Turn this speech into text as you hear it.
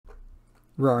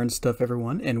Rar and stuff,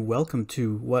 everyone, and welcome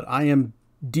to what I am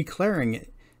declaring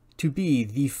to be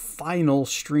the final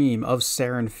stream of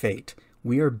Serin Fate.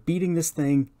 We are beating this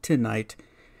thing tonight,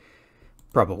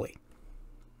 probably.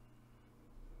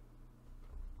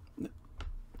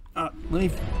 Let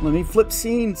me flip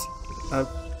scenes.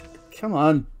 Come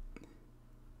on.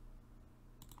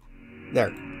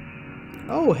 There.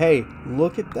 Oh, hey,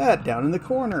 look at that down in the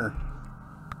corner.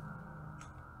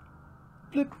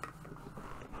 Blip.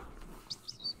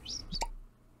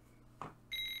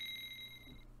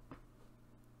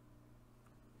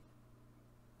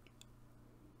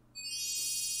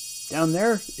 Down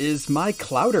there is my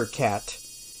Clouder cat.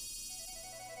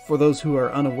 For those who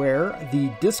are unaware, the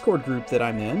Discord group that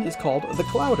I'm in is called the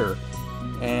Clouder.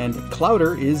 And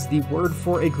Clouder is the word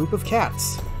for a group of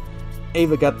cats.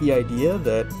 Ava got the idea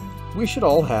that we should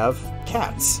all have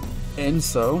cats. And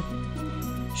so,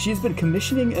 she's been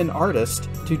commissioning an artist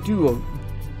to do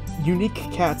unique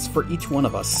cats for each one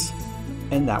of us.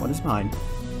 And that one is mine.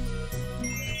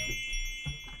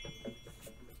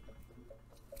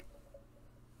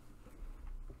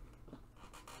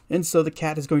 And so the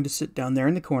cat is going to sit down there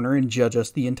in the corner and judge us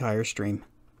the entire stream.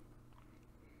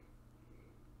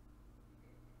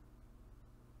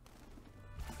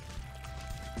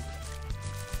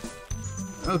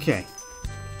 Okay.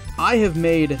 I have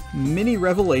made many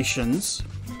revelations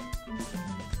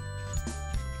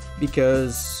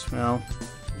because, well,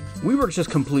 we were just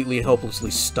completely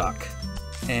hopelessly stuck.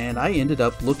 And I ended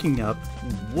up looking up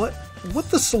what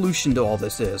the solution to all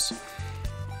this is.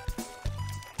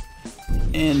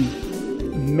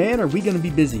 And man, are we going to be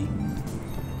busy.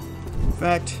 In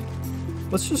fact,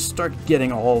 let's just start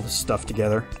getting all the stuff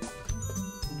together.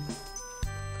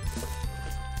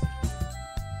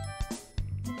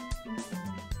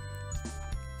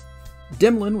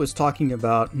 Demlin was talking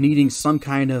about needing some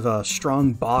kind of a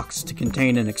strong box to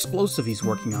contain an explosive he's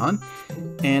working on,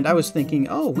 and I was thinking,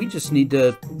 oh, we just need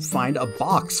to find a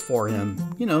box for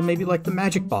him. You know, maybe like the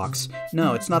magic box.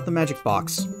 No, it's not the magic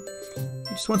box.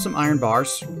 You just want some iron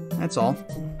bars. That's all.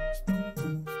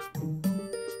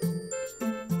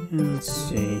 And let's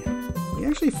see. Are we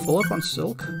actually full up on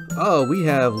silk? Oh, we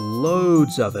have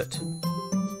loads of it.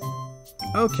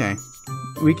 Okay.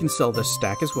 We can sell this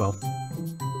stack as well.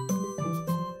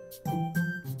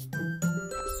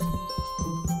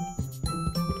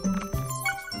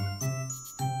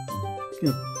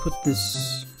 Gonna put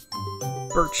this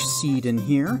birch seed in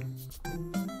here.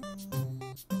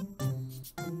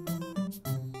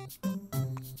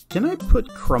 Can I put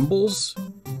crumbles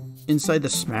inside the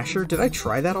smasher? Did I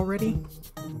try that already?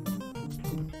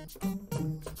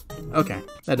 Okay,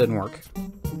 that didn't work.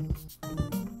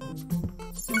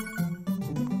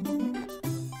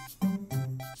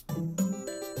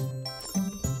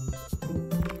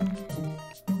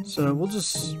 So we'll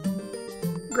just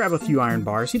grab a few iron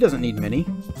bars. He doesn't need many.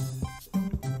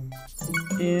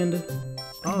 And,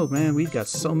 oh man, we've got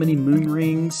so many moon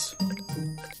rings.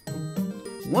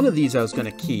 One of these I was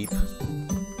going to keep.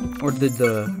 Or did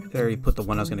I already put the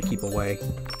one I was going to keep away?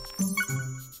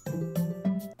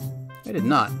 I did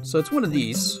not. So it's one of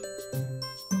these.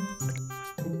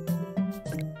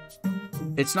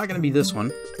 It's not going to be this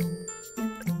one.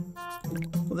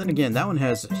 Well, then again, that one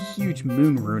has a huge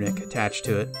moon runic attached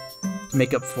to it to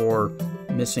make up for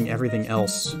missing everything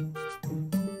else.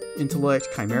 Intellect,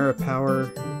 Chimera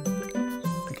Power.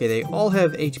 Okay, they all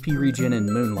have HP regen and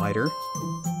Moonlighter.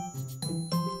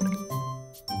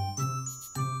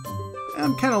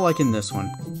 I'm kind of liking this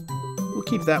one. We'll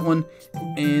keep that one,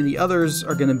 and the others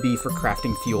are going to be for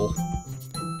crafting fuel.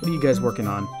 What are you guys working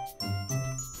on?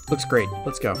 Looks great.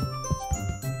 Let's go.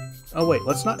 Oh wait,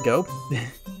 let's not go.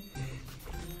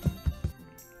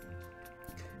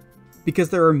 Because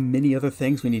there are many other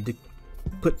things we need to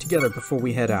put together before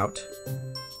we head out.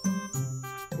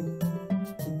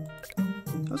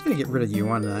 I was going to get rid of you,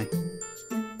 wasn't I?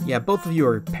 Yeah, both of you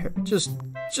are just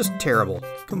terrible.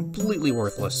 Completely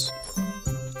worthless.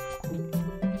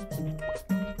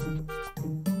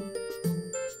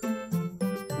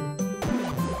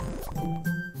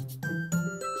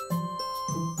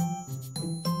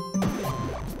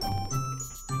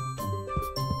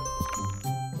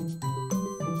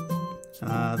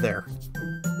 There.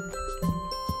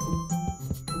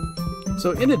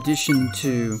 So in addition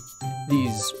to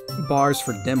these bars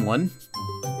for Demlin,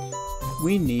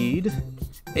 we need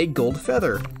a gold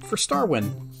feather for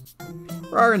Starwen.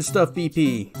 Rar and stuff,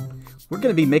 BP. We're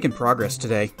going to be making progress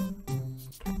today.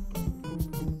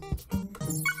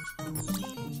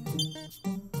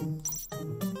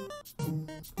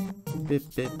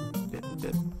 Bit, bit, bit,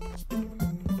 bit.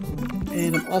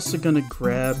 And I'm also going to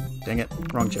grab... Dang it,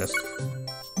 wrong chest.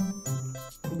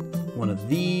 one of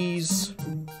these.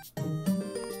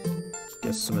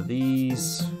 Guess some of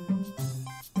these.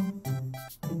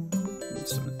 And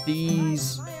some of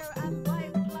these.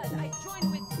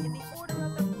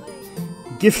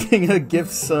 Gifting a gift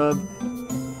sub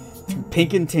to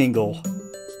Pink and Tingle.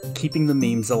 Keeping the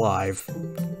memes alive.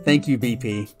 Thank you,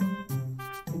 BP.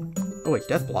 Oh wait,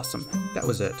 Death Blossom. That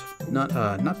was it. Not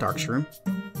Dark Shroom.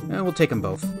 We'll take them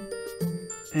both.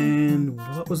 And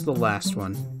what was the last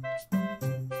one?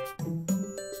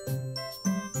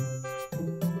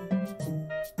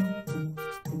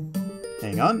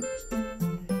 Hang on.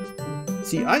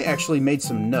 See, I actually made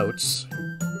some notes.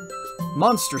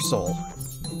 Monster Soul.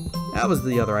 That was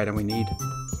the other item we need.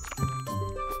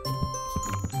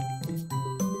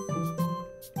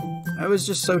 I was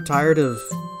just so tired of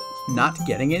not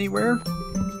getting anywhere,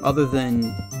 other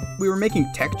than we were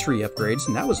making tech tree upgrades,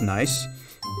 and that was nice.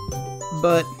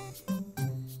 But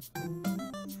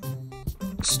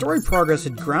story progress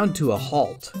had ground to a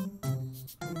halt.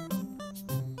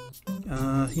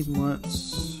 He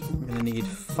wants... We're gonna need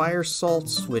fire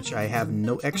salts, which I have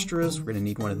no extras. We're gonna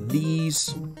need one of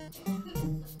these.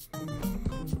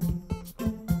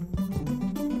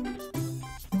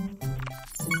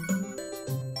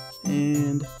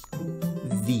 And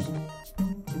V.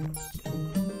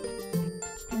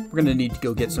 We're gonna need to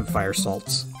go get some fire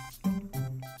salts.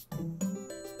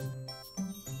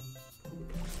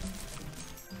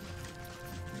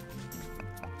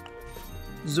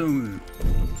 Zoom.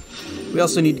 We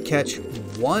also need to catch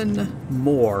one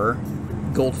more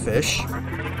goldfish.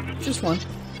 Just one.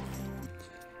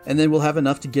 And then we'll have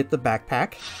enough to get the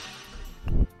backpack.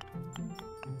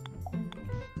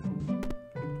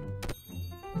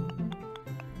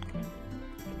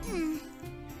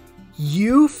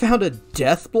 You found a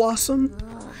Death Blossom?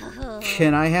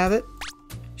 Can I have it?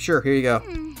 Sure, here you go.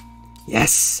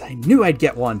 Yes, I knew I'd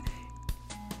get one.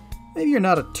 Maybe you're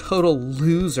not a total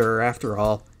loser after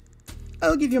all.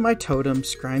 I'll give you my totem.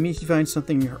 Scry me if you find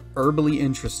something herbally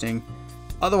interesting.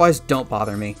 Otherwise, don't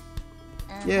bother me.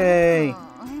 Yay!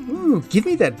 Ooh, give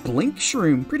me that blink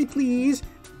shroom, pretty please.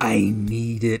 I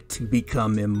need it to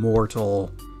become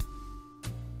immortal.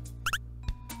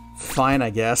 Fine, I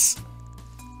guess.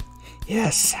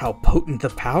 Yes, how potent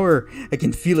the power. I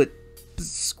can feel it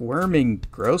squirming.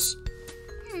 Gross.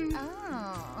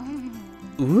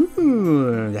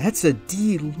 Ooh, that's a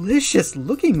delicious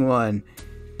looking one.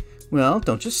 Well,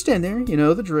 don't just stand there. You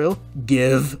know the drill.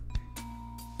 Give.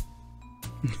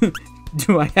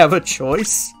 Do I have a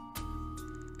choice?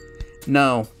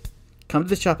 No. Come to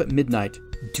the shop at midnight.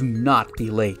 Do not be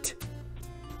late.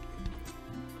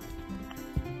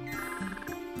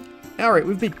 Alright,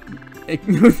 we've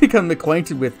become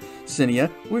acquainted with Sennia.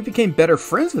 We became better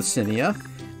friends with Sennia.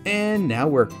 And now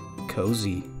we're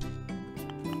cozy.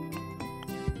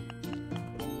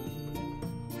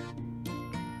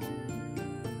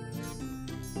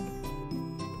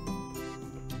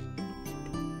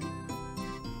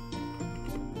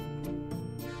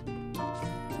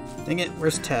 Dang it,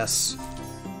 where's Tess?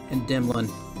 And Demlin.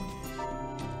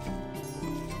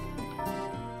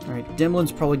 Alright,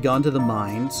 Demlin's probably gone to the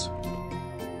mines.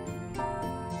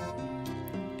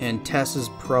 And Tess is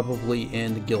probably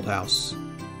in the guild house.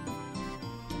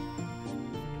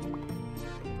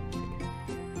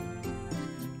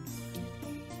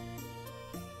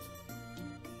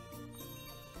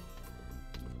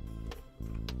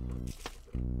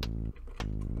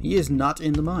 He is not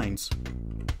in the mines.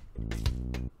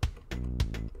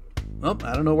 Well,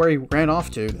 I don't know where he ran off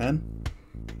to, then.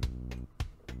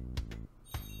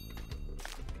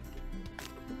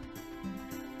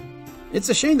 It's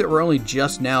a shame that we're only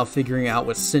just now figuring out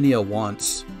what Sennia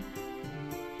wants.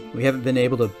 We haven't been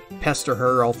able to pester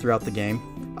her all throughout the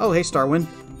game. Oh, hey, Starwen.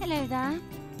 Hello there.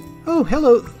 Oh,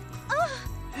 hello. Oh.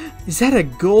 Is that a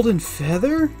golden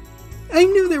feather? I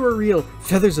knew they were real.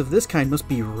 Feathers of this kind must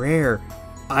be rare.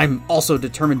 I'm also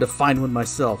determined to find one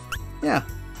myself. Yeah.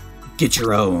 Get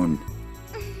your own.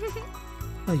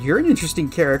 Well, you're an interesting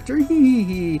character.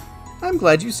 I'm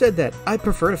glad you said that. I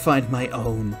prefer to find my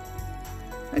own.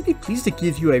 I'd be pleased to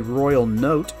give you a royal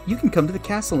note. You can come to the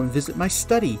castle and visit my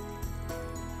study.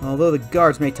 Although the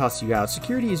guards may toss you out,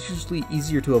 security is usually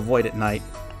easier to avoid at night.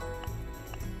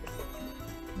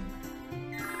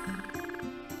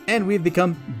 And we've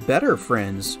become better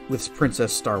friends with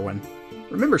Princess Starwen.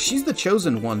 Remember, she's the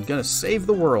chosen one, gonna save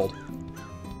the world.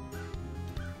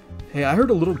 Hey, I heard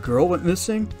a little girl went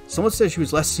missing. Someone said she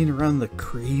was last seen around the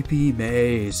creepy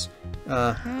maze.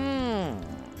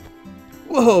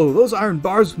 Whoa, those iron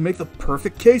bars would make the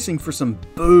perfect casing for some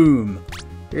boom.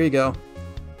 Here you go.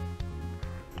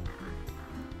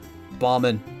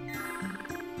 Bombin'.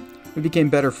 We became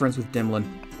better friends with Demlin.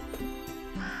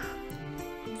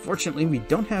 Unfortunately, we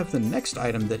don't have the next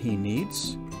item that he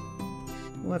needs.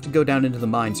 We'll have to go down into the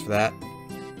mines for that.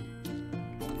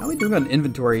 How are we doing on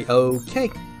inventory? Okay.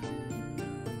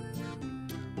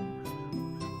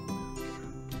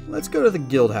 Let's go to the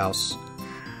guild house.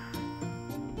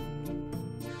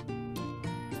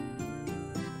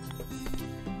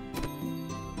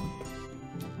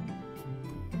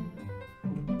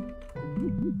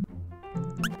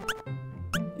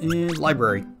 And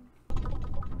library.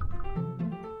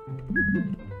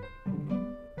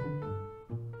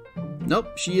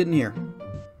 Nope, she isn't here.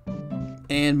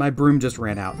 And my broom just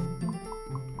ran out.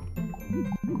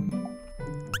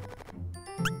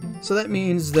 So that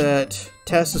means that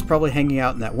Tess is probably hanging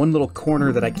out in that one little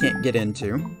corner that I can't get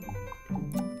into.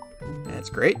 That's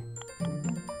great.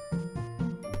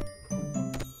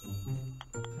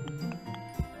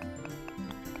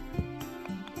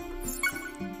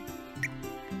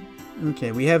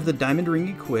 Okay, we have the diamond ring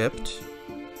equipped.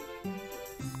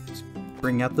 Let's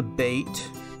bring out the bait.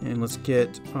 And let's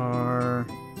get our...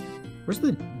 Where's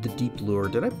the deep lure?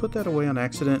 Did I put that away on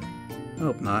accident? I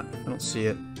hope not. I don't see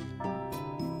it.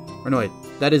 Or no, wait.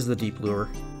 That is the deep lure.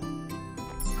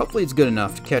 Hopefully it's good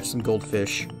enough to catch some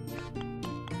goldfish.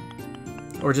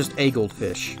 Or just a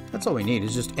goldfish. That's all we need,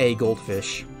 is just a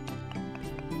goldfish.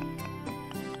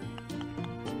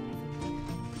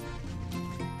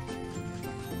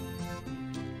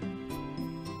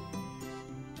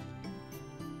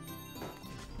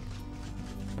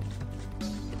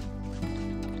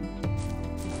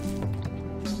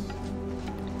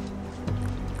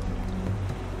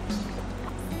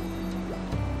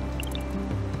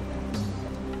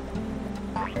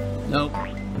 Nope.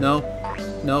 Nope.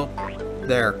 Nope.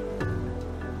 There.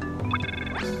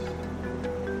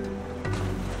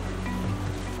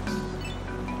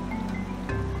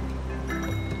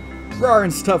 Rawr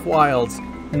and Stuff Wilds.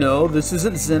 No, this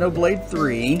isn't Xenoblade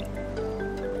 3.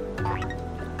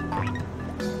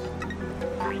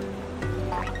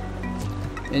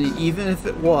 And even if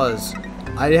it was,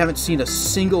 I haven't seen a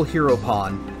single hero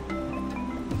pawn.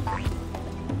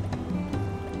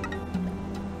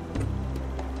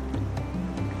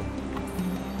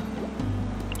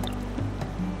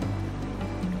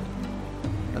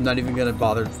 I'm not even gonna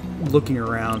bother looking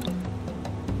around.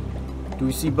 Do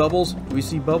we see bubbles? Do we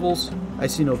see bubbles? I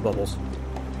see no bubbles.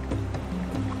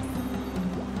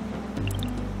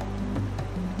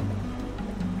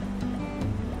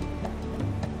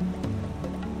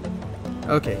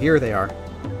 Okay, here they are.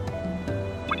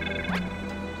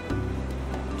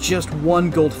 Just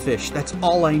one goldfish. That's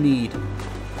all I need.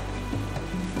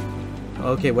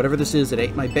 Okay, whatever this is, it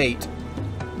ate my bait.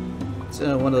 It's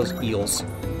one of those eels.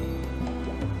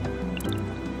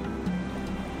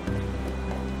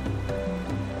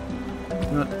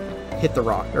 Hit the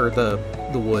rock, or the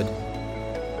wood.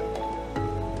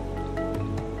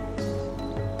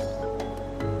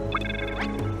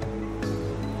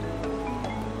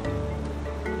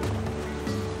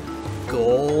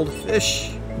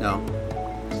 Goldfish? No.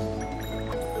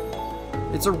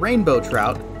 It's a rainbow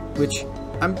trout, which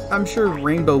I'm sure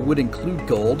rainbow would include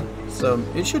gold, so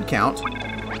it should count.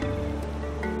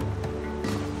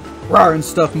 Rawr and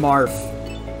Stuff Marf.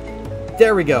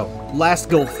 There we go. Last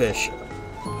goldfish.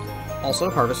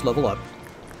 Also, harvest level up.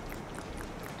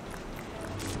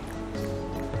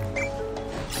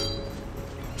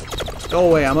 Go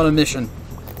away, I'm on a mission.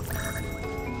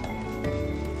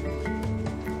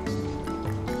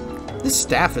 This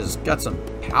staff has got some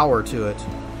power to it.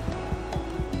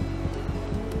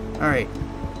 Alright.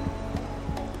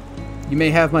 You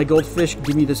may have my goldfish,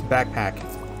 give me this backpack.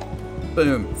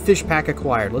 Boom. Fish pack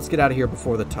acquired. Let's get out of here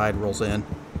before the tide rolls in.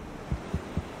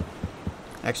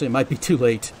 Actually, it might be too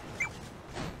late.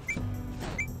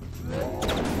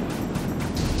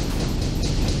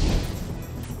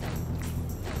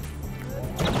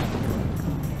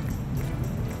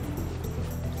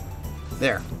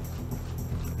 There.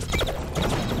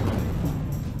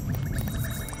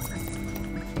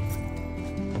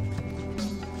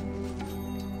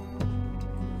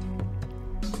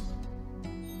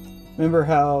 Remember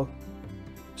how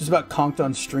just about conked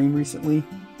on stream recently?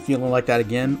 Feeling like that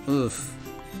again? Oof.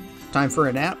 Time for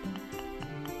a nap?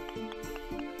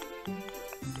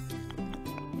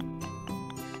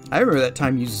 I remember that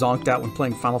time you zonked out when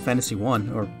playing Final Fantasy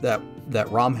 1, or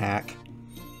that ROM hack.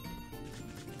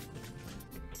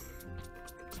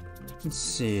 Let's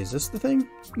see, is this the thing?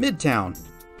 Midtown.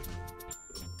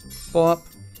 Bop.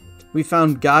 We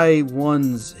found Guy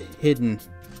 1's hidden.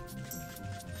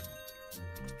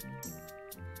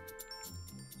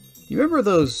 You remember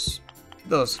those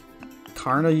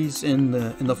carnies in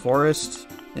the forest?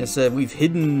 And it said, we've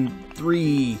hidden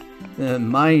 3.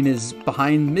 Mine is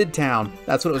behind Midtown.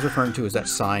 That's what it was referring to as that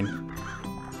sign.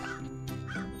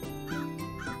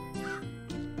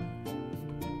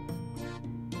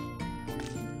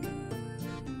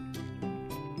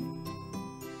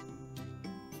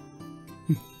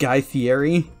 Guy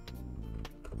Fieri.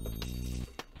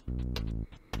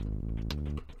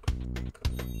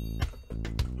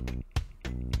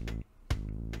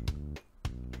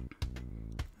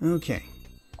 Okay.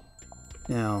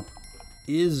 Now,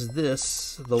 is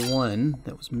this the one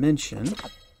that was mentioned?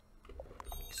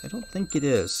 Because I don't think it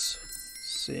is.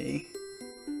 Let's see.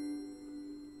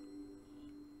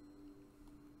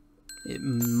 It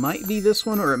might be this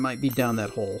one, or it might be down that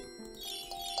hole.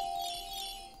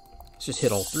 Let's just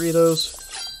hit all 3 of those.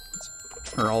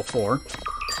 Or all 4.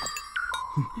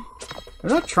 I'm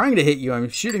not trying to hit you, I'm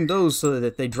shooting those so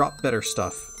that they drop better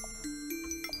stuff.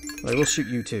 But I will shoot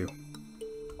you too.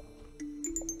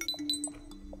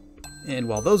 And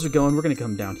while those are going, we're going to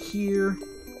come down here.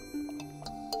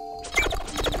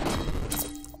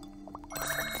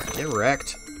 Get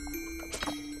wrecked.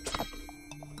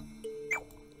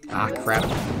 Ah, crap.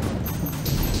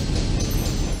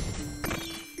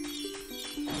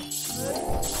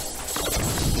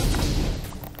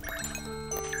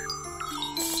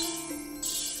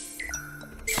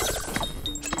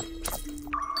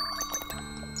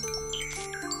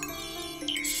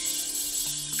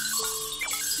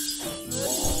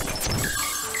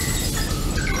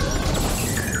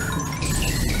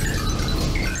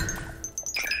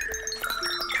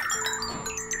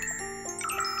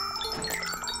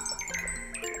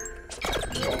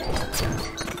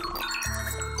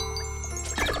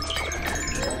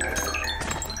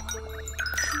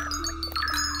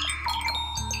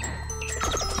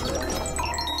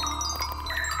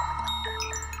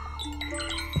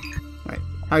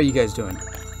 How are you guys doing?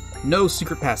 No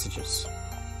secret passages.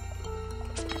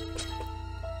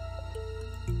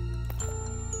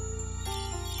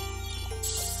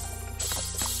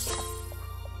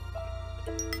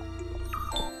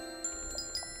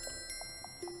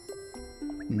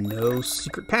 No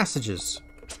secret passages.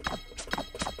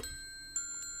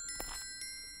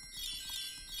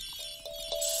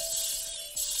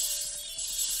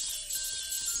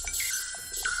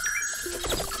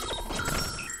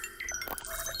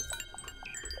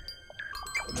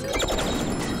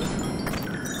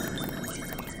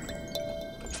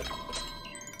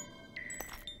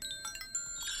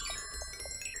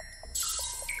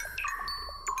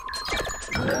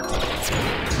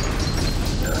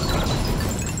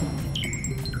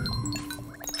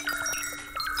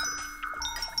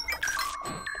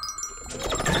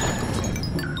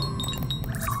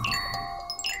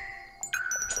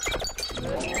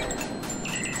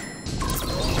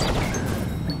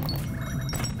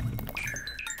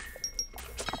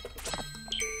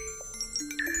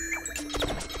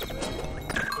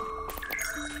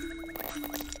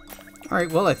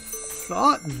 Alright, well, I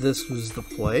thought this was the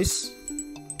place.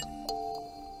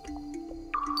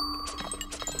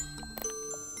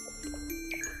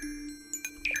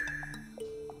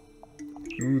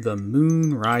 Ooh, the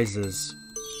moon rises.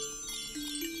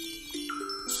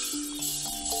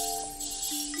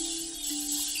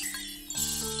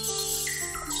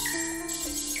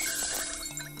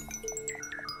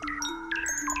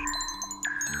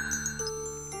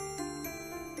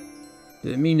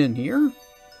 Did it mean in here?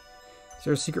 Is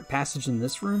there a secret passage in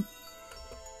this room?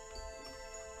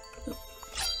 Nope.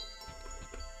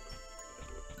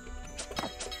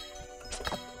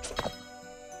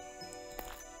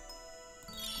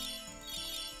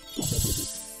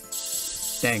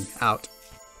 Dang, out.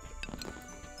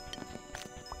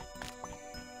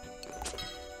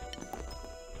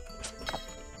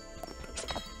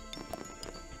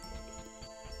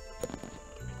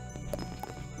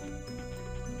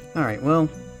 Alright, well...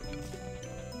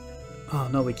 Oh,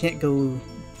 no, we can't go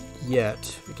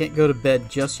yet. We can't go to bed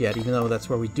just yet, even though that's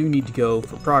where we do need to go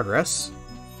for progress.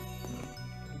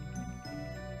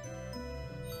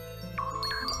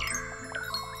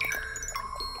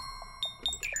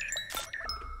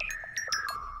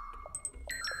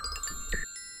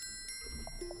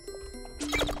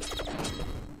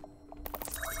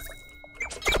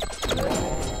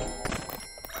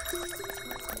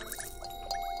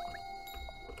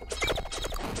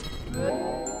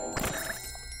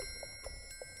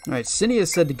 Alright, Sennia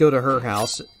said to go to her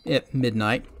house at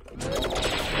midnight.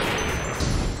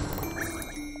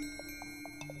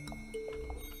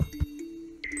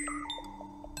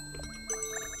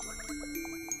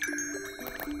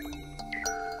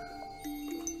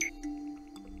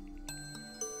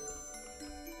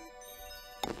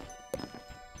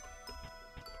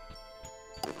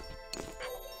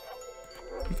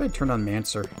 If I turn on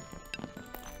Mancer.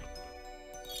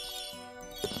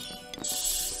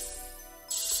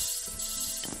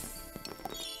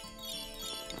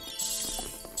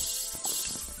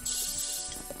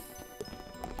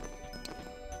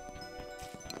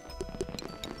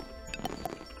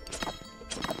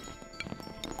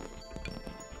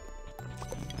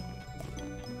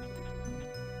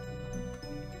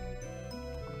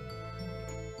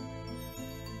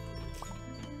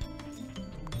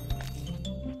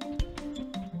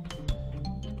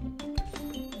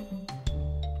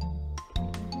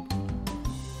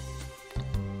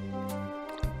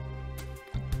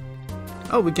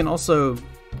 Oh, we can also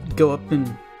go up and...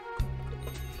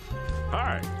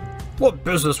 Hi. What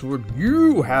business would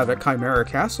you have at Chimera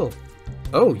Castle?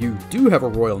 Oh, you do have a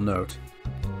royal note.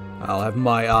 I'll have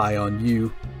my eye on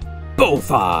you. Both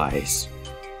eyes!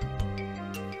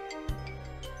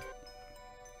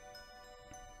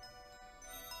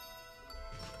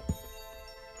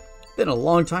 Been a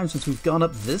long time since we've gone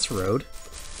up this road.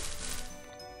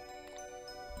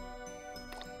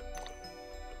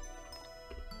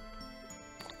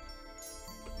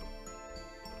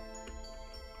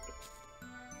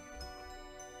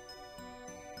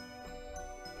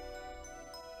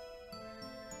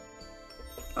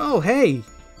 Oh, hey!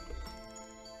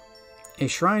 A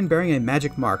shrine bearing a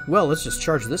magic mark. Well, let's just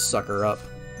charge this sucker up.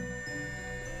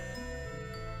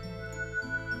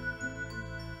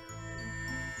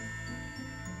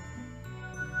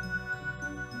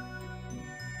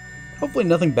 Hopefully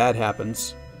nothing bad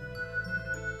happens.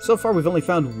 So far we've only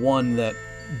found one that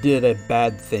did a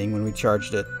bad thing when we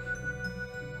charged it.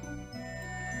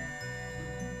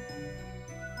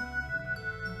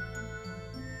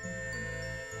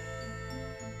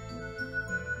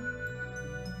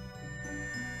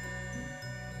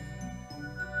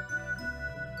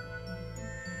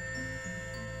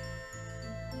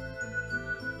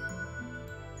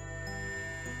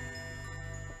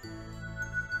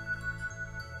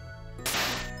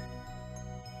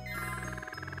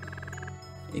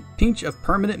 A pinch of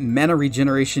permanent mana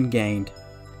regeneration gained.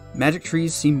 Magic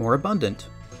trees seem more abundant.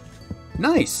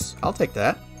 Nice! I'll take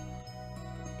that.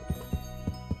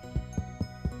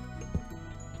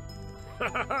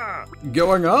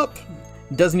 Going up?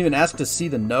 Doesn't even ask to see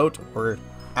the note or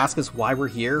ask us why we're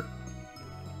here.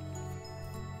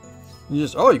 You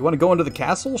just, oh, you want to go into the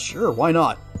castle? Sure, why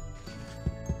not?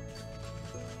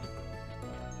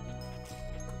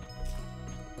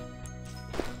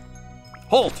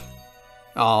 Halt!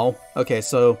 Oh, okay,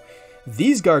 so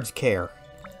these guards care.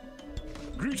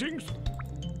 Greetings.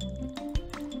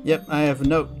 Yep, I have a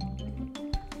note.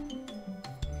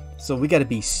 So we gotta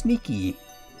be sneaky.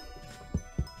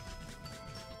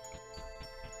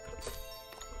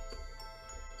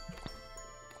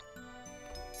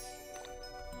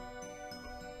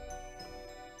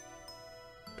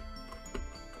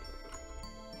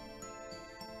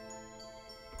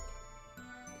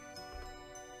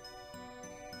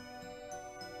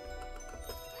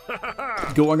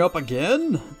 Going up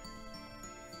again?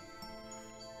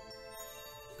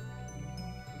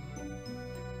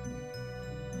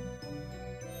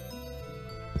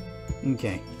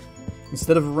 Okay.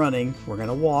 Instead of running, we're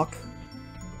gonna walk.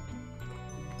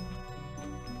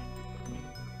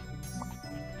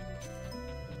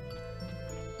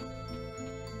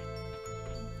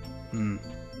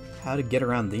 How to get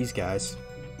around these guys?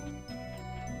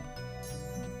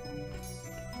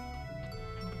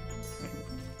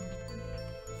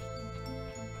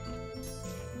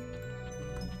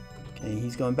 Okay,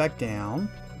 he's going back down.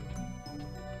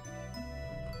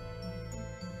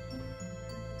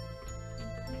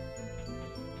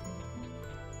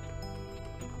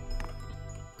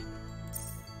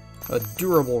 A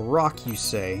durable rock, you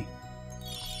say?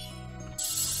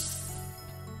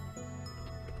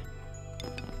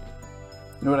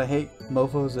 You know what I hate?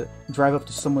 Mofos that drive up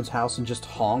to someone's house and just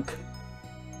honk.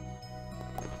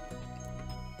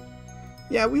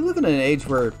 Yeah, we live in an age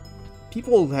where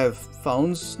people have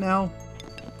phones now.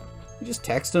 You just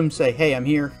text them, say, hey, I'm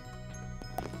here.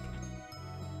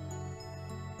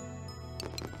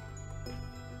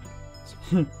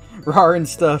 Rar and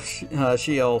stuff,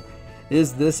 Shiel.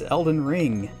 Is this Elden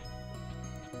Ring?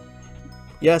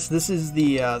 Yes, this is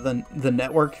the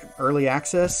network early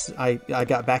access. I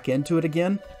got back into it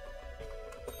again.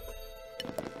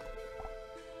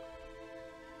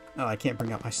 Oh, I can't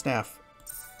bring out my staff.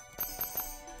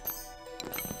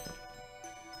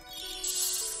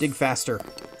 Dig faster.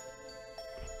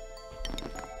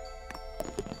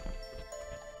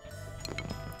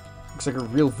 Looks like a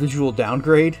real visual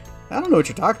downgrade. I don't know what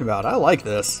you're talking about. I like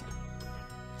this.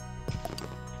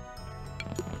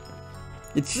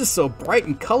 It's just so bright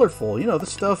and colorful. You know, the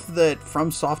stuff that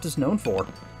FromSoft is known for.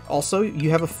 Also, you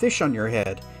have a fish on your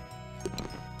head.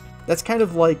 That's kind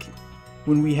of like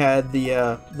when we had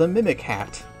the Mimic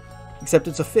hat. Except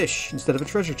it's a fish instead of a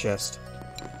treasure chest.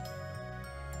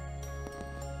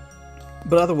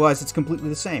 But otherwise, it's completely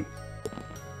the same.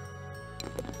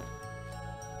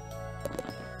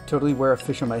 Totally wear a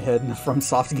fish on my head in a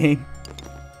FromSoft game.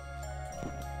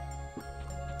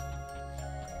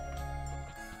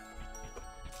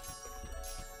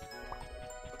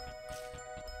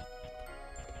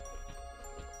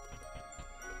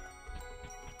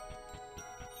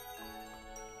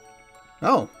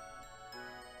 Oh.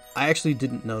 I actually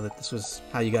didn't know that this was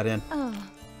how you got in. Oh.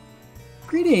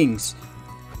 Greetings!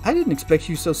 I didn't expect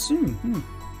you so soon.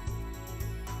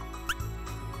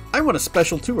 I want a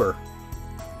special tour.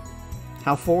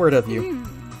 How forward of you.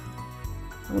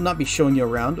 I will not be showing you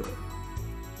around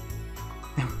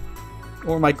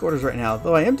or my quarters right now,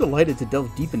 though I am delighted to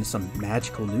delve deep into some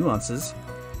magical nuances.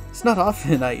 It's not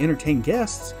often I entertain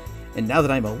guests, and now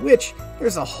that I'm a witch,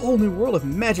 there's a whole new world of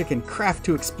magic and craft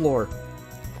to explore.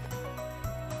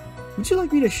 Would you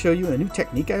like me to show you a new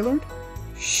technique I learned?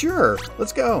 Sure,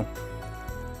 let's go.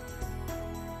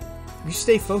 You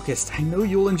stay focused. I know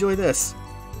you'll enjoy this.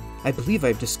 I believe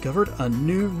I've discovered a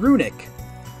new runic.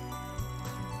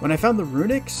 When I found the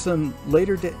runic some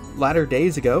latter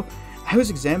days ago, I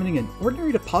was examining an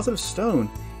ordinary deposit of stone,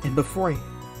 and before I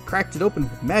cracked it open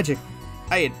with magic,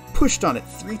 I had pushed on it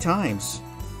 3 times.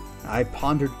 I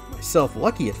pondered myself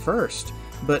lucky at first,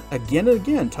 but again and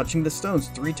again touching the stones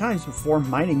 3 times before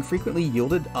mining frequently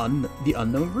yielded the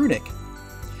unknown runic.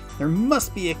 There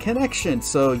must be a connection,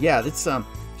 so yeah, it's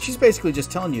she's basically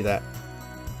just telling you that.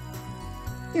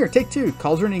 Here, take 2.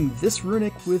 Cauldroning this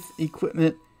runic with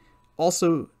equipment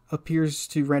also appears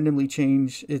to randomly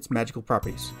change its magical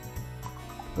properties.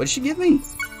 What did she give me?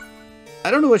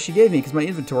 I don't know what she gave me because my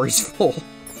inventory's full.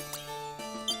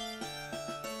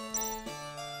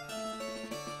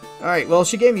 Alright, well,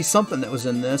 she gave me something that was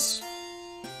in this.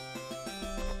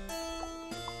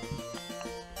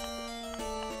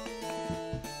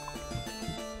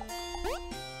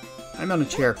 I'm on a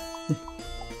chair.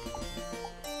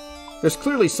 There's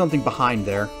clearly something behind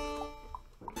there.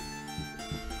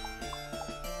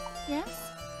 Yes?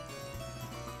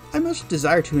 I much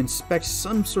desire to inspect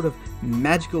some sort of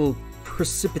magical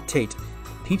precipitate.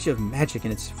 A pinch of magic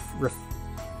in its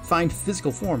refined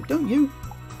physical form, don't you?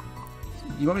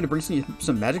 You want me to bring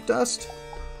some magic dust?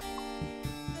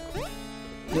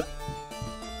 Yep.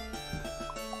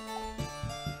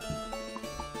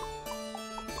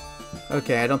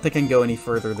 Okay, I don't think I can go any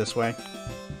further this way.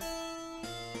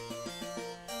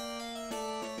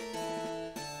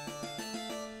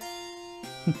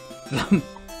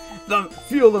 the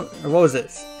fuel, or what was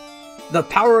it? The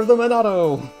power of the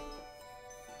Monado!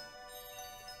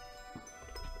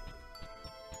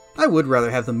 I would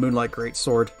rather have the Moonlight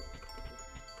Greatsword.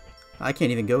 I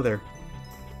can't even go there.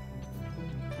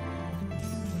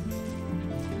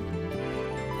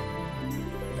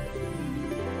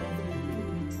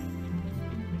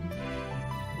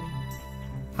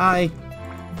 Hi.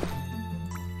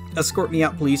 Escort me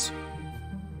out, please.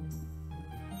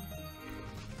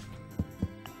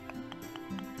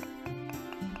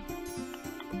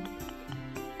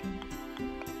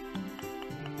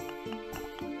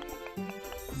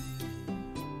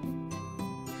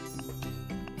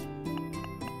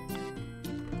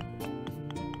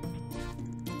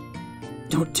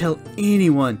 Don't tell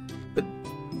anyone. But,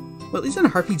 well, isn't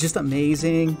Harpy just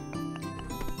amazing?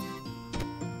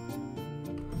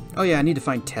 Oh yeah, I need to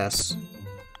find Tess.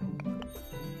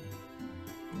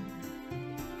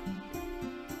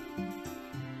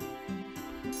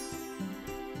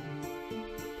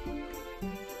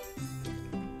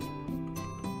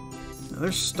 Now,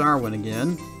 there's Starwen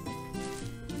again.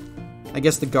 I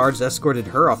guess the guards escorted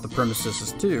her off the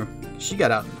premises too. She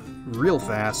got out real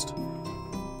fast.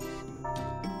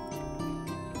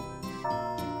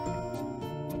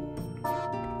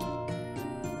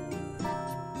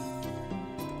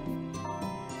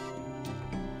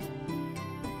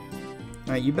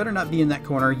 Alright, you better not be in that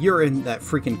corner. You're in that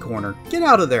freaking corner. Get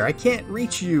out of there. I can't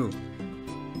reach you.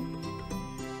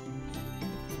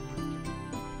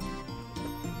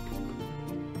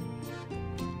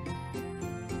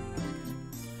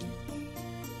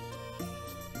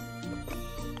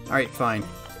 Alright, fine.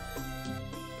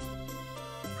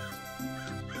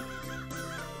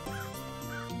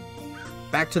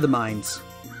 Back to the mines.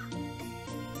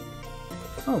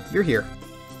 Oh, you're here.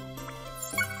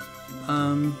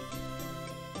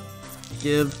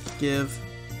 Give.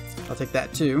 I'll take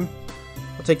that too.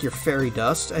 I'll take your fairy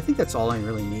dust. I think that's all I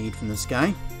really need from this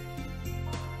guy.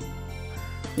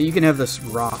 You can have this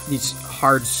rock, these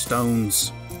hard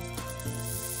stones,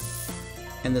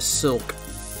 and the silk.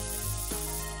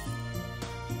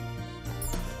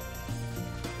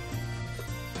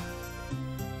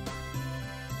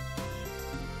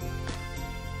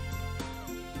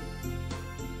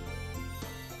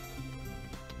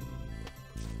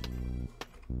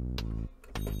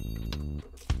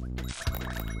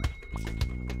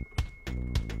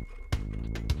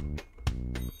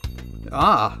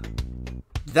 Ah,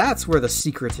 that's where the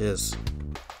secret is.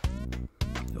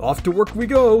 Off to work we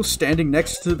go, standing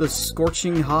next to the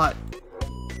scorching hot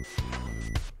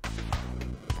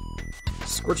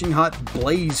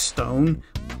blaze stone,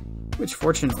 which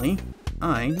fortunately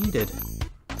I needed.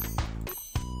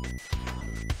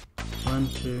 1,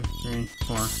 2, 3,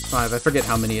 4, 5. I forget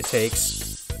how many it takes.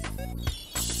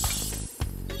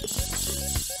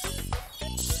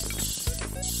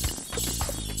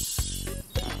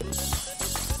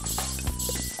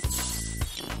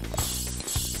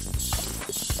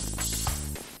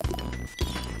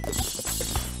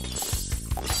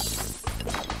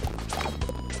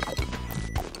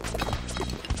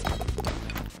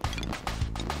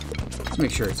 Make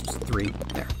sure it's 3.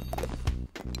 There.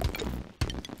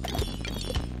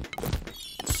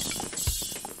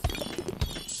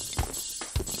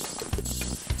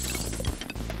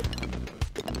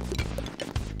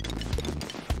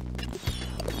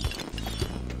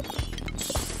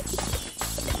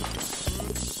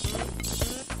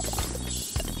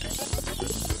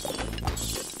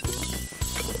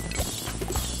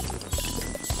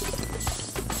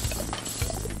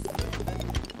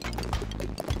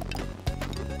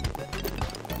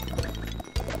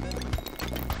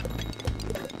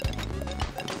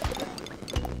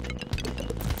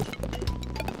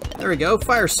 There we go,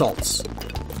 fire salts.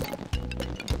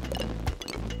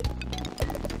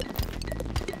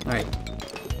 Alright.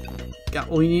 Got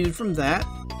what we needed from that.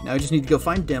 Now we just need to go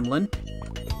find Demlin.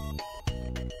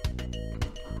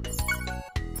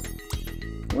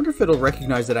 I wonder if it'll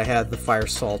recognize that I had the fire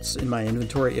salts in my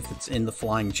inventory if it's in the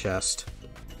flying chest.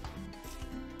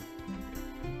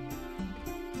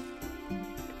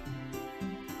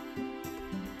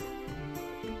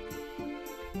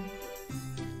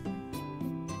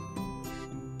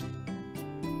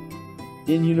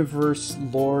 In-universe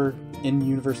lore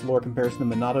comparison,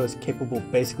 the Monado is capable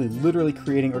of basically literally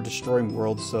creating or destroying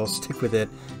worlds, so I'll stick with it.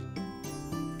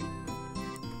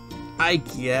 I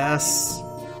guess.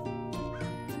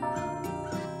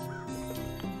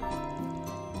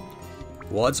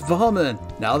 What's Vahman?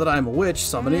 Now that I'm a witch,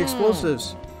 summoning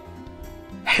explosives.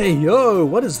 Hey yo,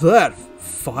 what is that?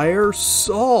 Fire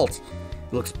salt.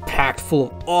 It looks packed full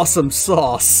of awesome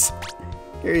sauce.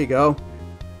 Here you go.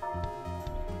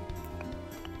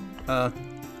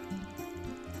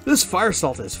 This fire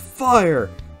salt is fire!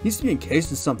 Needs to be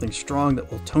encased in something strong that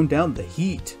will tone down the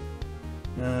heat.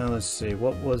 Let's see,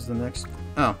 what was the next...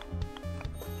 Oh.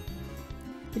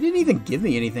 He didn't even give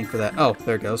me anything for that. Oh,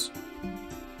 there it goes. Did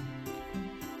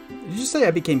you just say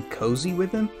I became cozy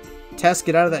with him? Tess,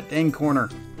 get out of that dang corner.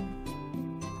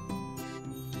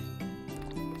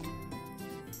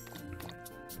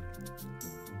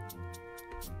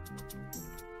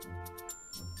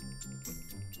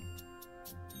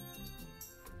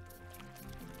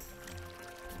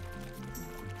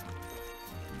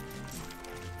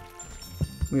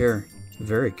 We are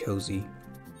very cozy.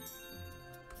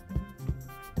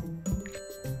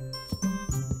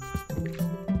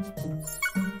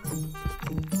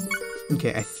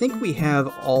 Okay, I think we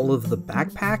have all of the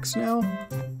backpacks now.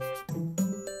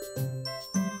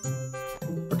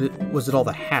 Or was it all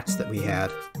the hats that we had?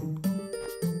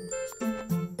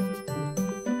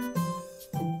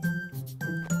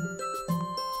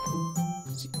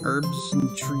 Let's see, herbs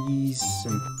and trees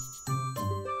and...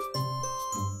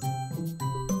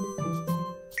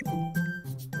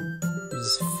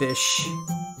 fish.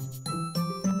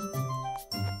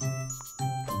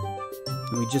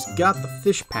 And we just got the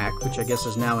fish pack, which I guess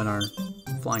is now in our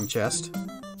flying chest.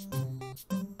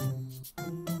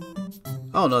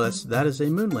 Oh no, that is a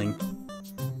moonling.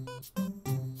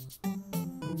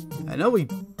 I know we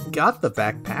got the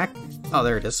backpack. Oh,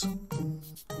 there it is.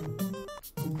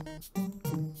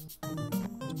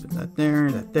 Let's put that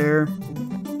there, that there.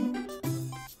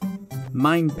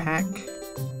 Mine pack.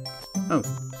 Oh.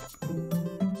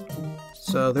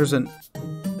 So there's an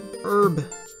herb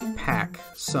pack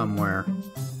somewhere.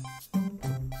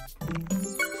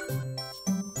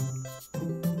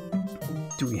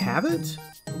 Do we have it?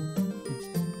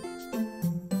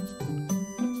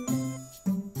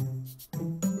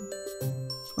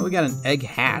 Well, we got an egg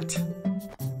hat.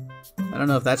 I don't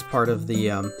know if that's part of the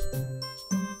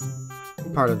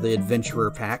part of the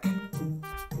adventurer pack.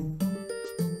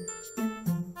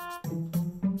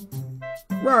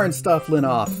 Rar and stuff,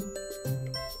 Linoff.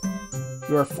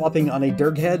 You are flopping on a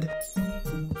Durghead?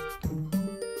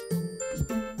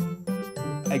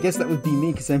 I guess that would be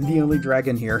me, because I'm the only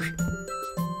dragon here.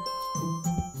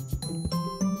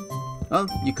 Well,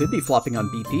 you could be flopping on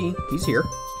BP. He's here.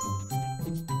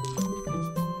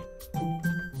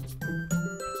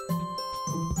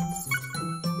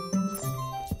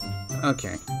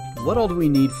 Okay. What all do we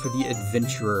need for the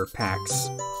adventurer packs?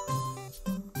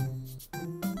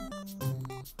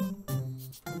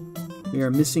 We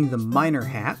are missing the miner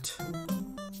hat.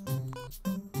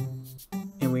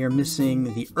 And we are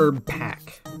missing the herb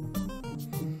pack.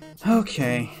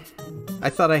 Okay. I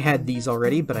thought I had these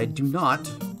already, but I do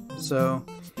not. So,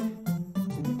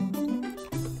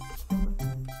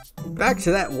 back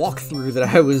to that walkthrough that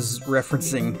I was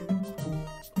referencing.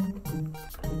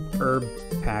 Herb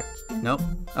pack. Nope.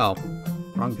 Oh,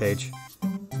 wrong page.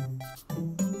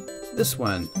 This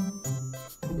one.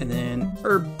 And then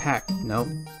herb pack. Nope.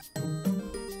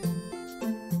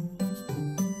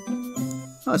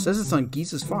 Oh, it says it's on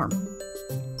Geese's farm.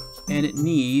 And it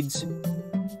needs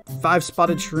 5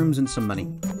 spotted shrooms and some money.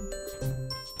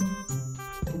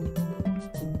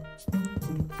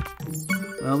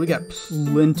 Well, we got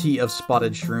plenty of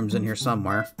spotted shrooms in here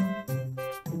somewhere.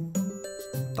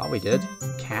 Thought we did.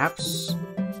 Caps.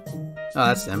 Oh,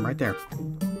 that's them right there.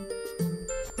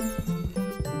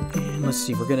 And let's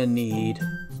see, we're gonna need...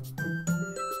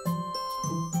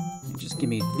 Just give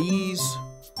me these.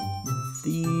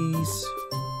 These.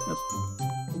 Yep.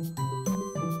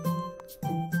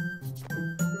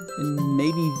 And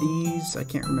maybe these. I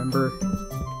can't remember.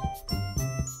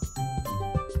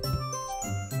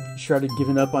 Shrouded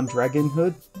giving up on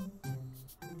dragonhood?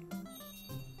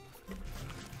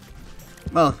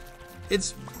 Well,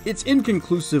 it's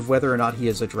inconclusive whether or not he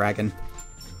is a dragon.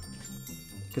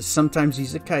 Because sometimes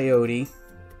he's a coyote.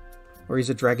 Or he's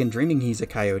a dragon dreaming he's a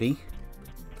coyote.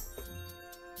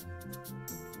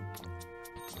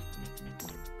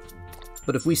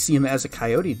 But if we see him as a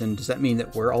coyote, then does that mean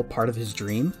that we're all part of his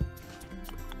dream?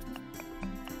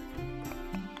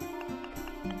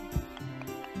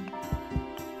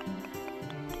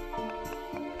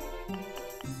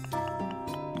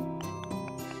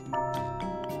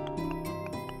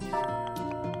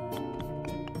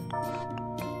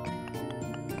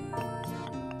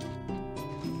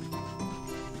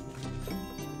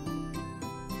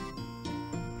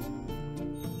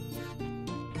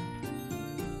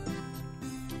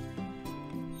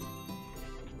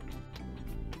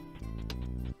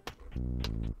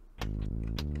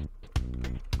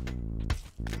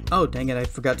 Oh, dang it, I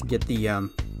forgot to get the,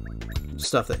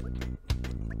 stuff that...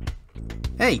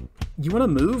 Hey, you wanna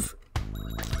move?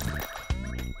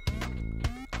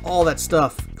 All that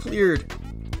stuff cleared.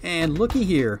 And looky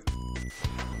here.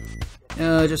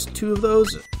 Just 2 of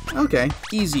those? Okay,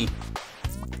 easy.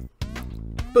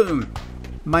 Boom.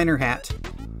 Miner hat.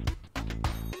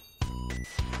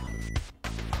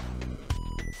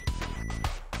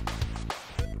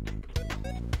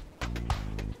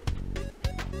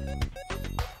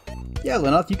 Yeah,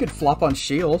 Lenoth, you could flop on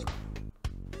shield.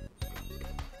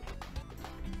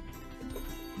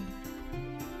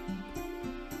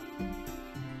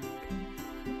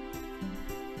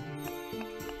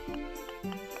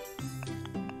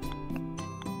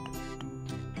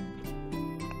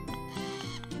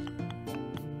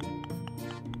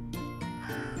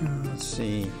 Let's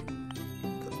see.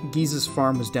 Geese's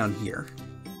farm was down here.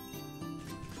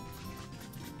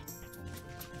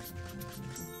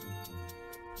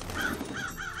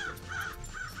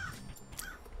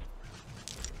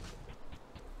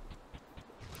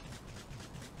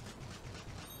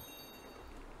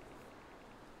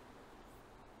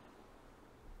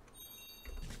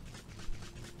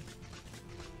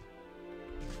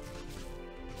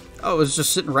 Oh, it was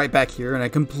just sitting right back here, and I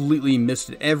completely missed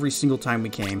it every single time we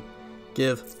came.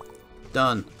 Give.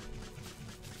 Done.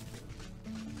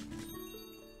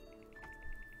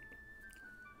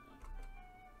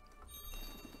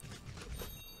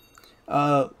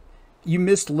 You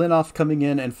missed Linoff coming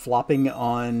in and flopping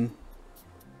on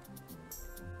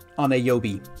a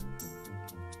Yobi.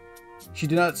 She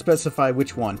did not specify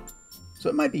which one, so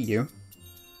it might be you.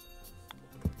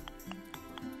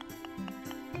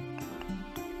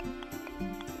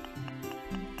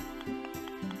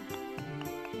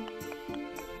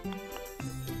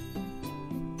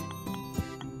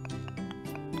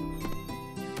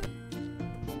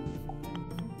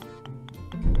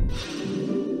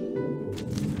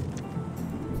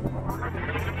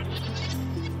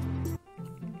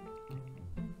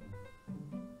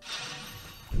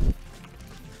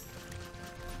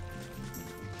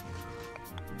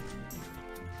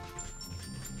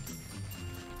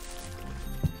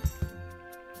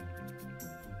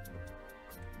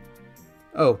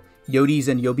 Oh, Yodis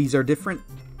and Yobis are different?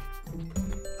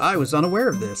 I was unaware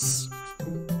of this.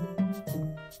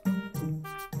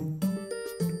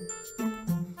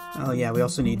 Oh yeah, we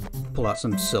also need to pull out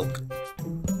some silk.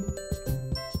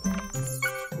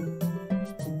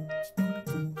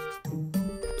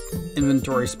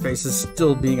 Inventory space is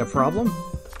still being a problem.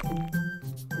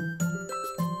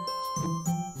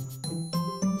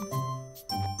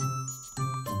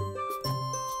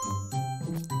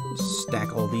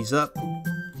 Stack all these up.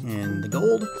 And the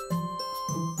gold.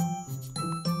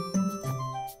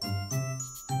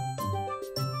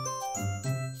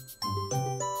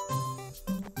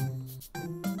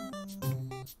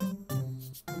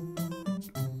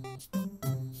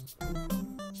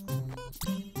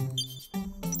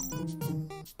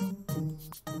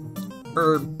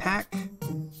 Herb pack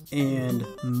and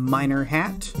miner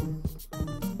hat.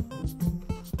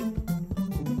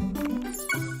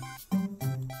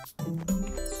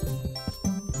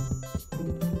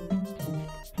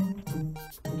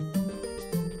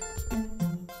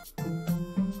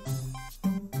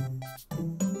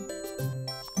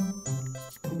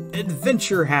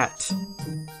 Adventure hat.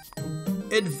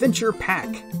 Adventure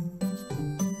pack.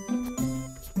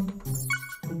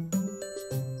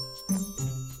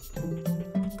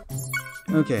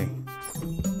 Okay.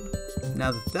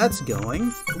 Now that that's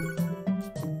going...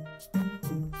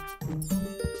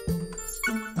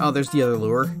 Oh, there's the other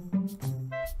lure.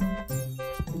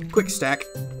 Quick stack.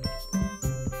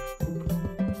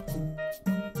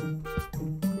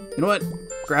 You know what?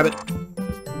 Grab it.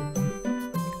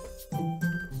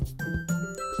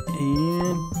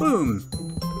 And boom!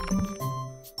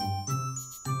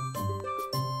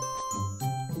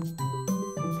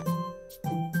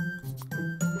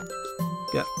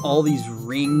 Got all these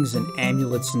rings and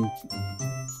amulets, and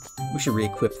we should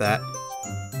re-equip that.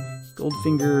 Gold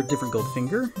finger, different gold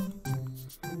finger.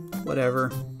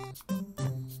 Whatever.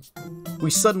 We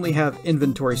suddenly have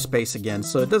inventory space again,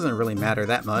 so it doesn't really matter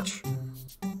that much.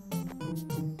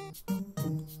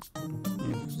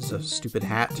 This is a stupid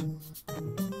hat.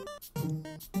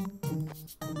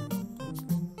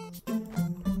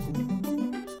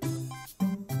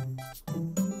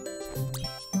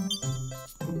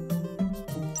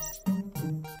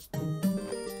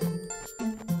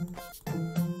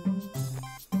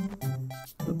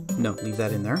 No, leave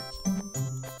that in there.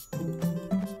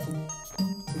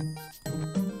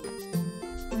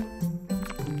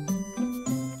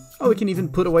 Oh, we can even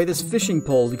put away this fishing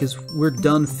pole because we're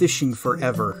done fishing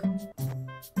forever.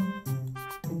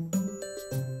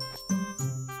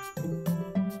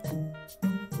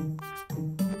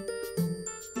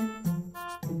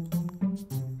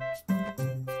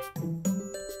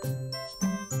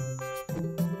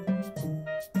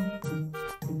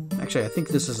 Actually, I think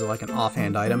this is like an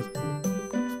offhand item.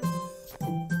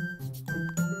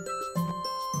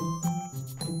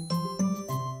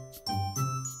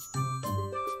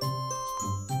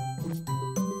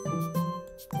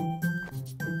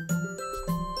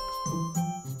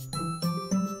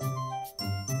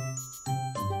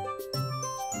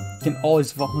 Can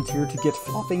always volunteer to get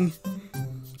flopping.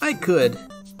 I could,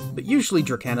 but usually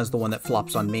Dracana's the one that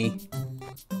flops on me.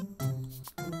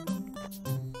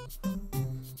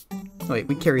 Wait,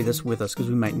 we carry this with us because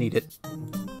we might need it.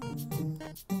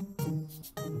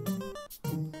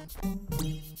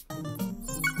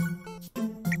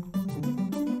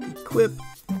 Equip.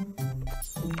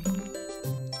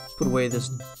 Put away this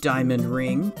diamond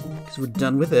ring because we're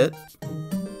done with it.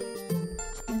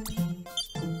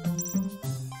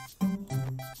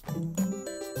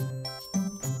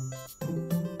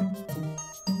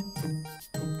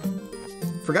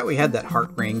 Forgot we had that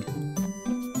heart ring.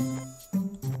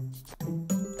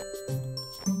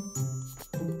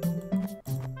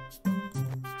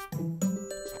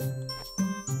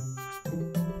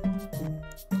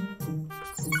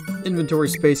 Inventory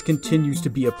space continues to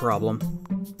be a problem.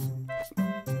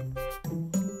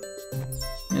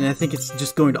 And I think it's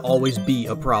just going to always be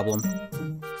a problem.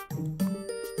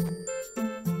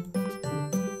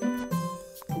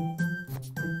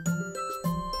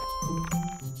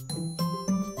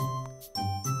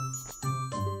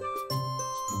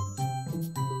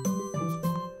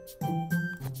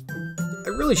 I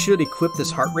really should equip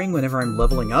this heart ring whenever I'm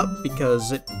leveling up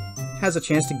because it has a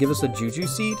chance to give us a Juju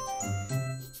seed.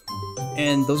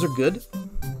 And those are good.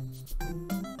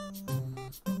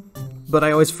 But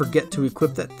I always forget to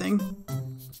equip that thing.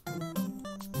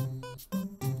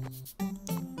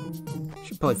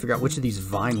 Should probably figure out which of these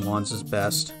vine wands is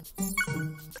best.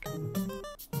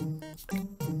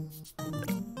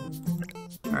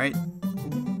 Alright.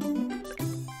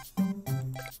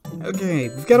 Okay,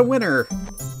 we've got a winner!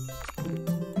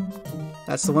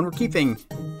 That's the one we're keeping.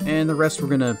 And the rest we're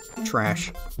gonna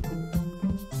trash.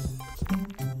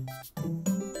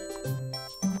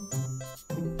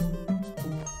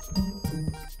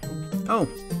 Oh.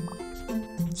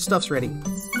 Stuff's ready.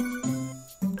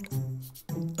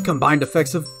 Combined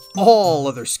effects of all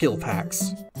other skill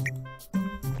packs.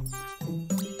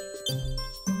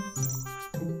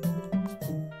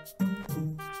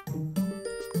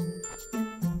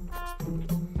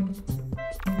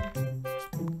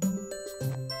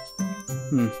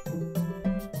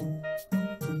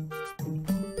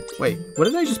 Wait, what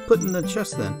did I just put in the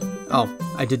chest then? Oh,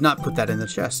 I did not put that in the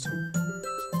chest.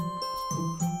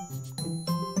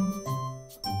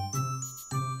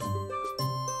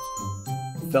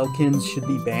 Felkins should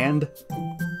be banned?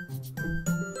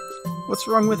 What's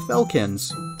wrong with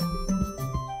Felkins?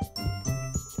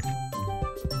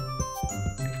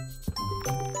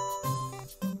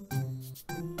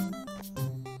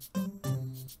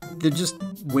 They're just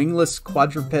wingless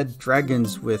quadruped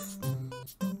dragons with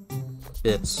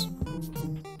bits.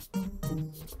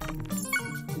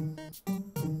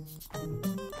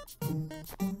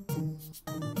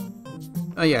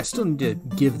 Oh yeah, I still need to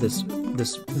give this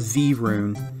V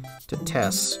rune to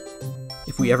Tess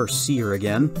if we ever see her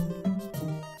again.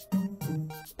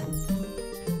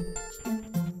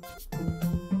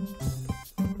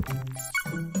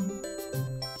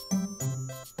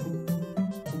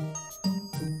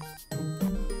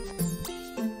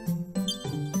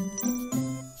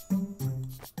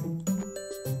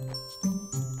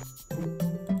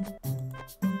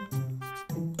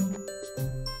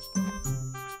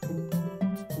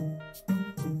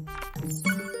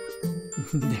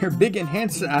 They're big and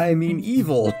handsome, I mean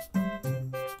evil.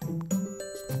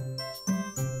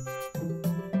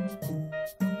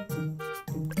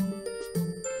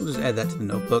 We'll just add that to the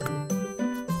notebook.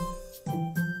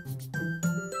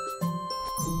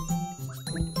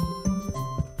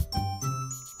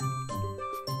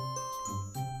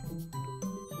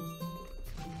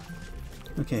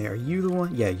 Okay, are you the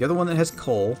one? Yeah, you're the one that has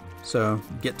coal, so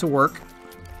get to work.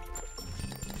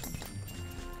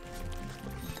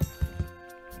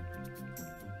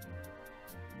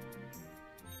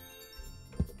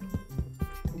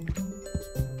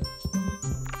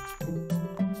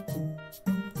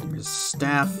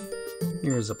 Staff.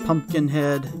 Here's a pumpkin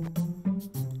head.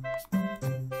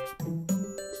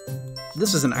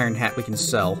 This is an iron hat we can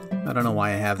sell. I don't know why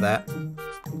I have that.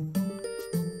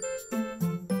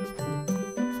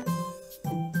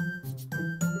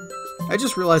 I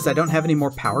just realized I don't have any more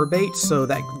power bait, so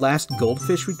that last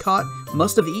goldfish we caught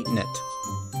must have eaten it.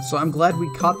 So I'm glad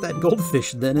we caught that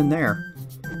goldfish then and there,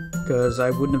 because I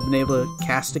wouldn't have been able to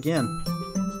cast again.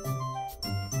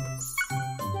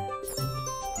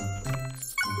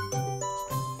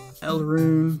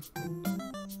 Rune.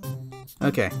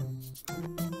 Okay.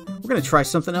 We're gonna try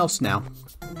something else now.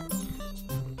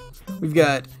 We've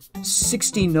got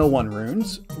 60 no one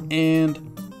runes, and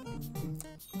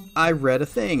I read a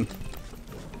thing.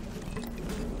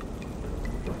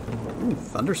 Ooh,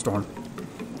 thunderstorm.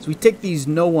 So we take these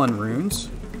no one runes,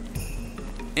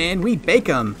 and we bake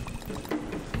them.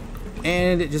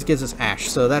 And it just gives us ash,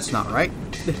 so that's not right.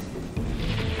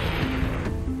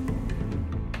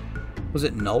 Was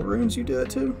it null runes you do it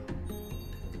to?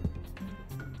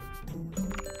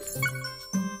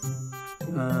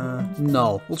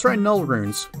 Null. We'll try null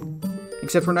runes.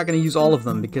 Except we're not going to use all of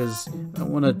them because I don't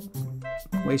want to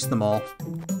waste them all.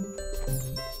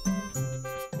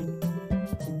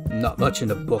 Not much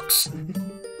into books.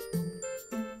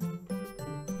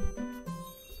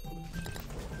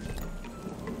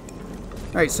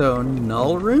 Alright, so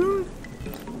null rune?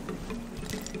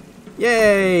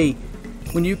 Yay!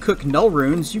 When you cook null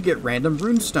runes, you get random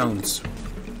rune stones.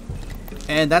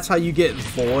 And that's how you get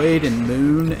void and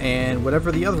moon and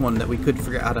whatever the other one that we could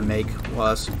figure out how to make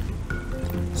was.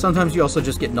 Sometimes you also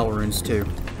just get null runes too.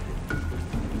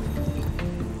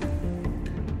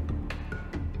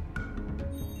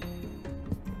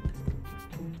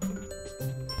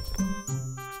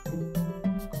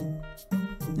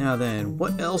 Now then,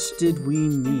 what else did we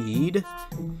need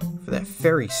for that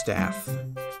fairy staff?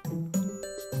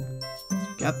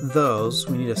 Got those.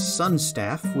 We need a sun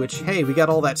staff, which, hey, we got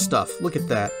all that stuff. Look at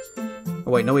that. Oh,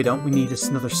 wait, no we don't. We need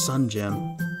another sun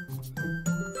gem.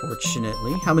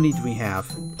 Fortunately. How many do we have?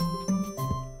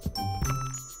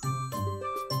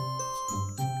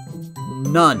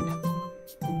 None.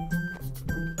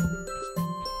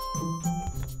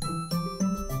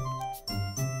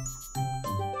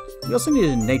 We also needed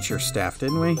a nature staff,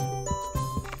 didn't we?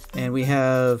 And we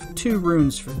have 2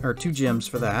 runes, or 2 gems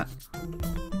for that.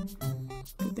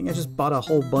 I think I just bought a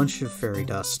whole bunch of fairy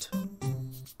dust.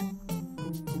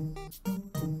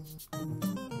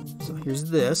 here's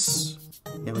this.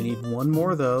 And we need one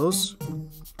more of those.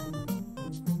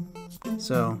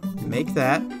 So, make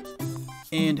that.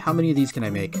 And how many of these can I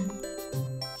make?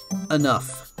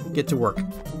 Enough. Get to work.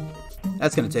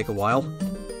 That's going to take a while.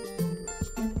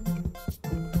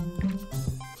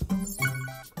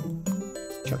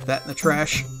 Chuck that in the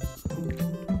trash.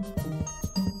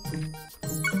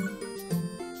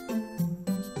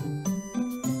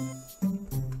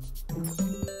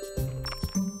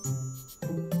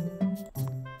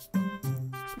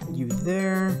 Put you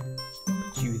there.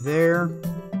 Put you there.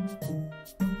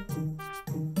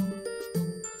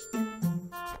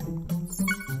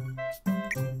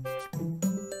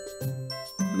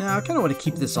 Now, I kind of want to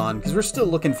keep this on, because we're still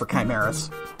looking for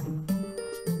chimeras.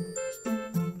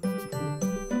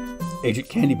 Agent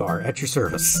Candy Bar, at your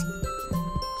service.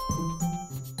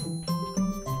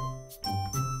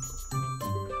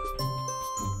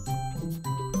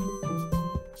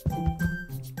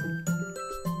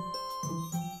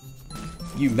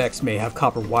 You mechs may have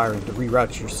copper wiring to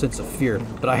reroute your sense of fear,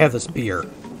 but I have this beer.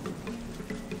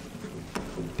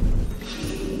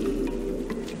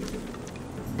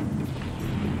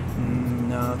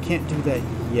 No, can't do that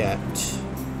yet.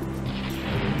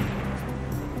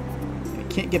 We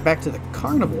can't get back to the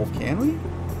carnival, can we?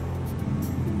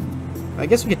 I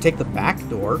guess we could take the back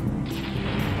door.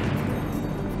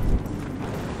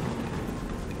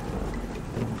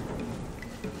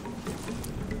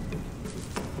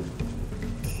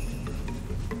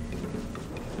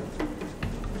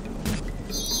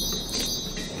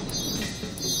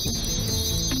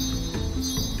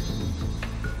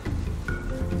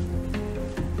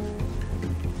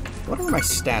 What are my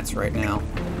stats right now?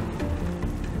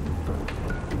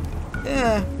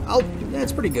 Yeah,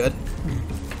 that's pretty good.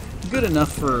 Good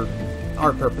enough for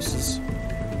our purposes.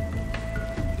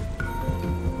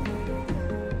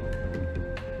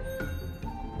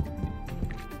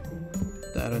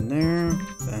 That in there,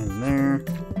 that in there.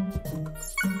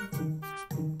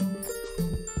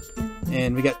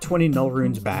 And we got 20 null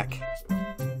runes back.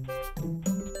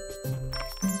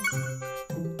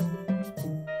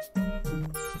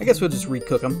 I guess we'll just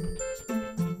recook them.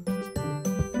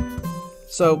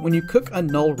 So, when you cook a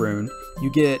null rune,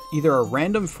 you get either a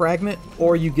random fragment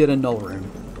or you get a null rune.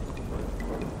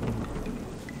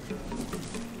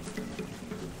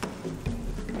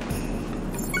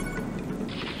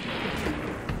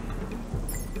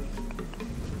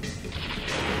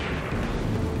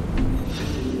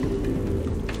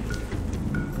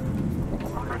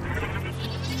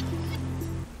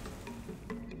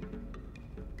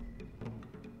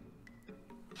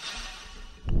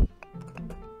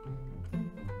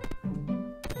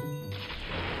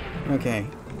 Okay,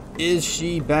 is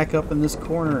she back up in this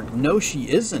corner? No, she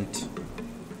isn't.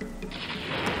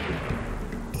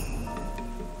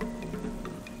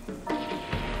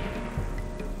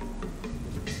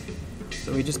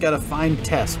 So we just gotta find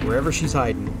Tess, wherever she's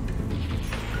hiding.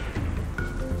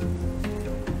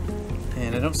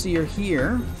 And I don't see her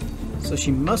here, so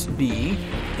she must be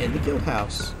in the guild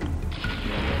house.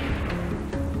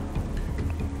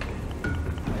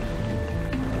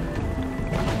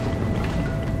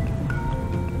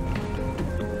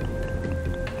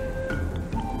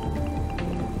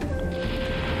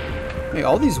 Hey,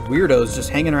 all these weirdos just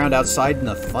hanging around outside in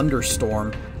a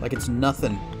thunderstorm, like it's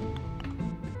nothing.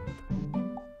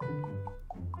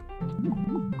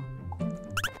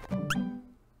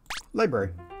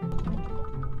 Library.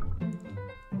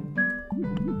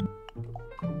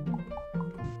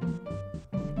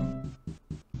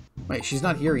 Wait, she's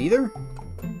not here either?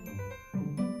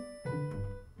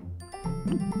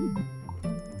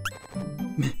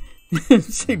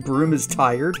 Say Broom is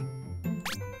tired.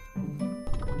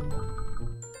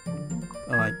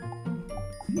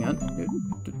 Hang on.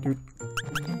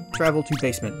 Travel to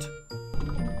basement.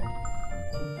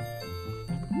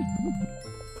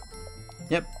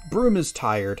 Yep, Broom is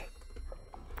tired.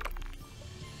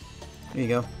 There you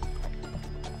go.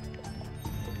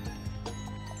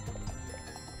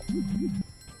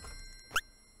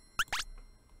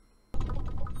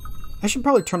 I should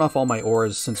probably turn off all my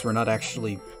auras since we're not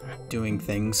actually doing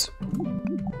things.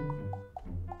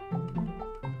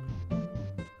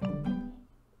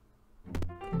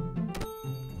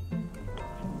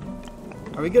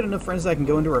 Are we good enough friends that I can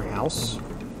go into her house?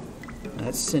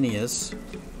 That's Sennia's.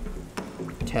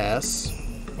 Tess.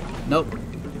 Nope.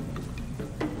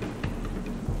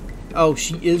 Oh,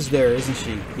 she is there, isn't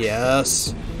she?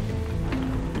 Yes.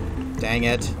 Dang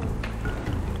it.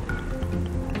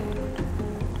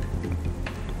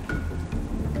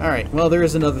 Alright, well there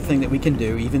is another thing that we can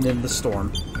do, even in the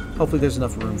storm. Hopefully there's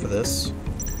enough room for this.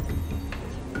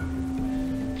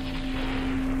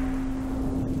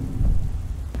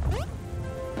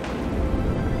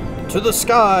 To the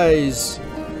skies!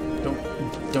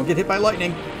 Don't get hit by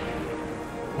lightning.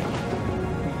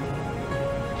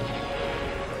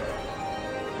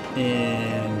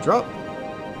 And drop.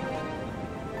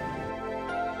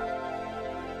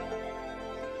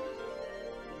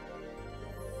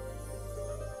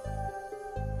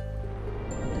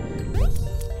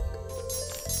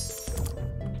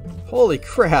 Holy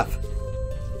crap!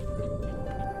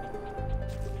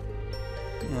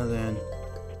 Now then.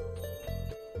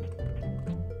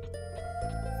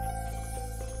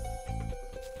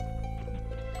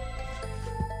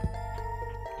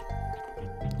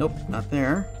 Nope, not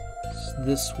there. It's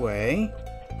this way.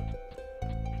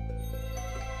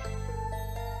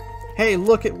 Hey,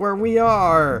 look at where we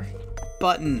are!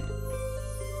 Button.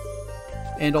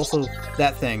 And also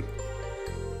that thing.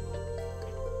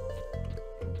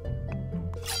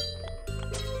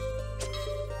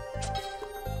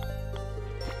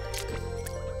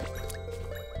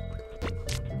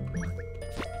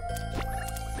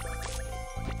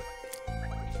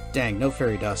 Dang, no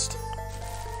fairy dust.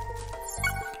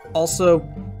 Also,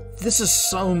 this is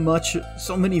so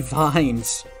many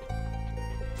vines.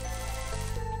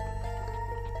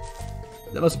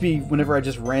 That must be whenever I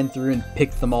just ran through and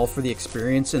picked them all for the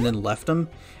experience and then left them,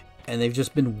 and they've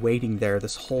just been waiting there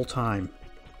this whole time.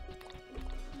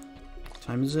 What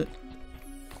time is it?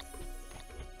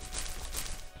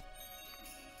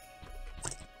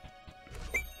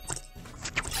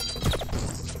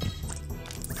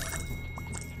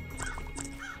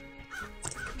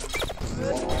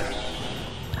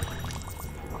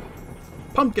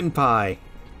 Pumpkin pie.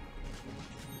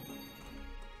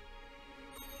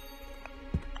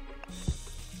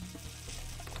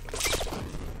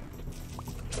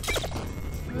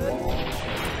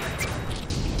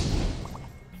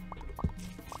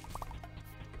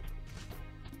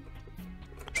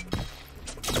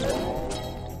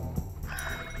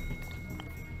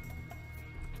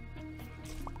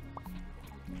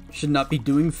 Should not be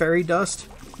doing fairy dust,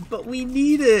 but we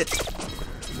need it.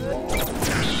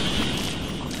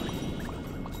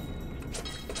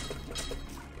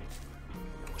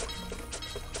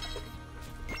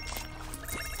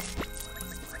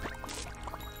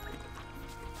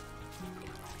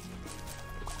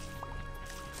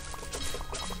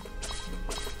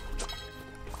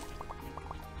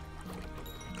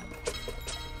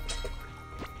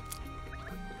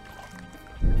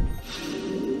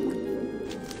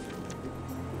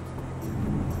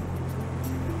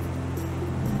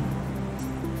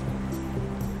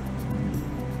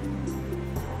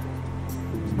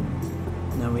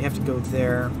 We have to go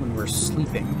there when we're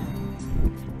sleeping.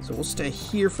 So we'll stay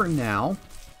here for now.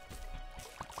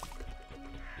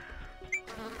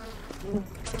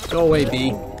 Go away, bee.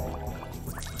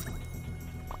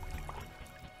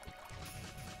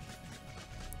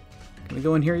 Can we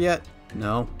go in here yet?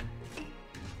 No.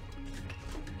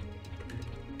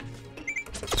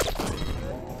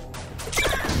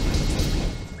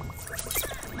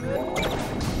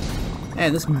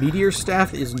 Man, this meteor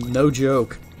staff is no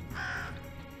joke.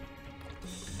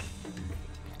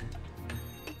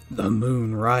 The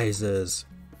moon rises.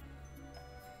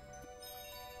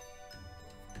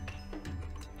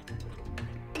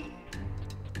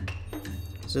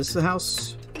 Is this the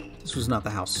house? This was not the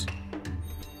house.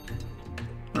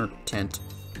 Or tent.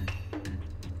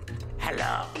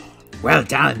 Hello. Well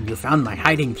done, you found my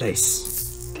hiding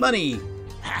place. Money!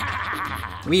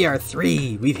 We are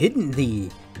 3. We've hidden thee.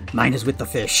 Mine is with the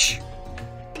fish.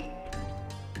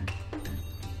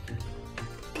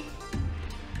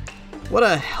 What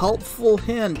a helpful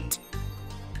hint.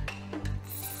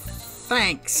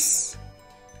 Thanks.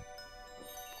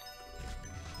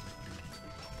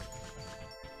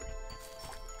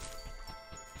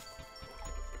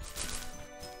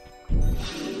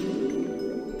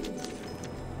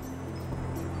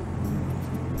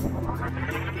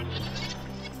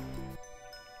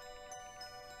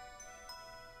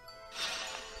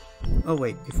 Oh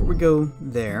wait, before we go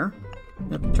there,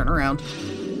 turn around.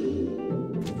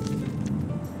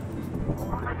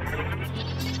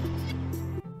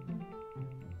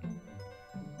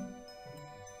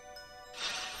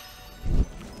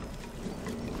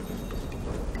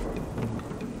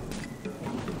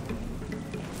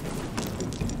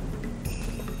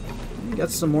 We got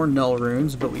some more null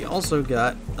runes, but we also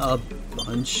got a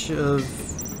bunch of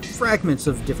fragments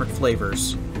of different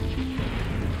flavors.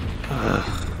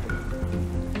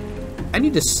 I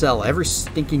need to sell every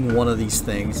stinking one of these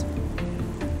things.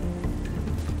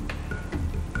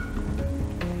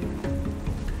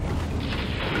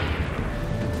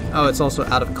 Oh, it's also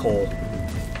out of coal.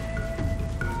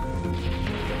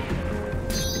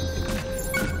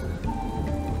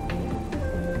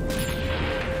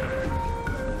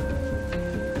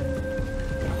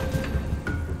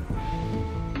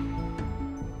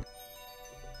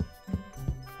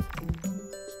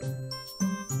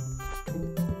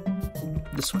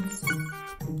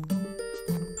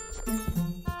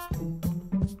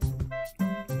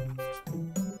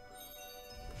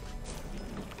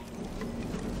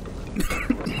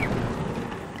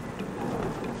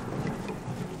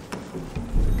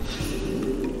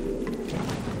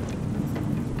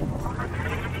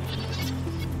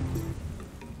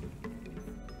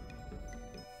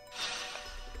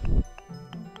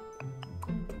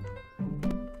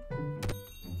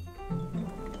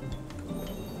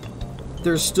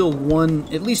 there's still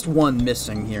at least one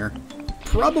missing here.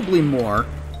 Probably more.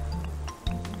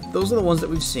 Those are the ones that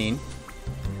we've seen.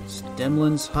 It's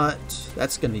Demlin's hut.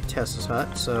 That's going to be Tess's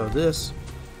hut. So this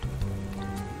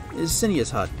is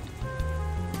Sennia's hut.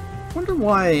 Wonder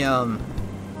why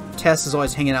Tess is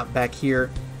always hanging out back here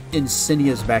in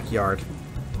Sennia's backyard.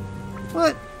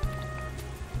 What?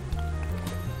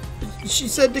 She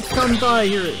said to come by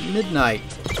here at midnight.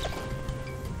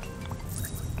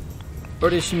 Or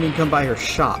does she mean come by her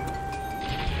shop?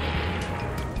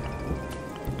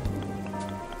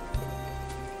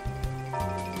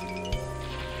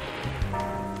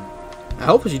 I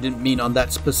hope she didn't mean on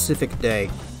that specific day.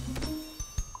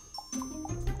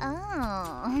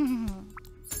 Oh.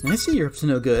 I see you're up to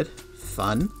no good.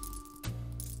 Fun.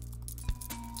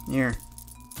 Here.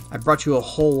 I brought you a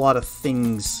whole lot of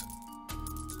things.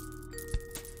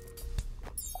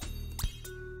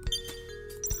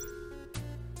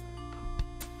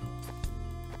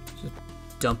 Just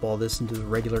dump all this into the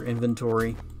regular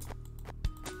inventory.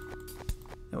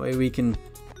 That way we can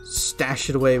stash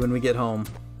it away when we get home.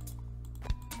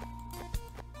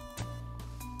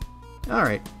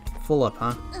 Alright, full up,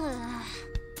 huh?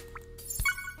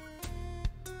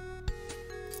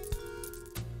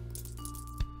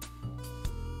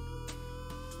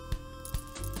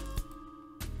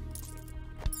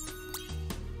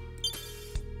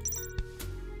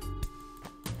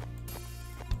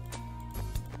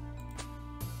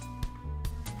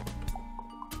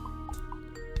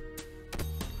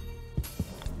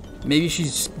 Maybe she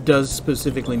does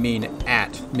specifically mean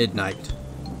at midnight.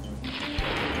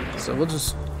 So we'll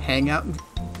just hang out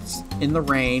in the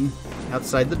rain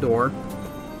outside the door.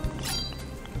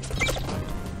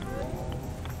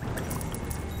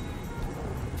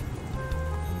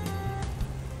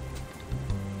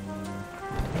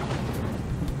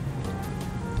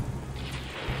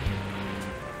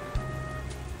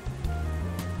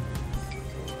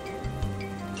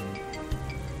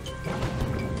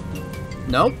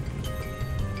 Nope.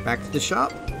 Back to the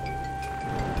shop.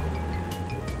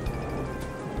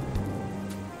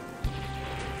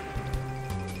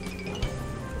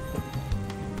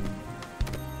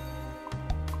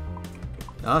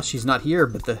 Ah, she's not here,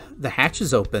 but the hatch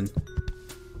is open.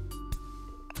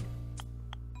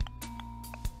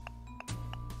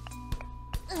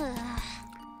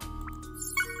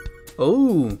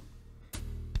 Oh.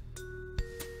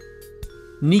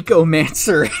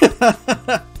 Nekomancy.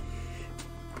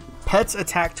 Pets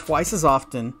attack twice as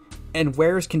often, and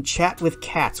wearers can chat with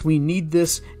cats. We need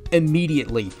this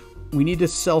immediately. We need to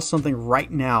sell something right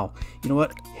now. You know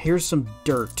what? Here's some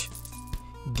dirt.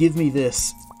 Give me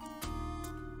this.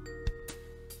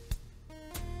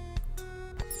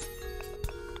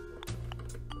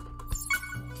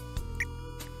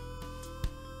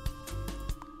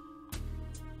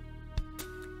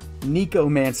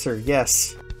 Nekomancy,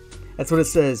 yes. That's what it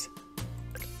says.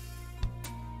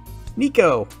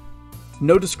 Nico.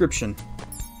 No description.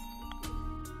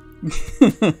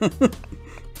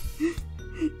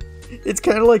 It's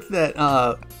kind of like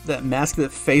that mask that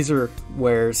Phaser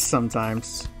wears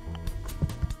sometimes.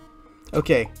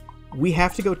 Okay, we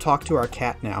have to go talk to our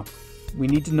cat now. We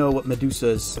need to know what Medusa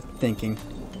is thinking.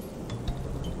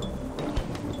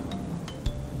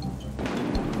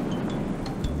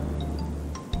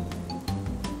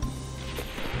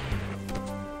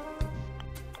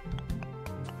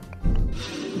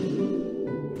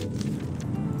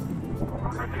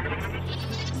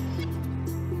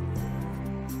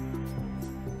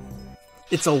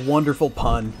 It's a wonderful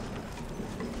pun.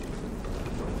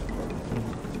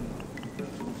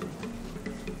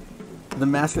 The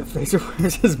mask that Phaser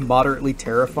wears is moderately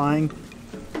terrifying.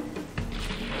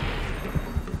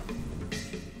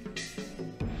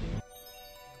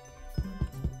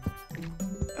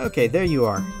 Okay, there you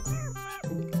are.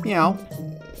 Meow.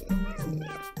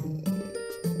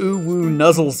 Ooh-woo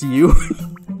nuzzles you.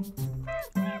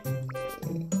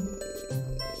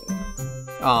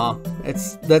 Aw,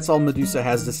 that's all Medusa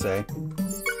has to say.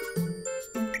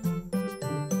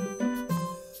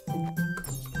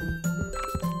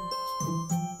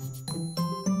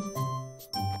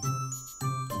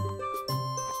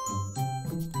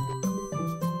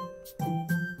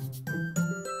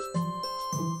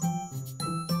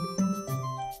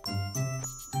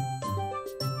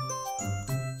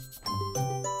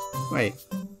 Wait,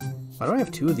 why do I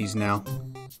have two of these now?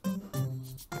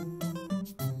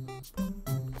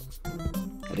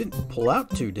 I didn't pull out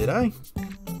two, did I?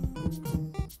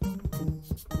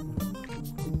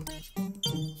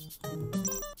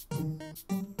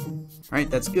 Alright,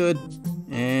 that's good.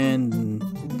 And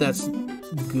that's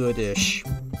goodish.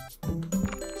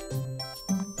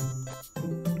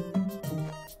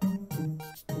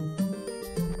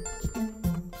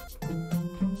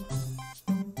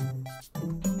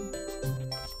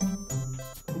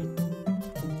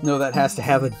 No, that has to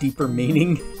have a deeper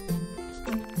meaning.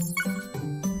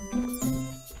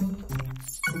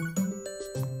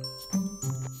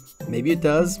 Maybe it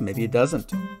does, maybe it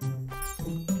doesn't.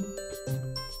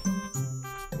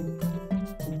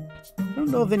 I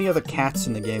don't know of any other cats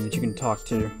in the game that you can talk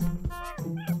to.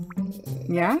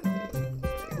 Yeah?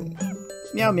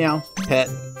 Meow meow, pet.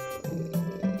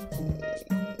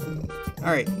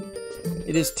 Alright.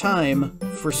 It is time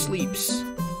for sleeps.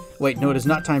 Wait, no, it is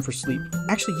not time for sleep.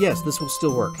 Actually, yes, this will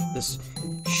still work. This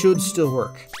should still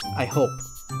work. I hope.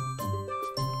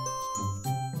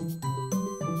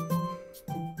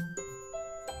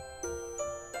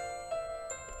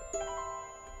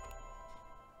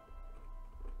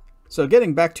 So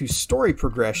getting back to story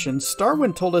progression,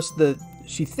 Starwen told us that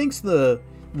she thinks the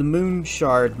moon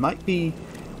shard might be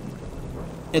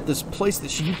at this place that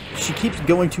she keeps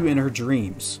going to in her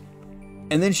dreams.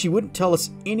 And then she wouldn't tell us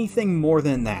anything more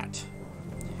than that.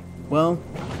 Well,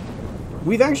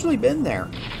 we've actually been there.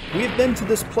 We have been to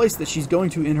this place that she's going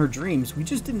to in her dreams. We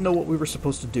just didn't know what we were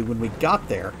supposed to do when we got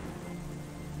there.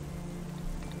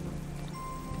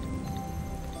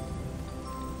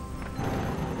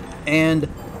 And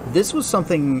this was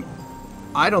something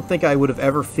I don't think I would have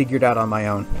ever figured out on my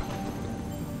own.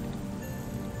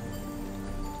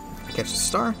 Catch the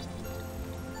star.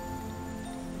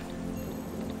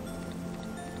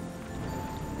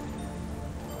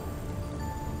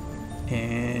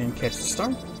 And catch the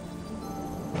star.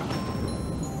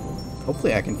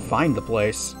 Hopefully I can find the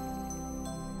place.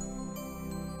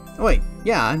 Oh wait,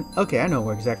 yeah, okay, I know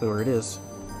exactly where it is.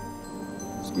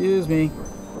 Excuse me.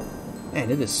 Man,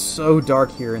 it is so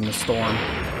dark here in the storm.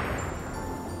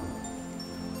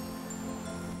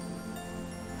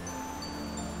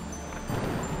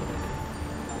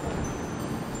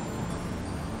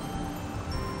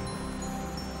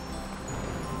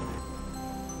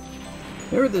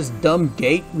 Remember this dumb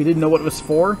gate we didn't know what it was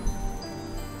for?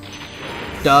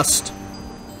 Dust.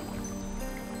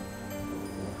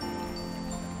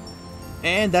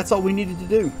 And that's all we needed to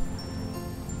do.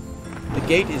 The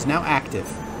gate is now active.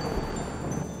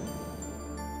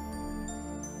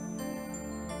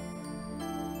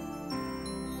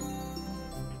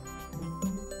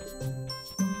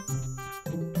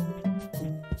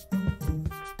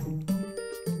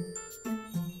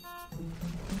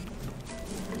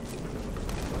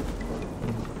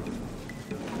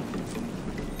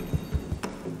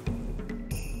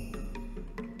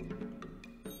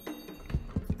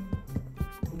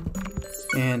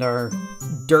 And our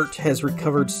dirt has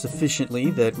recovered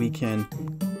sufficiently that we can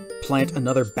plant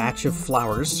another batch of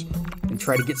flowers and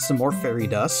try to get some more fairy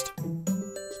dust.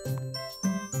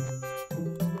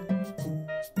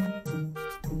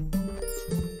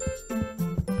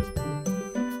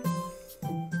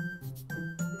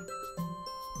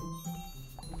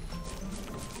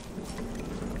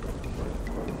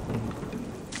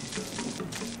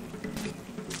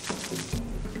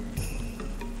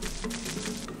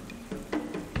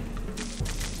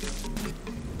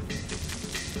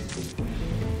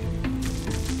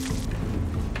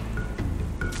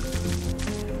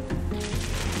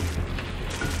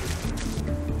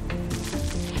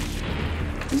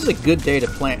 This is a good day to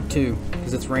plant too,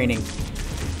 because it's raining.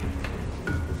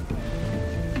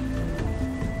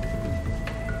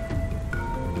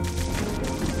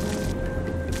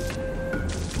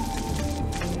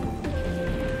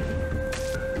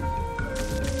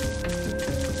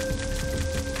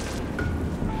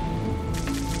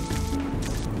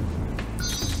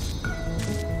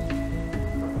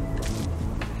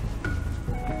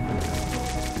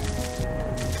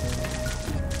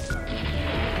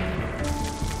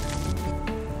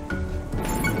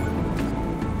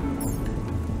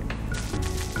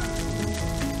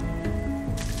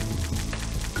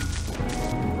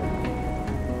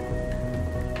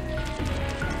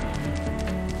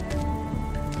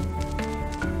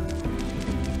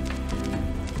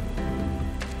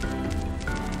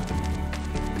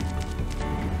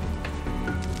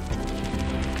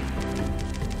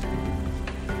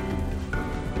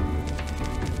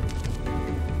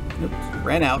 Oops,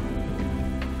 ran out.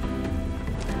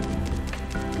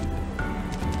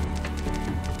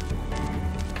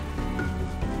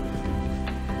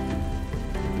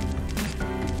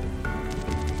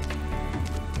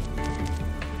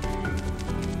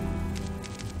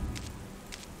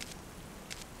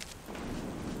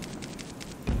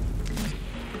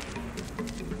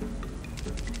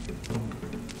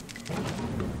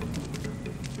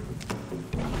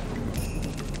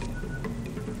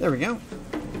 There we go.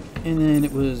 And then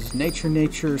it was Nature,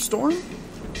 Nature, Storm.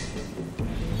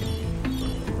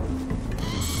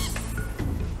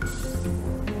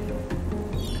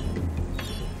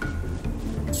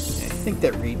 think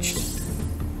that reached.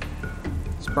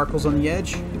 Sparkles on the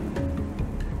edge.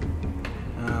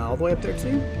 All the way up there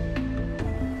too?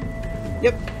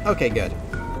 Yep. Okay, good.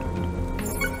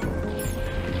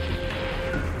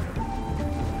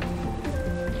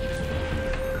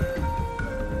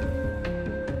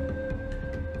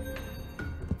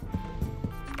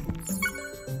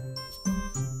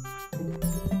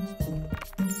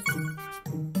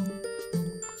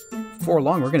 Before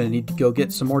long, we're going to need to go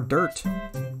get some more dirt.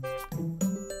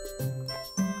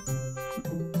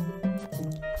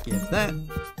 Give that.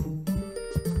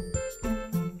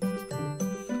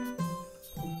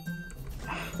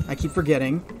 I keep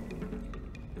forgetting.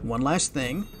 One last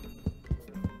thing.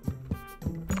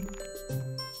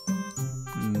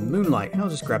 Moonlight. I'll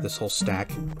just grab this whole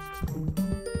stack.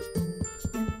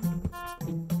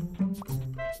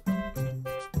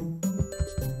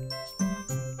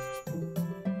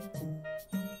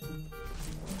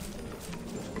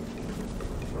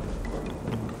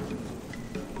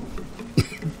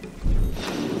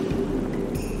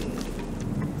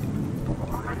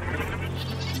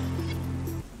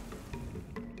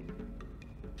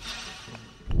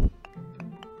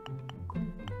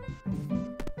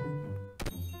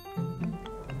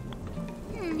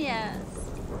 Yes.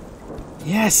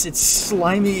 Yes, its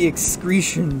slimy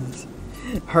excretions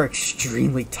are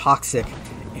extremely toxic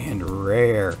and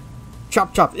rare.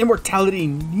 Chop chop, immortality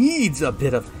needs a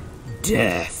bit of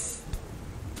death.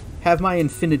 Have my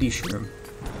infinity shroom.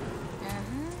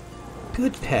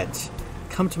 Good pet.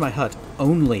 Come to my hut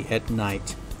only at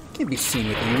night. Can't be seen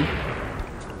with you.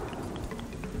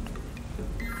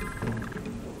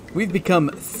 We've become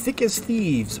thick as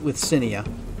thieves with Sennia.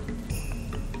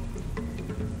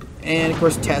 And of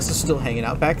course Tess is still hanging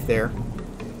out back there.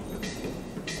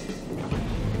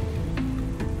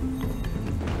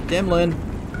 Demlin,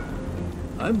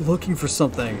 I'm looking for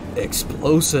something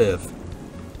explosive.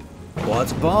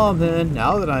 What's bomb then,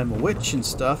 now that I'm a witch and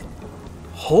stuff?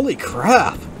 Holy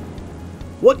crap!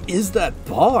 What is that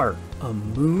bar? A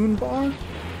moon bar?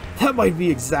 That might be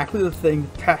exactly the thing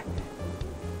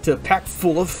to pack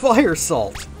full of fire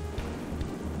salt.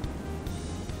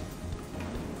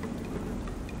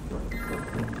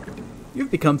 You've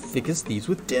become thick as thieves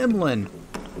with Demlin.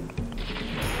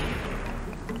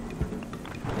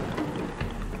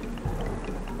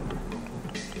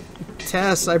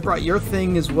 Tess, I brought your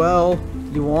thing as well.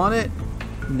 You want it?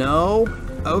 No?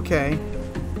 Okay.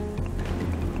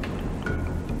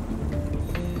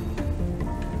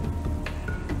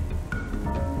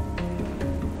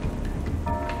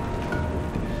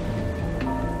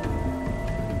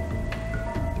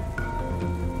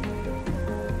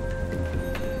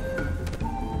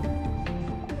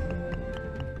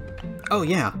 Oh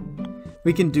yeah,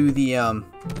 we can do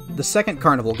the second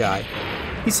carnival guy.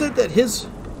 He said that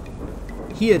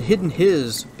he had hidden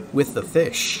his with the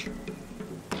fish.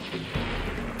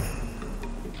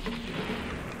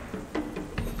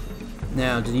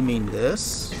 Now, did he mean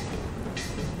this?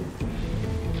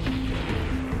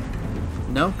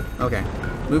 No? Okay,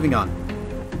 moving on.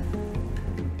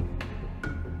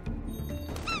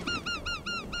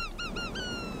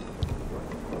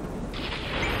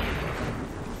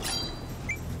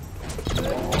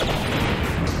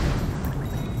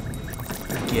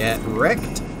 Get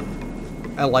wrecked.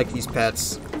 I like these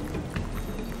pets.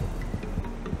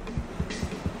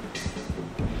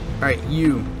 Alright,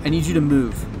 you. I need you to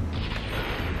move.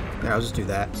 There, I'll just do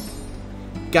that.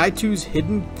 Guy 2's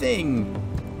hidden thing.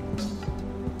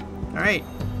 Alright,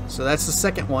 so that's the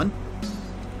second one.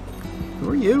 Who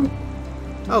are you?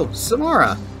 Oh,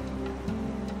 Samara.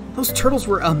 Those turtles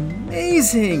were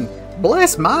amazing.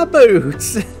 Bless my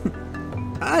boots.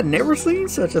 I'd never seen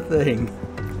such a thing.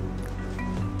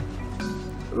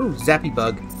 Ooh, zappy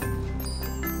bug.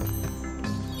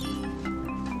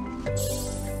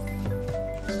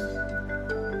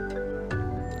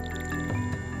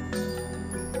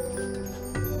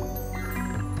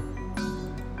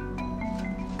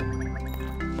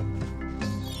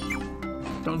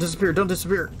 Don't disappear, don't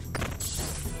disappear.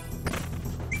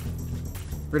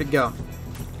 Where'd it go?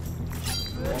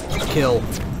 Kill.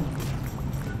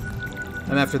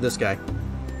 I'm after this guy.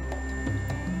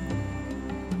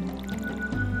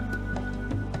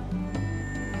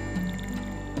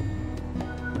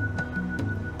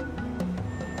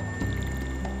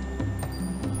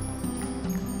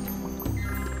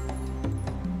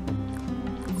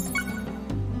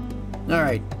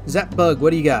 Alright, Zap Bug, what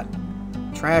do you got?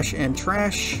 Trash and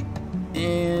trash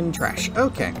and trash.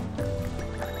 Okay.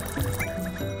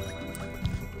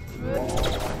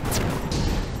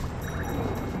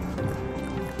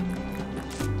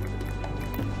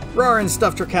 Roaring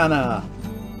Stuffed Tracana.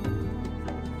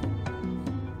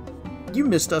 You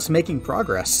missed us making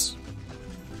progress.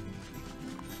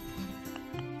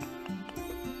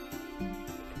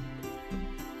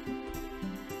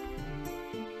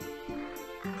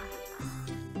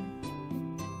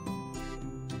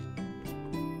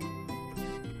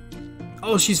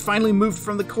 Oh, she's finally moved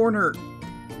from the corner.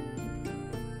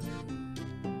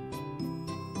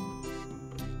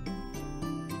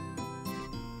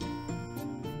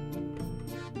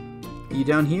 Are you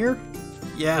down here?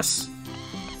 Yes.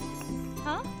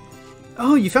 Huh?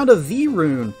 Oh, you found a V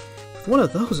rune. With one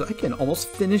of those, I can almost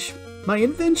finish my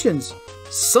inventions.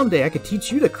 Someday I could teach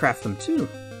you to craft them too.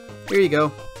 Here you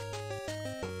go.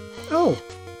 Oh,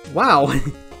 wow.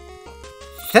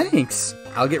 Thanks.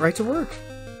 I'll get right to work.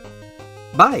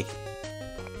 Bye.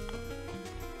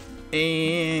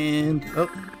 And...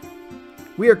 oh.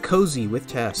 We are cozy with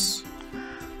Tess.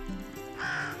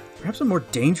 Perhaps a more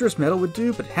dangerous metal would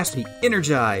do, but it has to be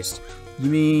energized. You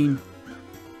mean...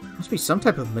 must be some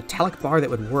type of metallic bar that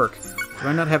would work. Do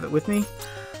I not have it with me?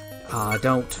 Ah,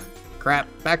 don't. Crap.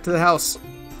 Back to the house.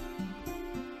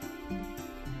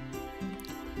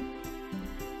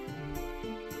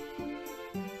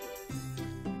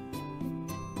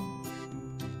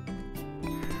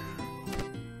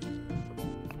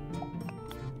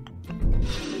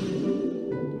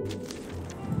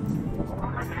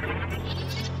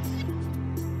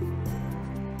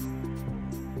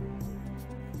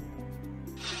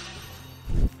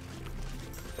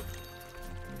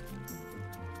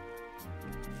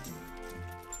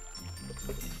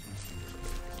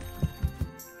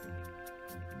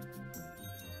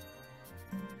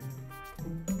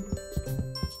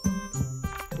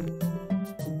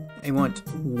 I want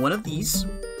one of these.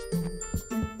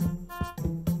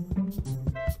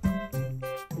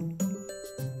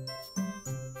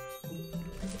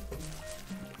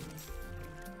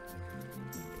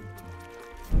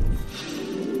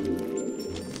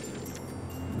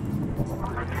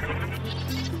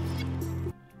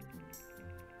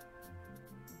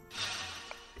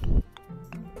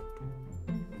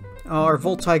 Oh, our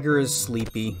Volt Tiger is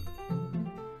sleepy.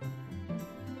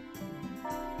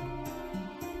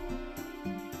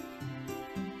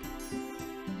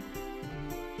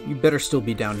 You better still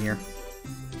be down here.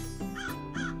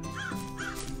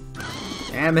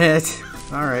 Damn it!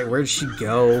 Alright, where'd she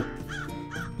go?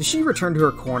 Did she return to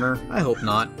her corner? I hope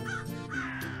not.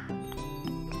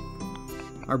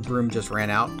 Our broom just ran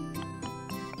out.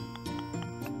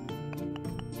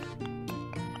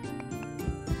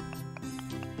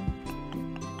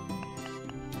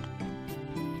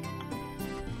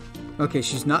 Okay,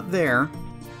 she's not there.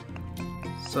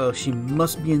 So she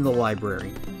must be in the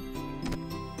library.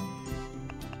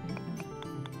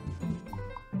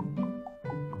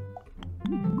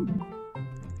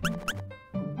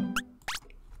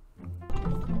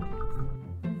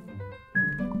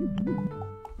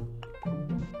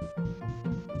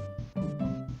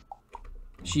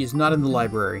 She is not in the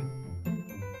library.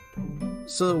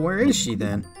 So where is she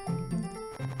then?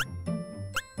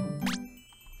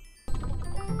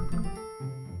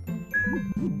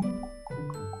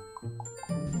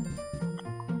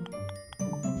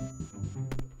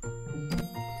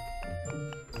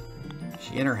 Is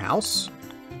she in her house?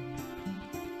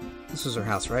 This is her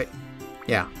house, right?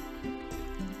 Yeah.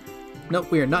 Nope,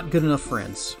 we are not good enough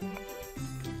friends.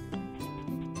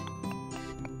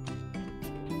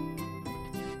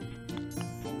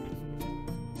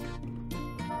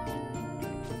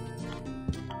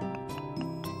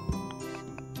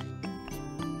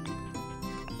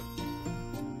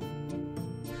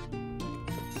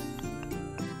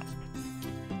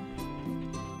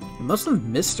 I must have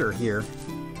missed her here.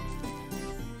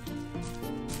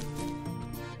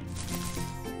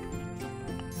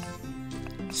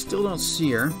 Still don't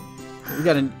see her. We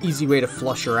got an easy way to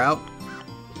flush her out.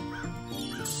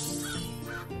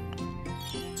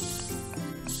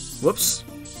 Whoops.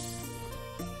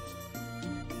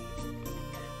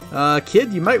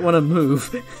 Kid, you might want to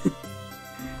move.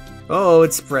 Oh,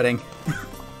 it's spreading.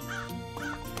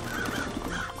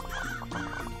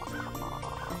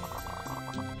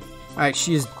 Alright,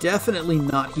 she is definitely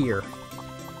not here.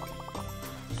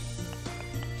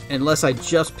 Unless I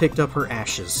just picked up her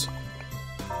ashes.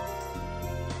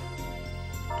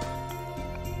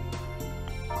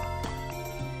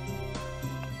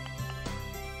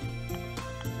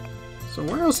 So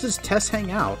where else does Tess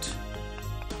hang out?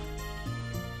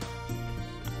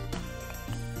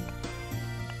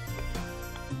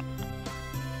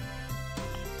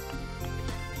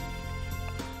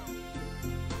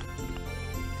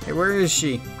 Hey, where is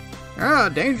she? Ah,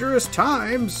 dangerous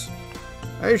times.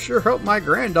 I sure hope my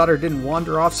granddaughter didn't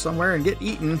wander off somewhere and get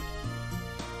eaten.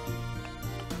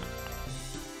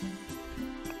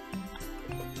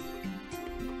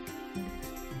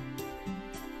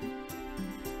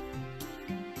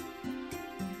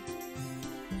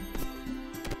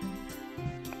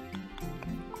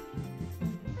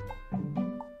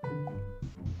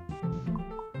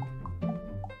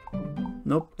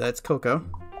 Nope, that's Coco.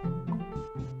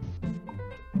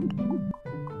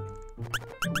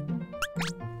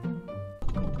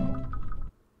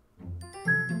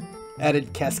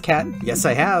 Added Cascat? Yes,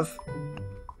 I have.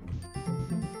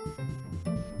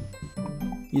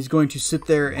 He's going to sit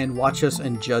there and watch us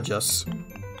and judge us.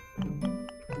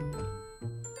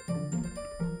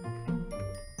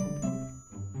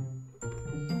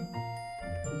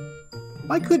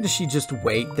 Why couldn't she just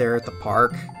wait there at the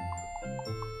park?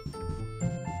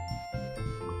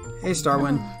 Hey,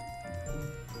 Starwen.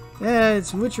 Yeah,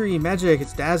 it's witchery magic.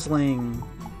 It's dazzling.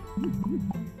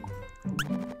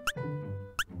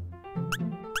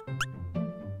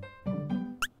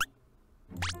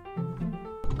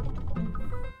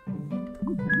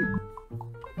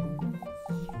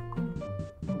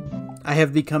 I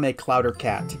have become a clouder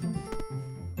cat.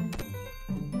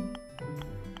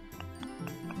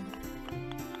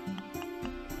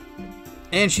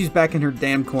 And she's back in her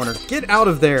damn corner. Get out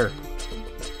of there!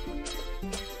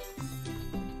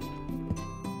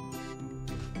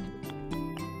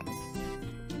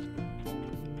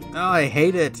 Oh, I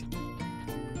hate it.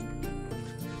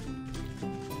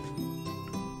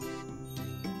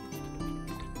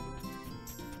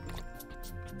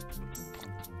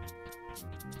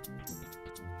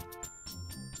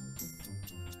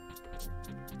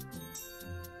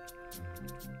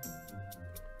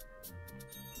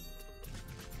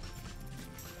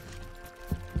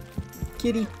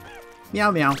 Kitty.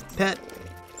 Meow meow. Pet.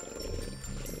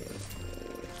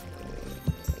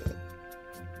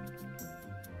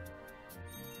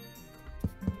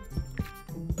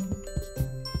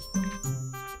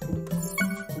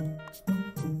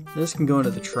 This can go into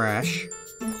the trash.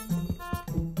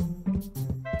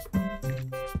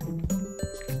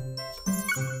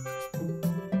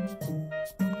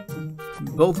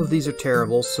 Both of these are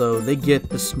terrible, so they get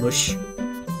the smush.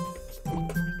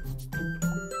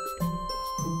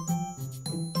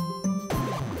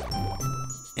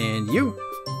 And you.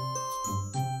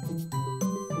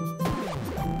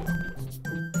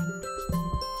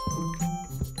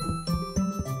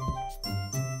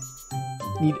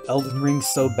 Need Elden Ring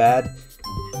so bad.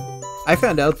 I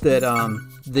found out that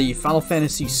the Final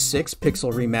Fantasy VI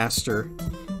Pixel Remaster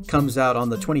comes out on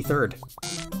the 23rd.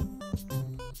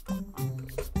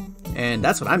 And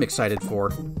that's what I'm excited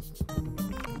for.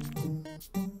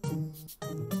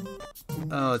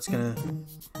 Oh, it's gonna...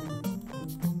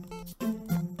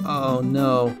 Oh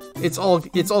no. It's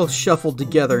all shuffled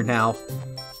together now.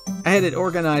 I had it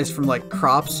organized from like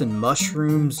crops and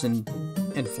mushrooms and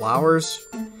flowers.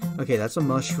 Okay, that's a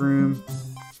mushroom.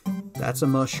 That's a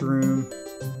mushroom.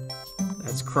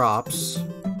 That's crops.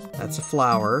 That's a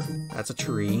flower. That's a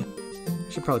tree.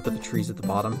 Should probably put the trees at the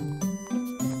bottom.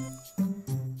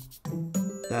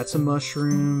 That's a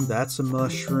mushroom. That's a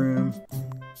mushroom.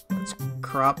 That's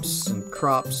crops and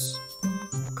crops.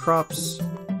 Crops.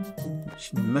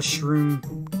 Mushroom.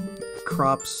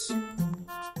 Crops.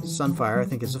 Sunfire, I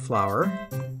think, is a flower.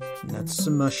 And that's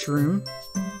a mushroom.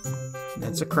 And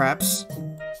that's a craps.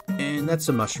 And that's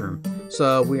a mushroom.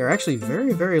 So we are actually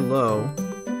very, very low.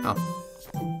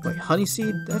 Oh. Wait, honey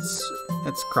seed? That's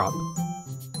crop.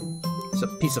 It's a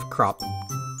piece of crop.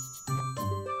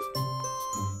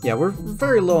 Yeah, we're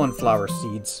very low on flower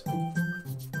seeds.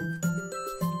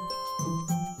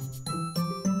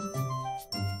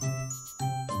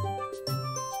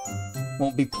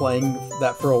 Won't be playing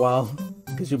that for a while,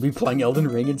 because you'll be playing Elden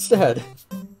Ring instead.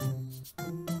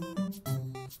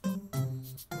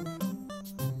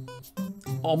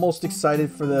 Almost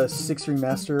excited for the 6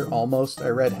 remaster. Almost. I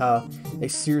read how they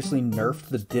seriously nerfed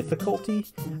the difficulty.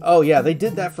 Oh yeah, they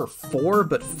did that for 4,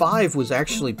 but 5 was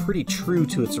actually pretty true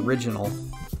to its original.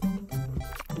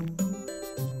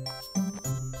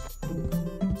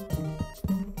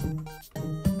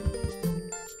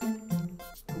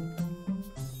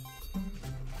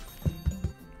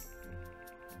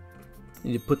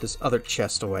 Need to put this other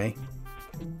chest away.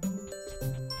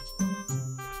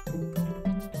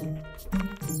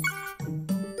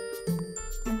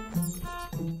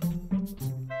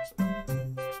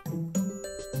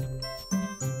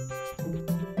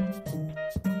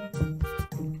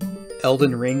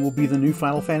 Elden Ring will be the new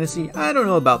Final Fantasy? I don't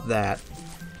know about that.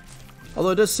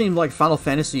 Although it does seem like Final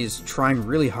Fantasy is trying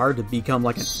really hard to become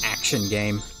like an action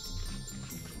game.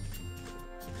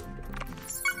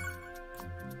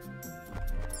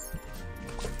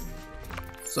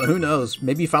 So who knows?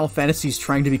 Maybe Final Fantasy is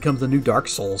trying to become the new Dark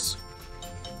Souls.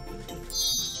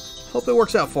 Hope it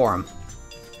works out for him.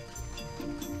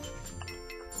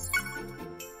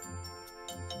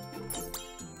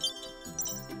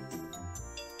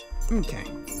 Okay.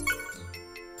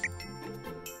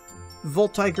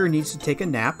 Volt Tiger needs to take a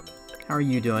nap. How are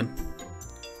you doing?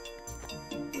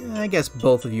 I guess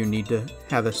both of you need to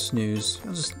have a snooze.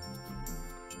 I'll just...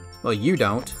 Well, you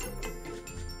don't.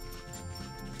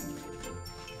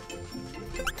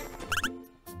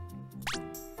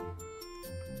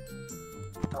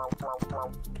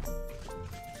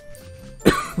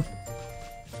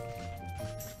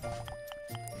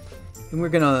 And we're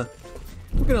gonna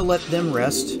let them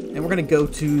rest, and we're gonna go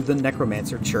to the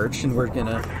Necromancer Church, and we're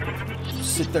gonna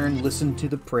sit there and listen to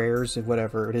the prayers and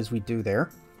whatever it is we do there.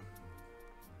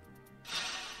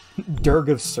 Dirge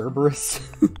of Cerberus.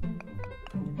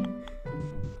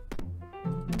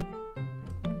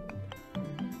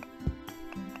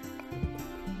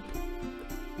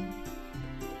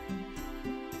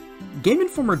 Game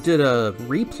Informer did a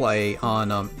replay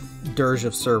on Dirge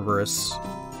of Cerberus.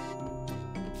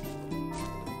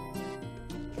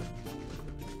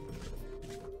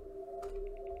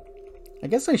 I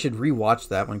guess I should rewatch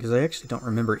that one, because I actually don't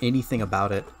remember anything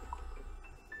about it.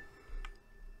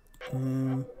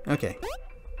 Okay.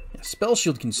 Yeah, Spell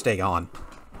Shield can stay on.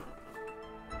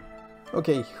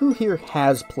 Okay, who here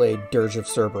has played Dirge of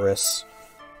Cerberus?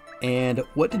 And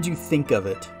what did you think of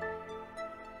it?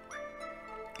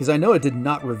 Because I know it did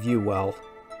not review well.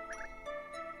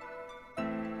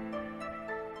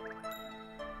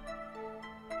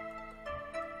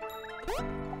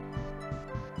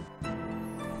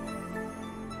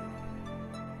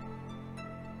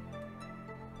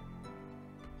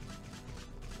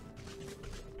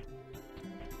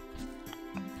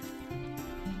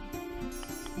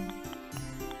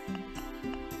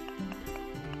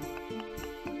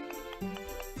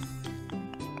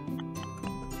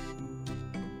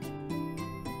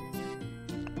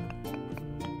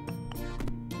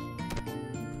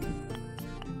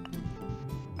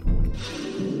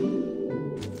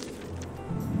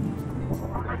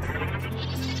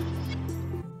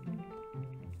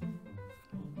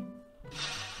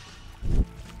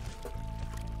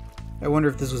 I wonder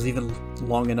if this was even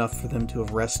long enough for them to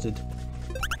have rested.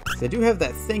 They do have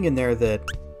that thing in there that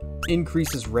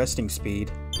increases resting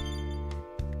speed.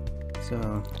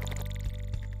 So...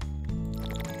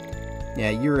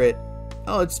 yeah, you're at...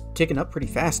 oh, it's ticking up pretty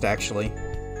fast, actually.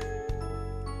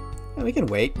 Yeah, we can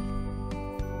wait.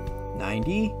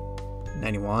 90,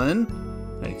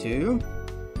 91, 92,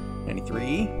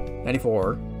 93,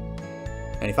 94,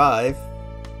 95...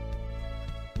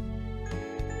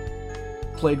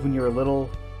 played when you were little,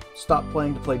 stopped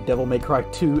playing to play Devil May Cry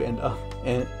 2 and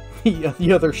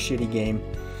the other shitty game.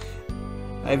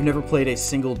 I've never played a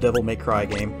single Devil May Cry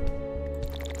game.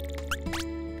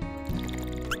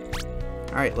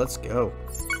 Alright, let's go.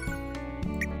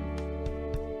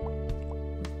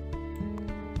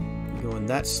 You go in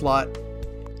that slot,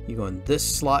 you go in this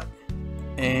slot,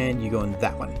 and you go in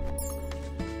that one.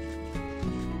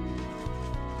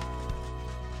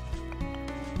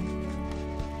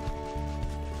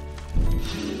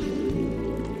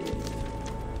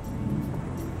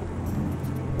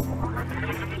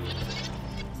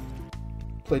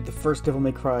 Played the first Devil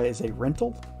May Cry as a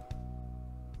rental.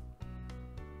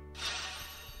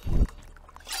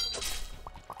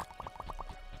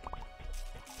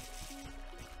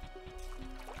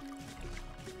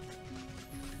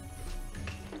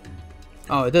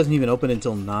 Oh, it doesn't even open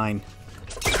until 9.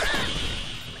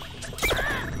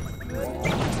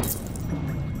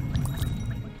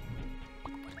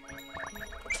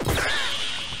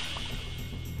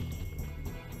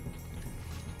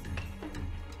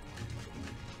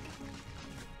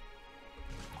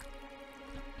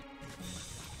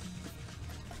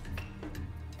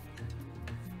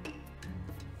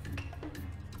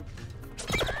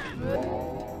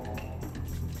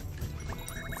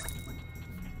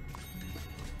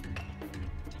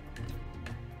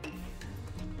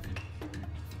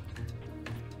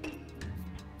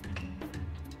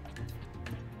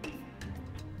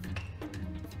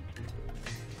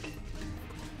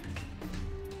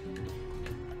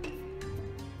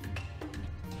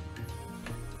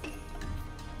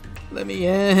 Let me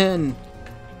in!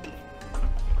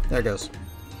 There it goes.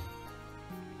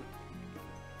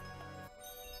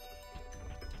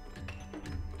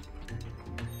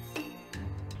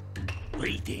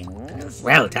 Greetings.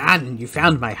 Well done! You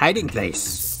found my hiding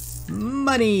place!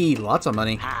 Money! Lots of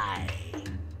money. Hi.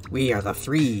 We are the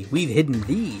three. We've hidden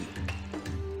thee.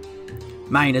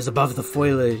 Mine is above the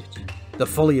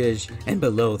foliage, and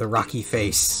below the rocky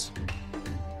face.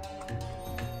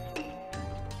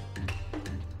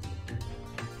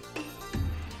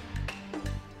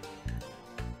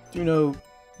 Do you know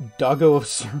Doggo of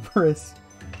Cerberus?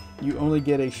 You only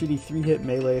get a shitty 3-hit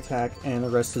melee attack, and the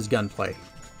rest is gunplay.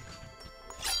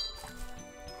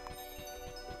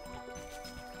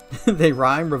 They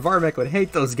rhyme. Ravarmek would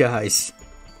hate those guys.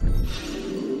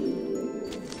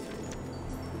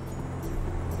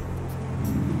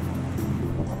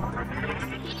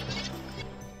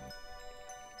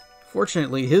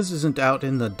 Fortunately, his isn't out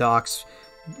in the docks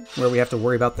where we have to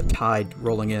worry about the tide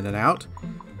rolling in and out.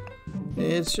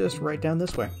 It's just right down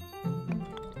this way.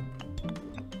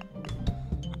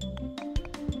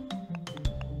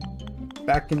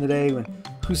 Back in the day, when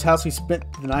whose house we spent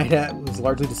the night at was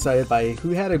largely decided by who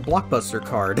had a Blockbuster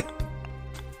card.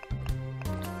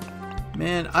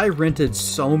 Man, I rented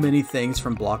so many things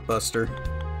from Blockbuster.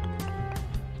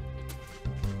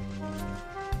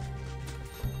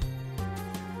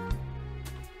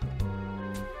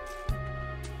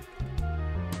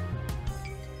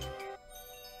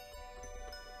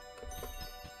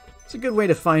 It's a good way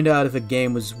to find out if a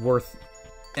game was worth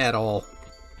at all.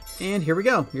 And here we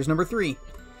go. Here's number 3.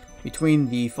 Between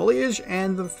the foliage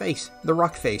and the face, the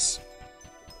rock face.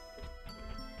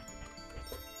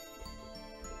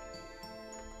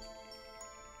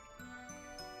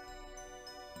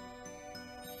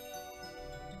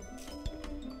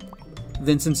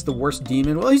 Vincent's the worst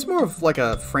demon. Well, he's more of like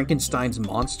a Frankenstein's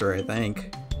monster, I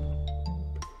think.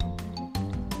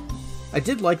 I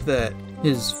did like that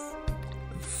his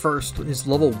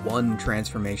level 1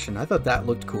 transformation. I thought that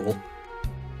looked cool.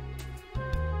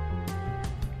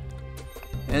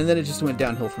 And then it just went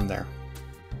downhill from there.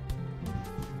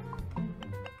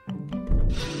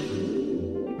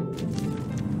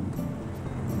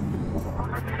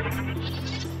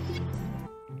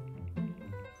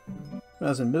 When I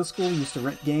was in middle school, we used to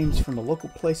rent games from a local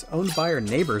place owned by our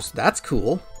neighbors. That's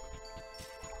cool.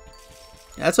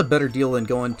 That's a better deal than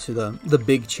going to the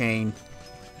big chain.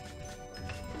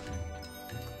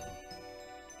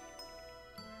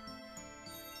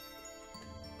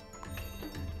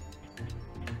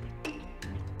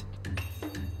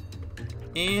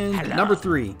 And hello. Number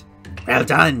 3. Well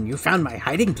done, you found my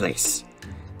hiding place.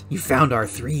 You found our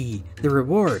 3, the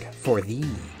reward for thee.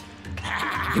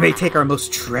 You may take our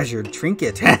most treasured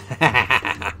trinket. You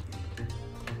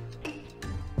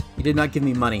did not give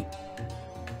me money.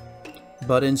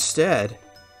 But instead,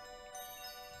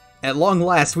 at long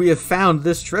last, we have found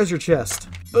this treasure chest.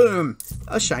 Boom!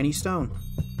 A shiny stone.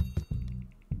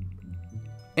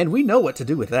 And we know what to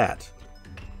do with that.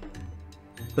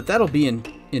 But that'll be in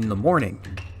the morning.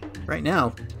 Right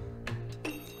now,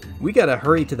 we gotta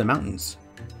hurry to the mountains.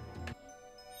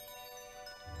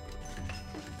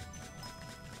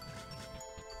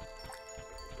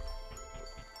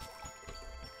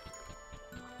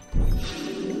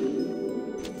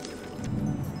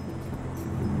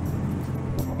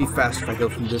 Be faster if I go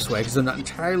from this way, because I'm not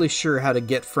entirely sure how to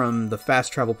get from the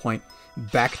fast travel point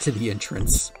back to the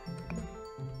entrance.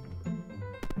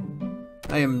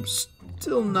 I am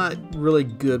still not really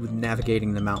good with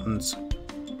navigating the mountains.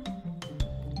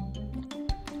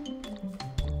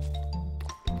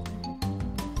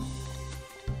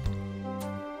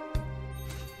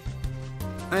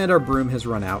 And our broom has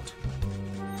run out.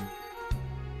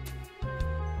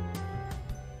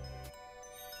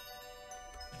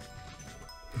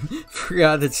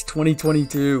 Forgot it's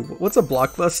 2022. What's a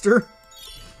Blockbuster?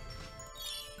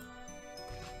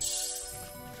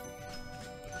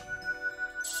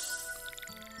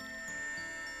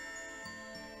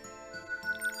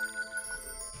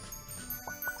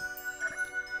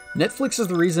 Netflix is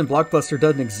the reason Blockbuster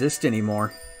doesn't exist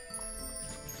anymore.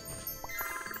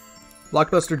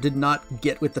 Blockbuster did not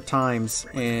get with the times,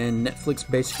 and Netflix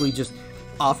basically just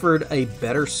offered a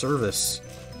better service.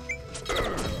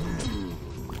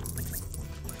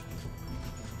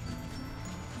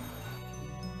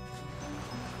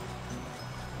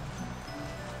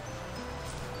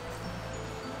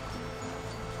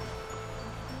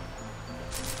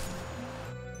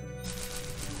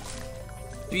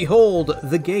 Behold,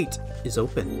 the gate is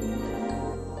open.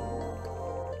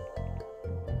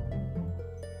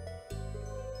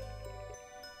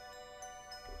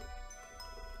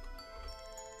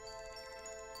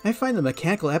 I find the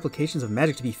mechanical applications of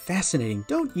magic to be fascinating,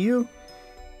 don't you?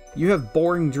 You have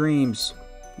boring dreams.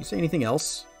 You say anything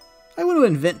else? I want to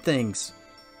invent things.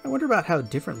 I wonder about how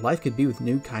different life could be with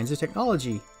new kinds of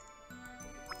technology.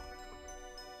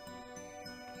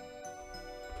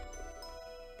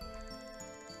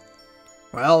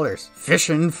 Well, there's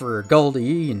fishing for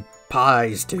Goldie and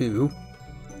pies, too.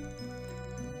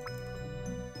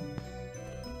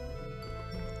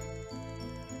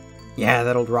 Yeah,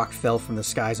 that old rock fell from the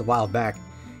skies a while back.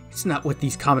 It's not what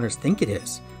these commoners think it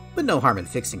is, but no harm in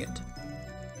fixing it.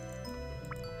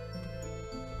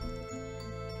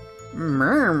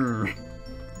 Mmm.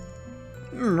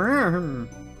 Mmm.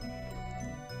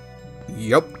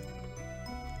 Yup.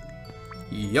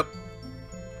 Yep.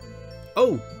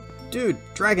 Oh, dude,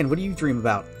 dragon, what do you dream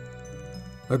about?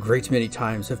 A great many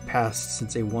times have passed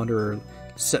since a wanderer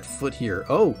set foot here.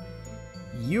 Oh,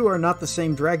 you are not the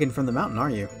same dragon from the mountain, are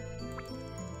you?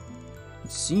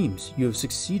 It seems you have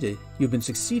succeeded. You have been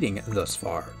succeeding thus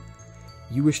far.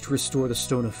 You wish to restore the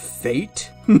Stone of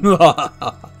Fate?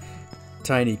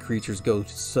 Tiny creatures go to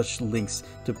such lengths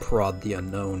to prod the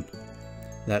unknown.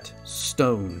 That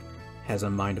stone has a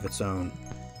mind of its own.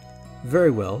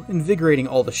 Very well, invigorating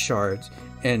all the shards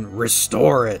and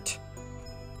restore it.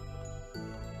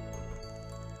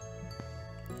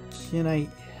 Can I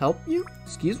help you?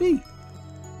 Excuse me?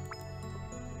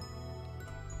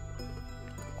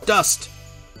 Dust!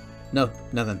 No,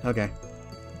 nothing. Okay.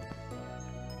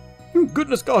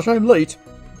 Goodness gosh, I'm late.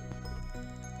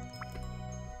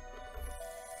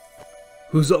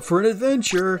 Who's up for an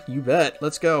adventure? You bet.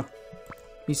 Let's go.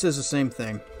 He says the same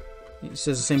thing. He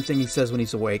says the same thing he says when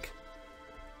he's awake.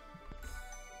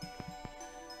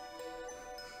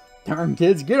 Darn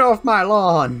kids, get off my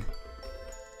lawn!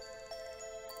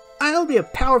 I'll be a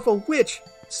powerful witch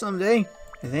someday,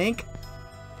 I think.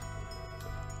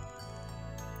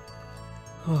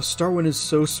 Oh, Starwen is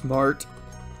so smart.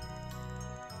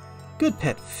 Good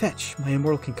pet, fetch. My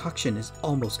immortal concoction is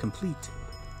almost complete.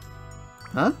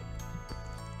 Huh?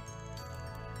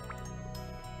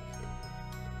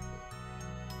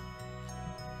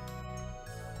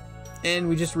 And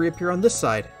we just reappear on this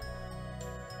side.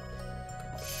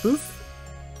 Poof.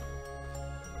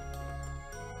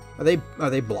 Are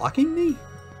they blocking me?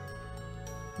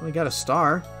 Well, we got a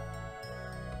star.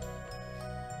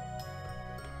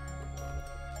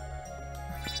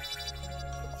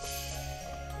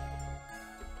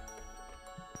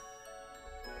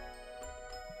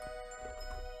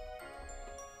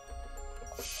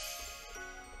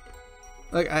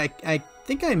 Like, I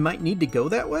think I might need to go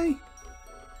that way.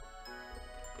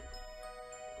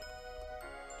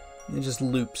 It just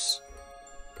loops.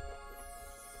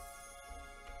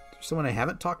 Is there someone I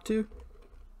haven't talked to?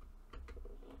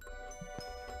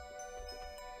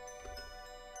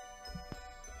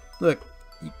 Look,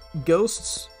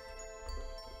 ghosts.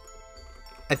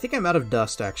 I think I'm out of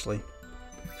dust, actually.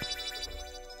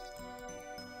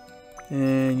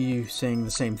 And you saying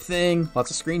the same thing.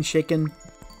 Lots of screen shaking.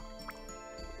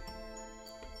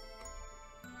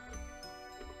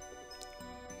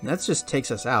 And that just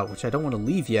takes us out, which I don't want to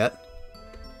leave yet.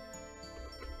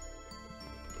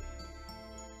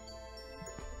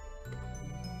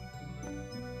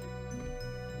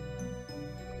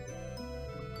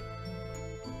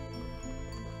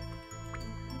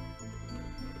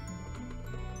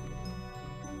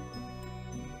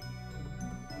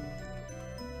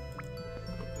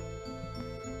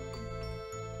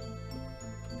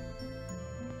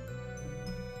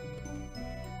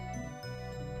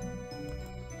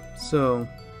 So,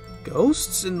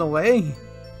 ghosts in the way?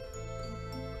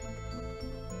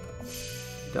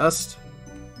 Dust.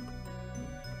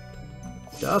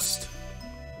 Dust.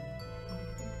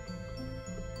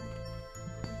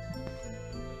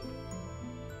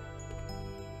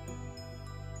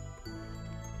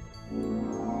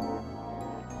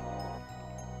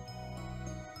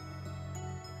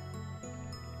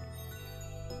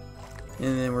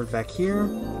 And then we're back here.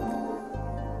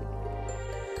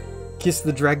 Kiss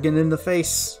the dragon in the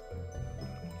face.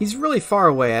 He's really far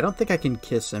away. I don't think I can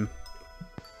kiss him.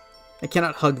 I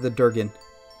cannot hug the Durgan.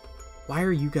 Why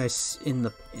are you guys in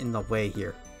the way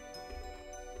here?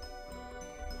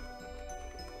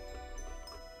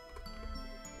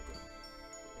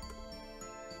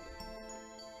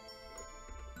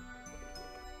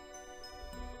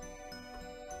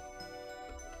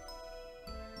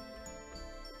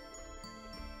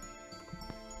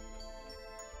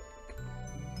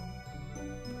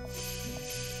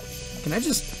 Can I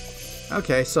just...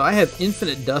 Okay, so I have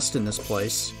infinite dust in this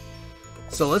place.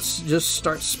 So let's just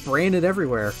start spraying it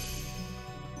everywhere.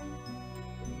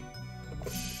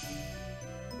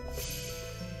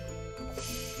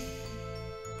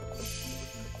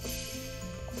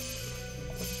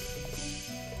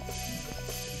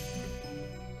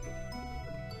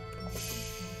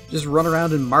 Just run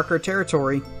around and mark our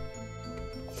territory.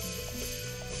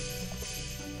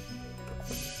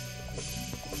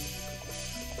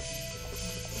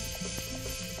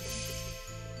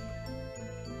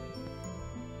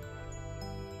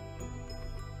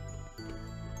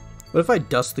 What if I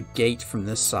dust the gate from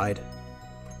this side?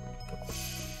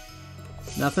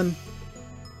 Nothing?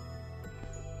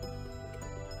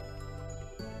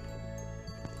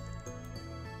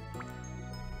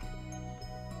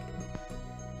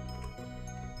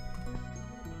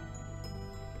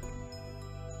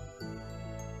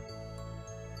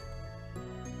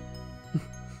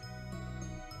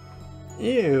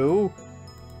 Ew.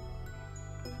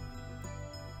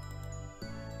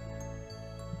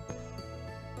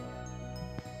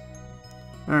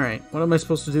 Alright, what am I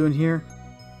supposed to do in here?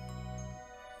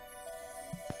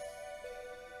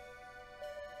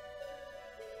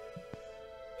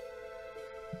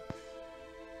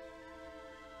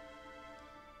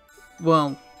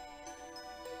 Well...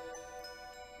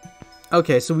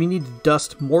 Okay, so we need to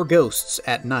dust more ghosts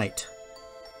at night.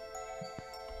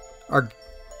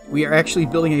 We are actually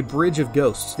building a bridge of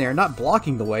ghosts. They are not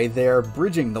blocking the way, they are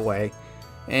bridging the way.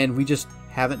 And we just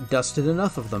haven't dusted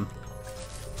enough of them.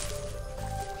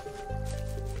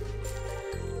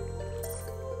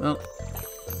 Well.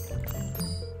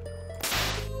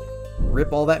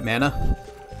 Rip all that mana.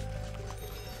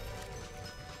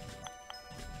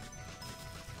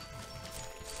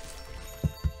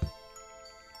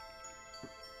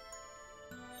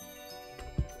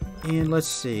 And let's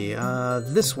see,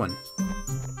 this one.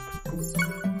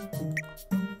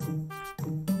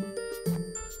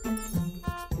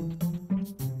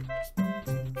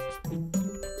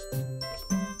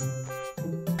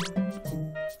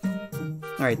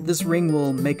 Alright, this ring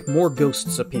will make more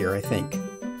ghosts appear, I think.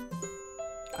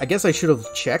 I guess I should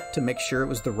have checked to make sure it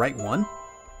was the right one.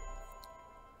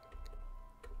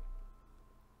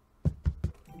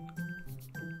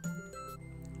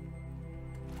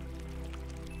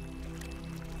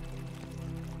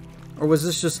 Or was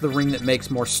this just the ring that makes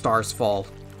more stars fall?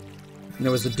 And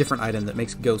there was a different item that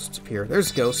makes ghosts appear.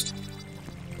 There's Ghost.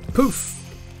 Poof!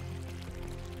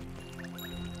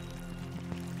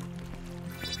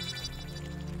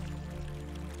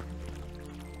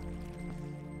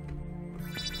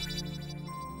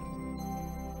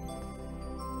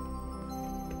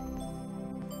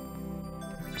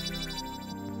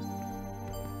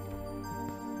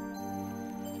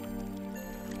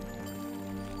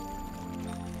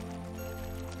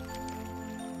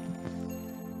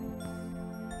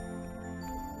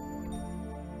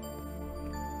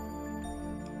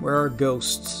 Where are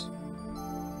ghosts?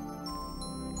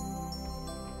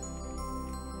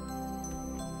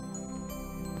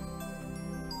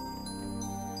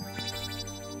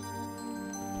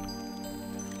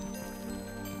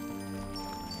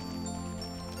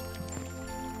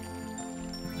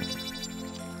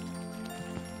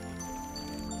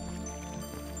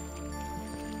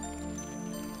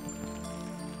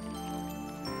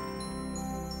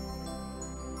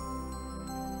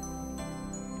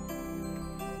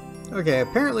 Okay,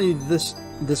 apparently this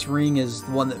ring is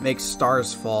the one that makes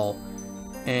stars fall,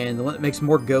 and the one that makes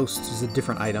more ghosts is a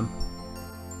different item.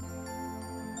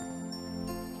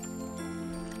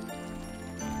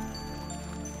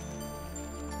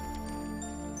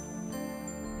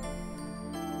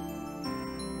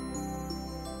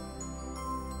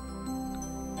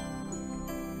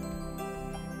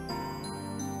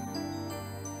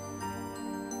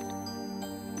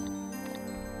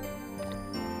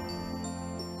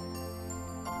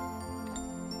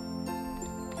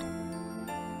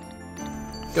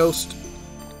 Ghost.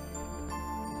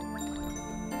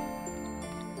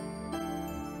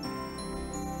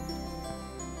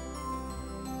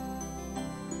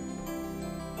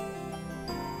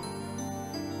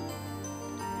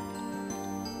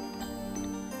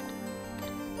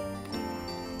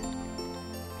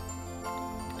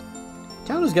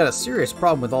 Town has got a serious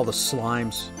problem with all the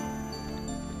slimes.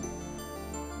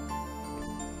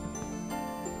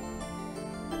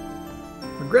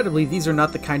 Regrettably, these are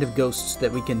not the kind of ghosts that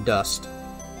we can dust.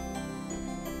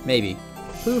 Maybe.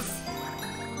 Poof.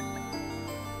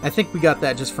 I think we got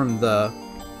that just from the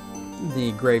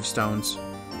gravestones.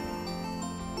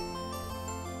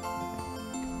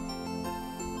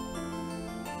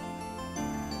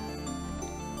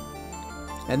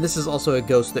 And this is also a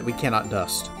ghost that we cannot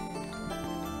dust.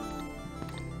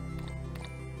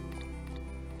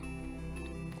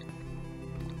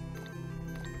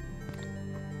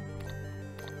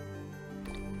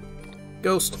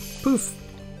 Ghost. Poof.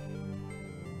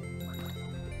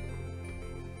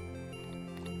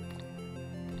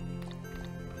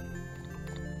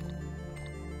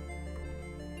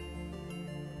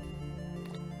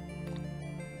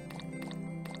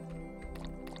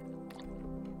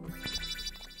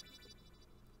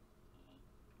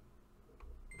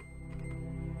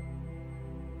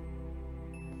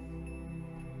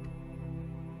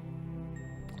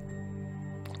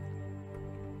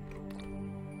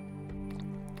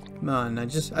 Come on,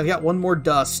 I've got one more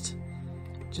dust.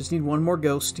 Just need one more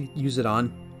ghost to use it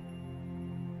on.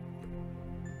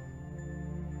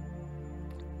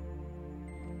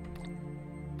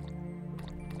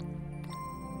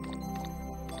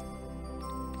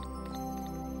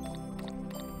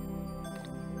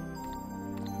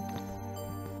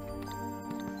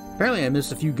 Apparently I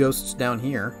missed a few ghosts down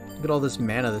here. Look at all this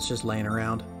mana that's just laying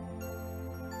around.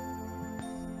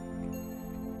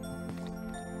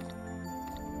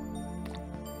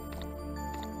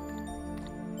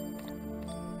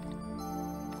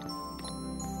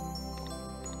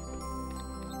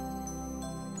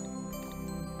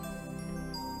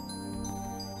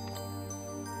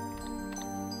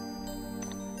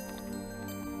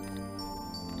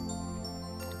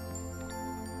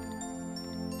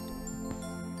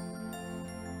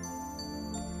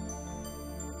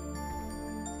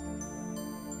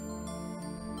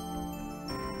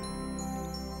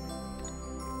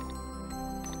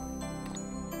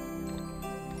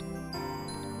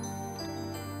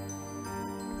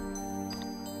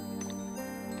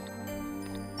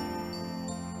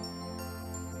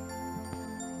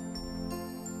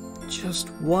 Just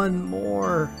one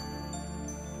more.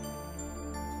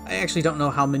 I actually don't know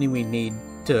how many we need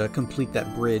to complete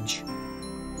that bridge.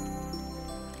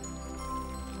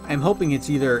 I'm hoping it's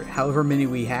either however many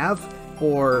we have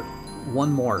or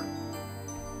one more.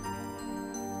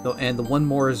 And the one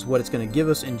more is what it's going to give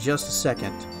us in just a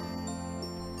second.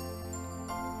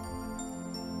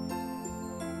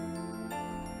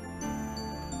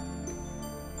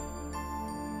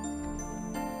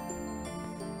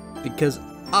 Because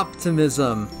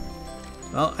optimism.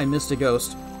 Well, I missed a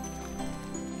ghost.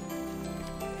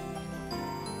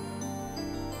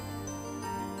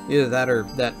 Either that or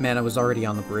that mana was already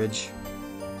on the bridge.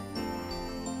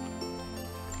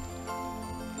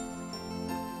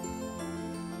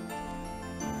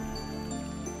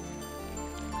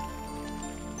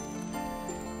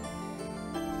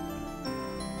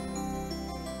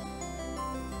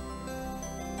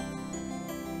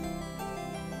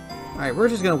 Alright, we're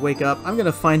just gonna wake up. I'm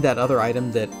gonna find that other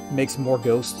item that makes more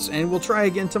ghosts, and we'll try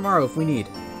again tomorrow if we need.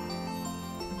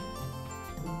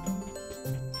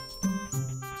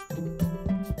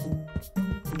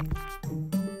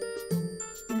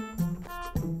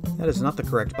 That is not the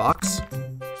correct box.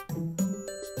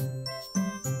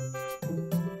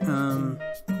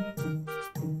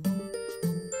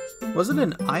 Was it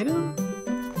an item?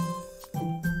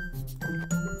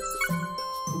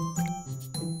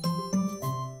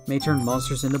 May turn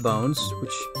monsters into bones,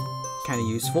 which kind of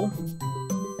useful.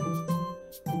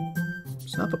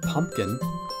 It's not the pumpkin.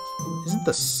 Isn't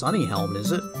the sunny helm,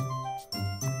 is it?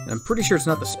 And I'm pretty sure it's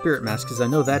not the spirit mask, because I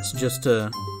know that's just to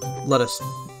let us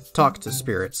talk to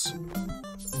spirits.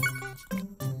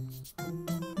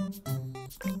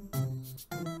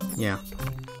 Yeah.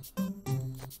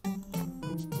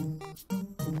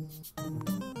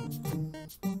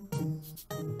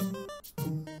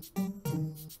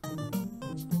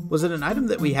 Was it an item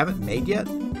that we haven't made yet?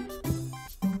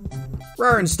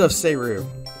 Rar and stuff, Seru.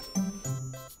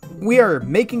 We are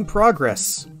making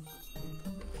progress.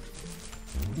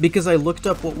 Because I looked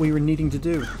up what we were needing to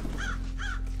do.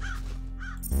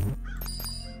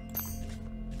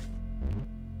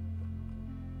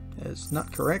 That is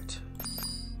not correct.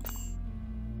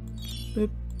 Boop,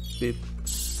 boop.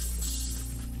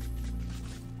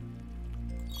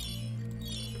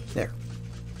 There.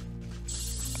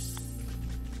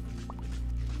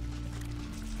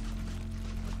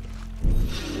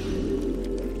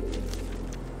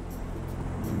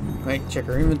 Right, check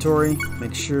our inventory,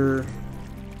 make sure.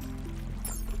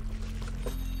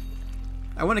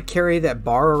 I want to carry that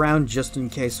bar around just in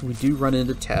case we do run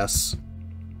into Tess.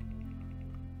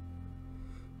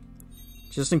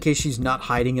 Just in case she's not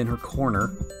hiding in her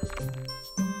corner.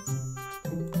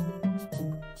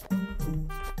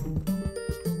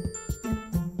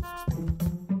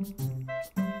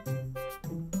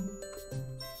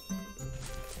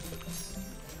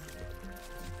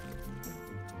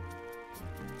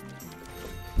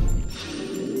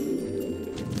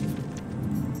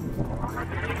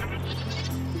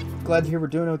 Glad to hear we're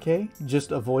doing okay.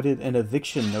 Just avoided an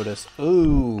eviction notice.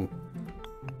 Ooh.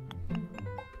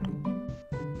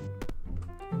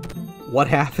 What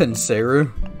happened, Seru?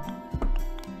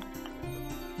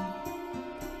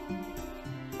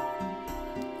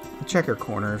 I'll check her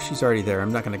corner. If she's already there,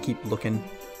 I'm not going to keep looking.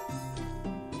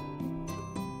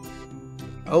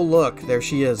 Oh, look. There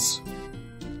she is.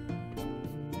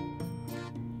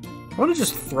 I want to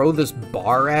just throw this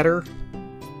bar at her.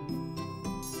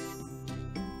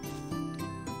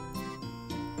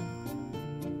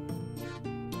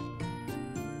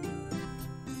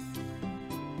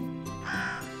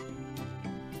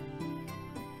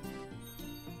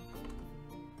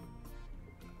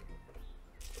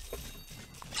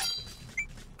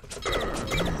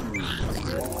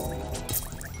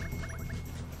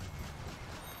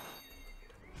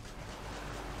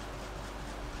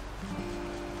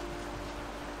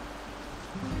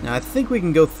 Now I think we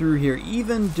can go through here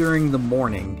even during the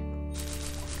morning.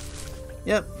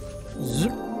 Yep.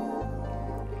 Zoop.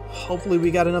 Hopefully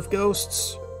we got enough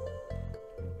ghosts.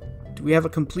 Do we have a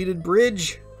completed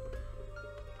bridge?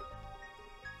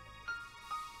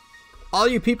 All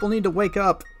you people need to wake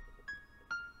up.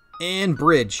 And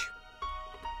bridge.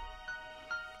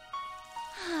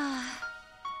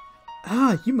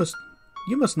 Ah, you must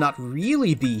not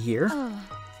really be here.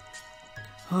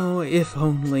 Oh, if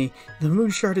only. The moon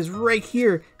shard is right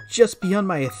here, just beyond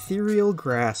my ethereal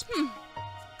grasp.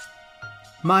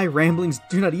 My ramblings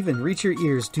do not even reach your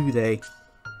ears, do they?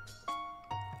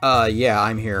 Yeah,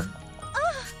 I'm here.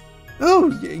 Oh,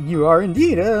 you are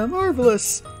indeed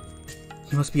marvelous.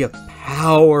 You must be a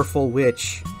powerful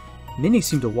witch. Many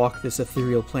seem to walk this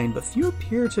ethereal plane, but few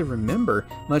appear to remember,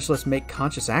 much less make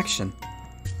conscious action.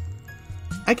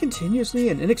 I continuously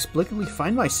and inexplicably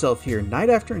find myself here, night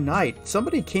after night.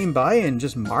 Somebody came by and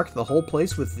just marked the whole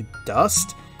place with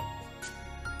dust.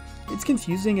 It's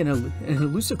confusing and an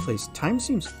elusive place. Time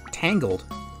seems tangled.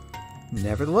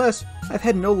 Nevertheless, I've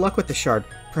had no luck with the shard.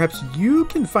 Perhaps you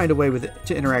can find a way with it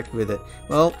to interact with it.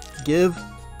 Well, give,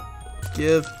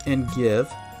 and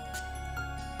give.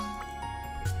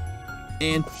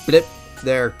 And blip.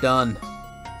 There, done.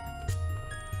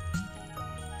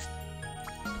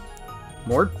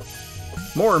 More.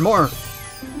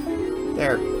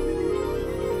 There.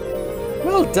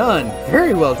 Well done.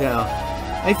 Very well done.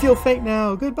 I feel fate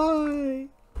now. Goodbye.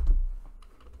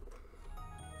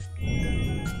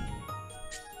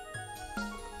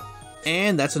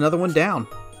 And that's another one down.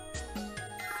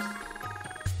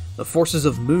 The forces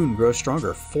of Moon grow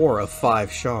stronger. 4 of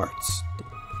 5 shards.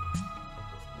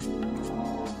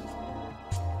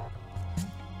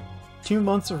 2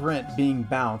 months of rent being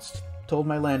bounced. Told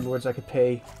my landlords I could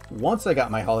pay once I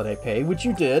got my holiday pay, which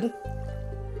you did.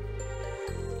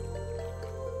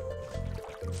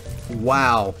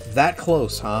 Wow, that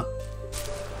close, huh?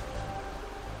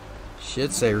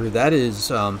 Shit, Seru, that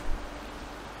is,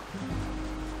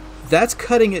 that's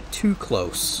cutting it too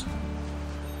close.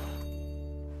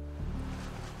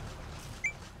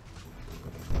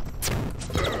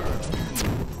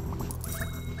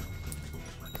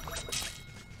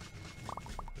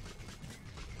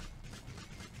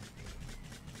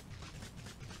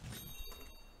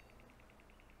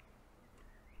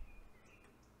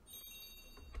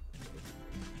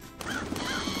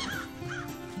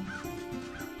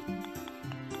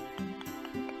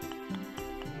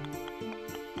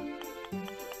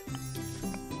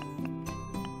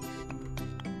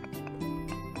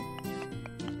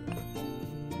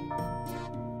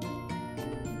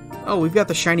 Oh, we've got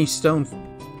the shiny stone.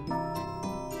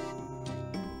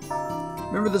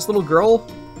 Remember this little girl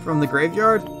from the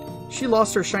graveyard? She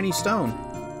lost her shiny stone.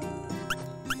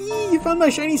 Eee, you found my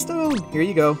shiny stone! Here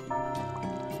you go.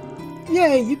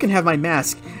 Yay, you can have my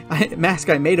mask. Mask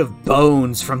I made of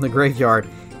bones from the graveyard.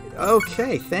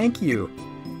 Okay, thank you.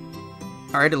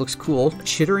 Alright, it looks cool.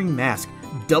 Chittering mask.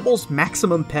 Doubles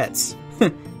maximum pets.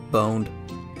 Boned.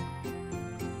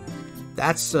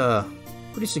 That's,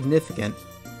 pretty significant.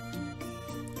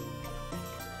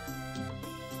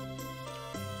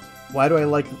 Why do I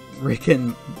like Rick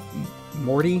and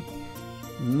Morty?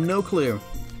 No clue.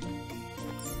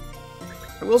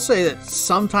 I will say that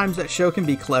sometimes that show can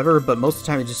be clever, but most of the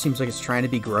time it just seems like it's trying to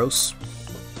be gross.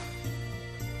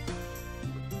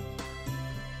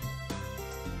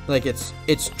 Like it's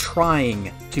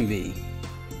trying to be.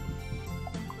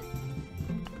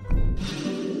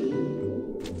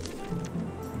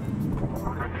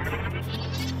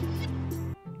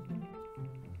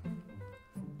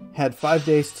 Had 5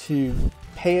 days to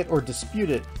pay it or dispute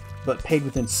it, but paid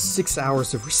within 6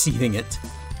 hours of receiving it.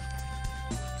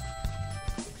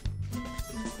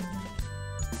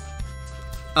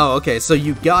 Oh, okay, so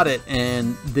you got it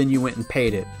and then you went and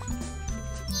paid it.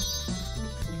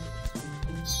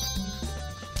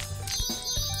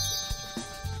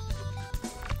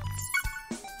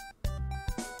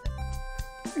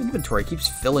 Your inventory keeps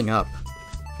filling up.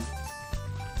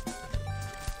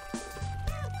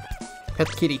 Pet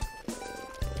the kitty.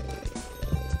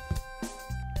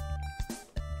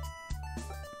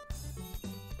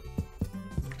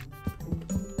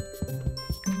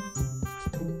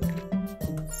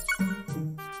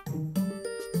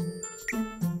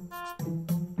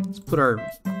 Let's put our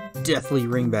deathly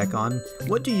ring back on.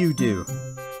 What do you do?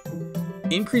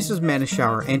 Increases mana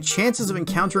shower and chances of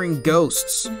encountering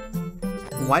ghosts.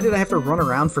 Why did I have to run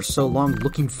around for so long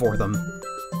looking for them?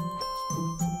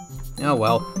 Oh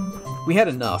well. We had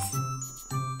enough.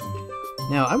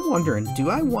 Now, I'm wondering, do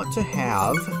I want to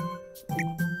have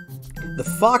the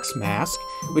fox mask,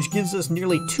 which gives us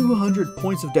nearly 200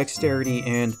 points of dexterity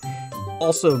and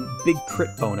also big crit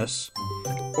bonus.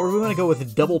 Or we want to go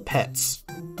with double pets.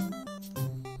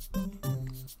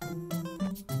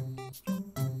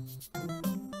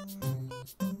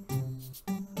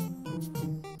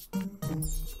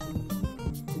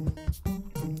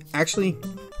 Actually,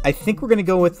 I think we're going to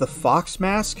go with the fox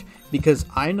mask because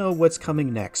I know what's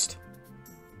coming next.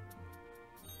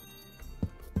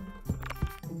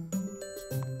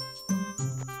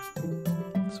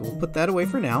 So we'll put that away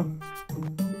for now.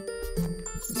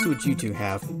 Let's see what you two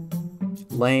have.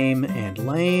 Lame and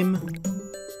lame.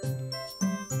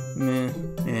 Meh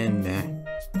and meh.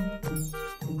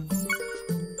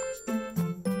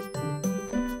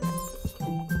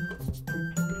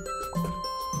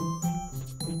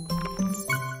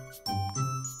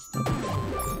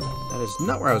 That is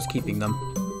not where I was keeping them.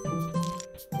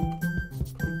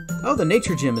 Oh, the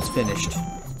nature gym is finished.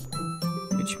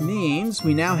 Which means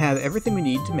we now have everything we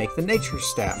need to make the nature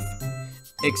staff.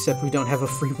 Except we don't have a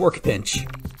free workbench.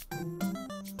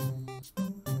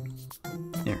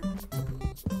 There.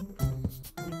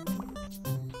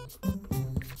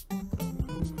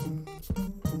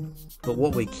 But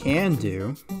what we can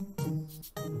do...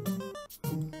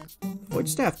 Void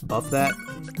staff, buff that.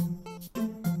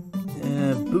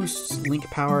 Boosts link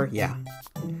power, yeah.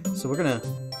 So we're gonna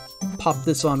pop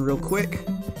this on real quick.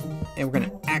 And we're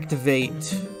gonna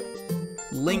activate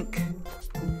link.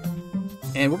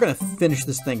 And we're gonna finish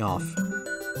this thing off.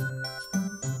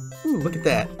 Ooh, look at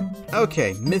that.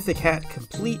 Okay, mythic hat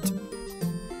complete.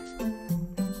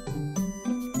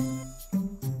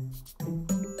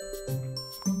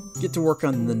 Get to work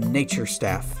on the nature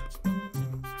staff.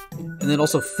 And then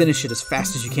also finish it as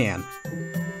fast as you can.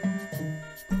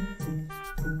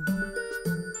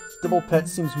 Double pet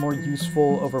seems more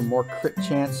useful over more crit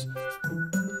chance.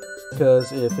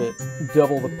 Because if it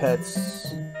double the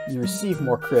pets, you receive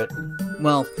more crit.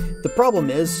 Well, the problem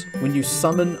is, when you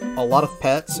summon a lot of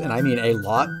pets, and I mean a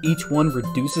lot, each one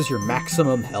reduces your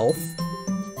maximum health.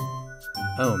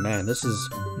 Oh man, this is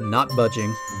not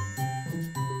budging.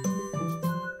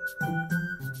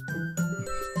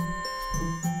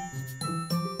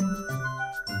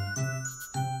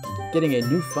 Getting a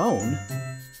new phone?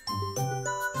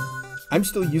 I'm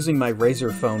still using my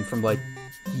Razr phone from like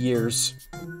years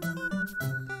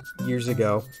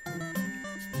ago.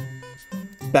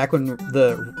 Back when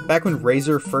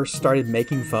Razr first started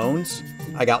making phones,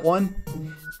 I got one,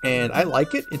 and I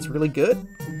like it. It's really good.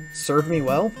 Served me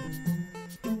well.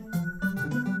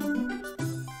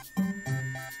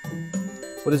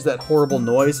 What is that horrible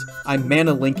noise? I'm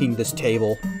mana linking this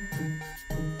table.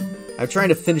 I'm trying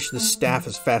to finish this staff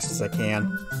as fast as I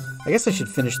can. I guess I should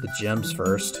finish the gems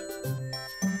first.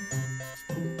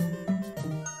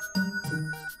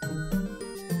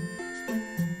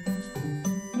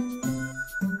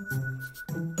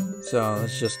 So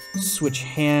let's just switch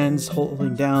hands,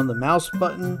 holding down the mouse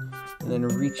button, and then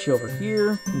reach over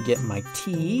here and get my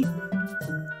tea.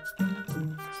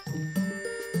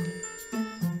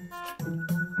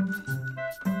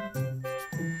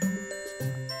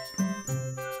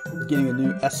 Getting a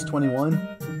new S21.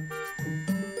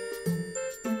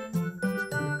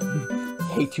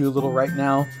 Hate you a little right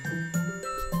now.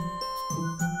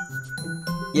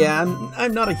 Yeah,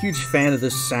 I'm not a huge fan of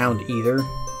this sound either.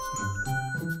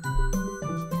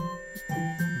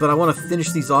 But I want to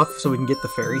finish these off so we can get the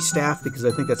fairy staff, because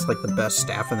I think that's like the best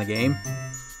staff in the game.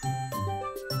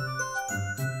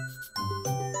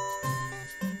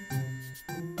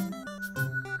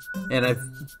 And I've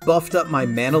buffed up my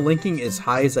mana linking as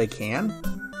high as I can.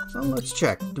 Well, let's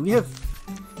check. Do we have...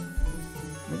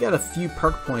 We got a few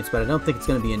perk points, but I don't think it's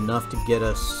going to be enough to get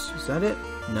us... Is that it?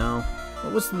 No.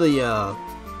 What was the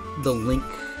link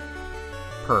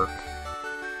perk?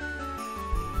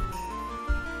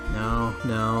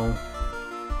 No.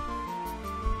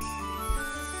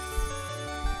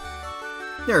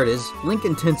 There it is. Link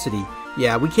intensity.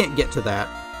 Yeah, we can't get to that.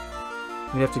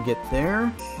 We'd have to get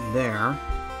there, there.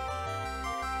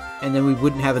 And then we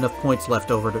wouldn't have enough points left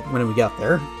over when we got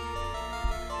there.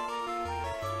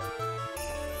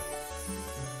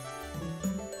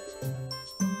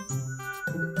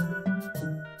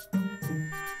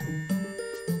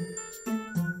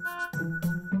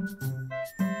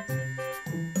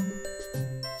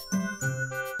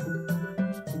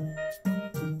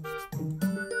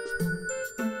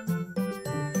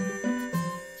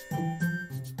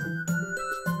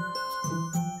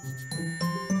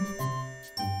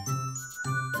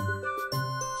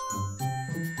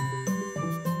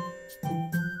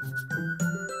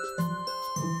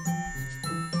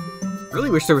 Really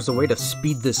wish there was a way to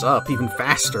speed this up even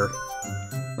faster.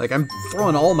 Like, I'm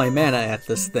throwing all my mana at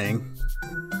this thing.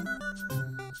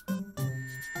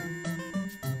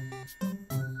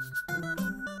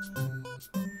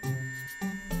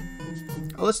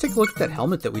 Oh, let's take a look at that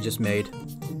helmet that we just made.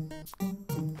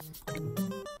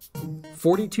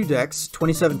 42 dex,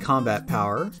 27 combat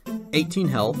power, 18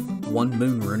 health, 1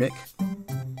 moon runic,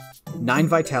 9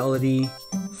 vitality,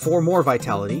 4 more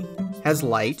vitality, has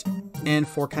light, and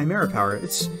 4 chimera power.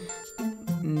 It's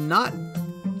not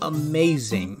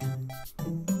amazing.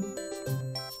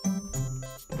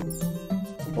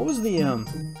 What was the,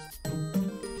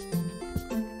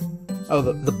 Oh,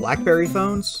 the BlackBerry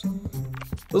phones?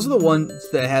 Those are the ones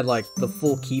that had, like, the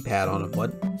full keypad on them,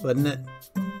 wasn't it?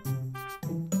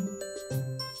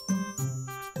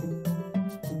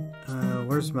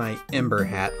 Where's my Ember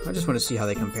hat? I just want to see how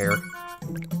they compare.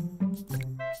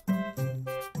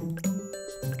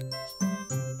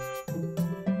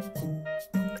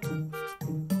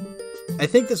 I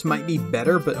think this might be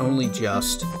better, but only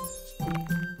just.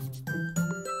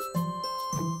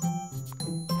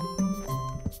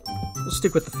 We'll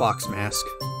stick with the fox mask.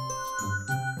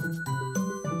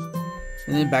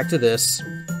 And then back to this.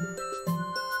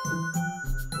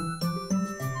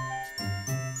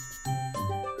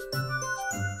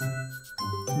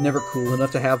 Never cool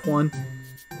enough to have one.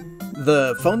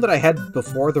 The phone that I had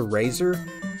before, the Razr,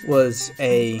 was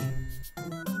a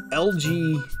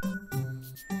LG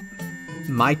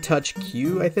My Touch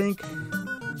Q, I think.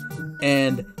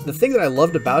 And the thing that I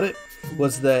loved about it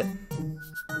was that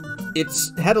it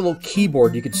had a little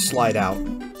keyboard you could slide out.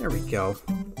 There we go.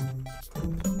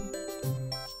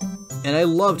 And I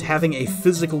loved having a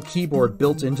physical keyboard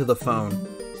built into the phone.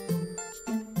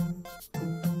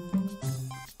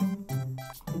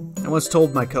 I once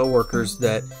told my coworkers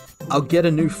that I'll get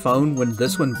a new phone when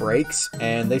this one breaks,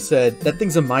 and they said, that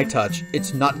thing's a My Touch,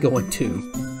 it's not going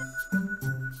to.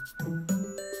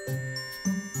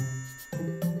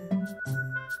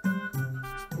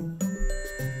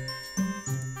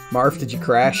 Marv, did you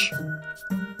crash?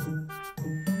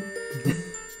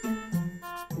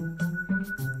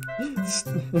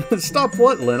 Stop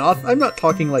what, Linoth? I'm not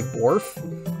talking like Borf.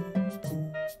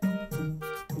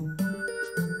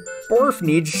 Borf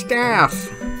needs staff.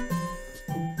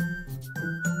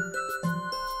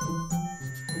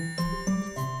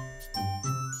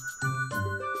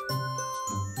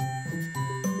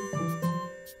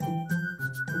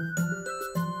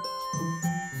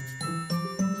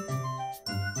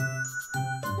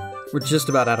 We're just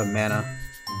about out of mana.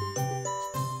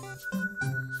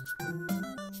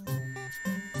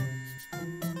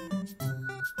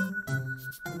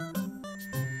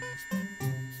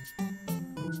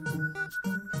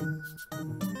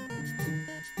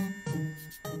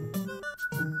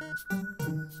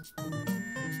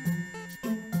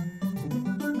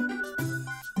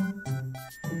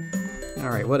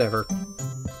 Alright, whatever.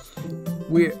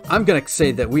 I'm gonna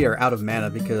say that we are out of mana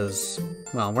because,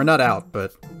 well, we're not out,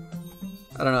 but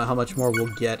I don't know how much more we'll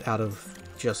get out of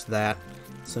just that.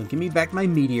 So give me back my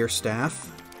meteor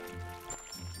staff.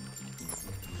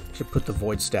 Should put the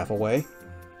void staff away.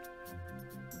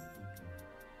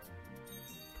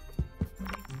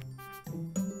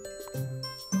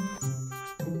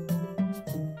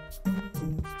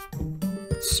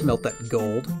 Smelt that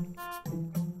gold.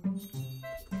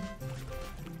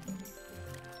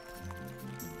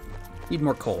 Need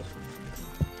more coal.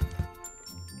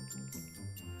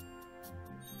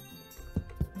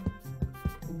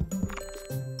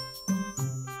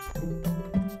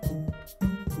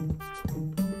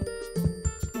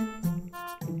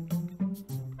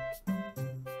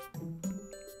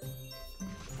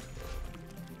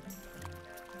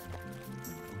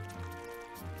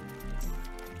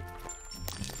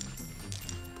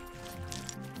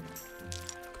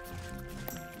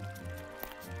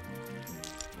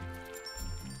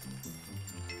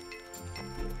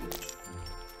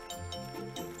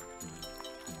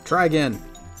 Try again.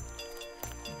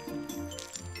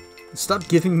 Stop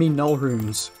giving me null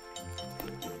runes.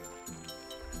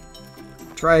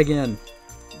 Try again.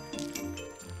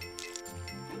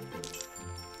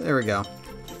 There we go.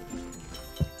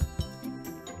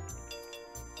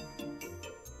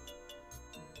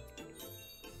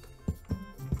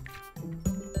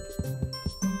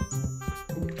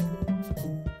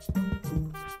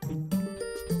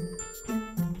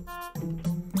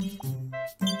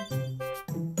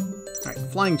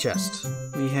 Flying chest.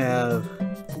 We have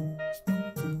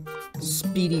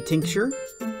Speedy Tincture,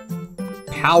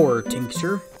 Power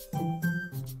Tincture,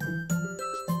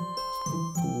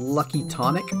 Lucky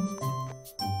Tonic,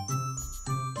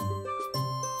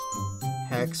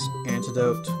 Hex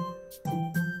Antidote.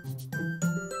 I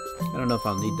don't know if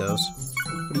I'll need those.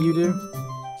 What do you do?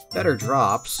 Better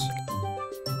drops.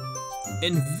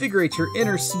 Invigorate your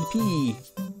inner CP.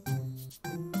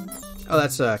 Oh,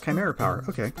 that's Chimera power.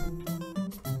 Okay.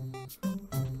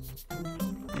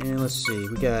 And let's see.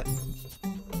 We got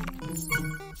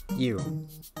you.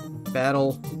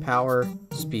 Battle, power,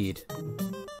 speed.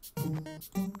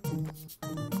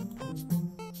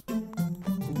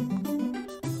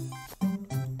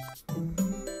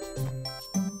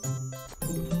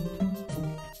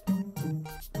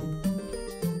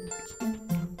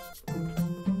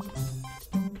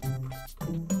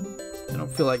 I don't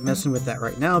feel like messing with that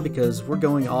right now because we're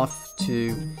going off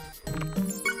to...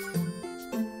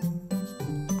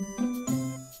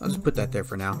 I'll just put that there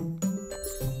for now.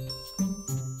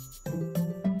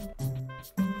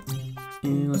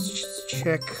 And let's just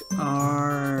check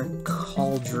our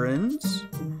cauldrons.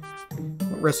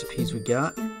 What recipes we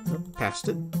got? Oh, passed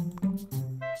it.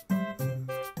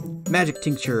 Magic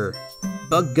tincture,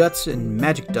 bug guts, and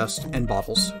magic dust, and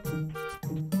bottles.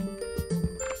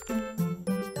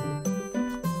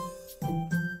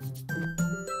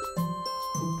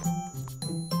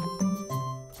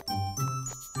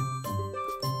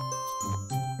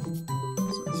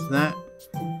 That,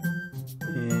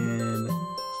 and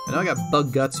I know I got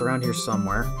bug guts around here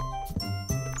somewhere.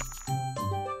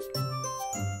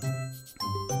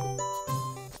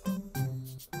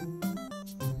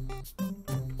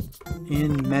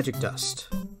 And magic dust.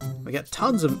 We got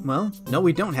tons of, well, no,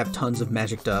 we don't have tons of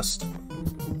magic dust.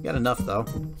 We got enough though.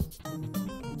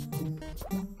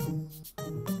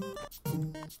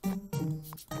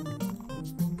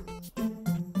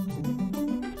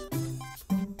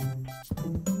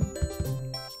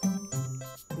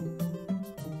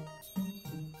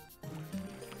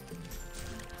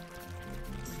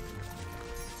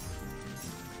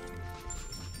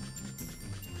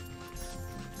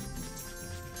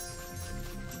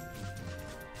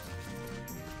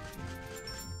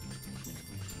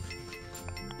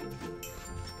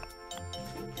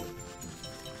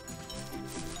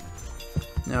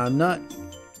 Now, I'm not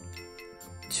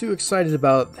too excited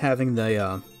about having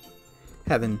the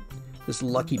having this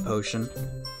lucky potion.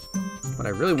 What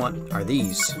I really want are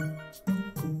these.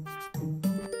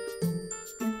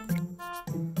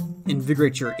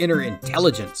 Invigorate your inner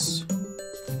intelligence.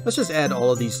 Let's just add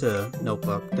all of these to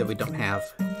notebook that we don't have.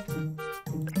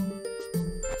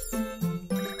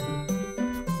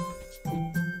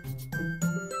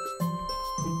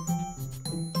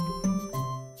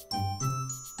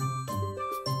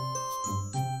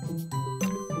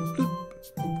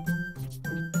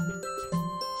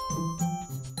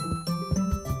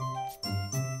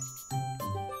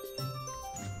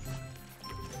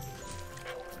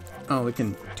 Oh, we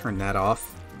can turn that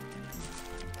off.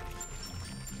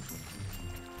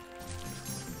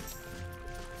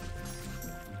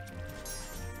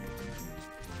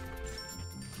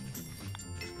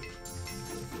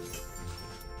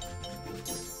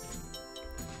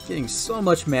 Getting so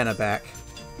much mana back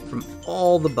from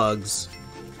all the bugs.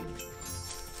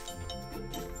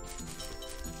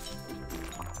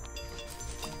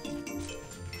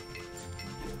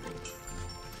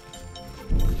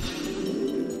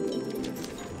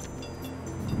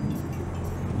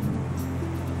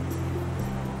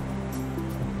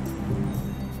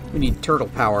 We need turtle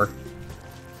power.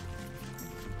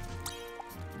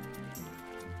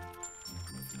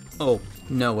 Oh,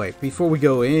 no, wait. Before we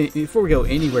go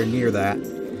anywhere near that,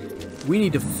 we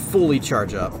need to fully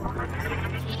charge up.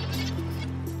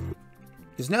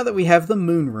 Because now that we have the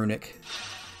moon runic,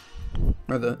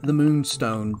 or the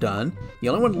moonstone done, the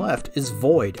only one left is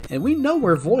Void, and we know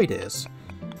where Void is.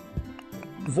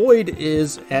 Void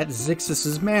is at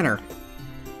Zixus's manor,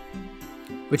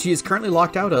 which he is currently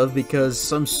locked out of because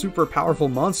some super powerful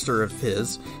monster of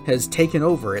his has taken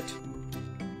over it.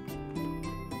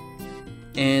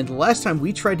 And last time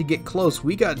we tried to get close,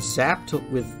 we got zapped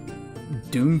with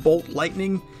Doombolt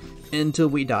lightning until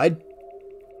we died.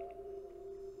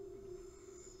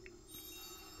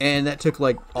 And that took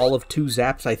like all of 2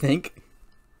 zaps, I think.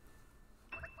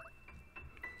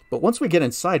 But once we get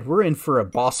inside, we're in for a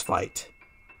boss fight.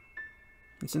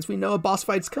 And since we know a boss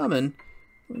fight's coming,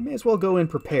 we may as well go in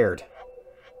prepared.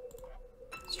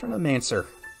 Let's try to Mancer.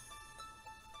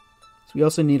 So we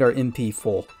also need our MP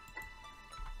full.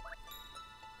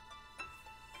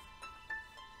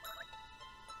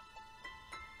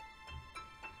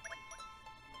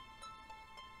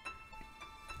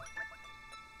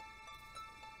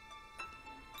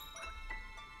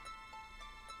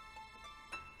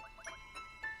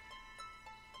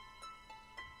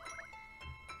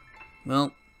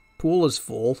 Well, pool is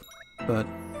full, but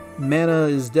mana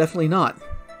is definitely not.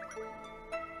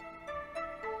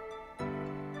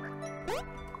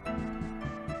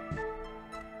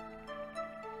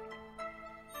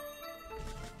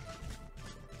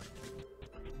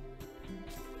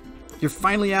 You're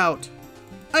finally out.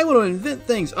 I want to invent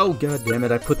things. Oh, god damn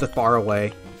it. I put the bar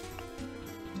away.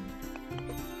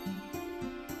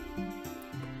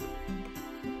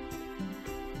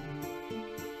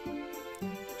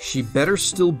 She better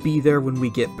still be there when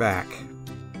we get back.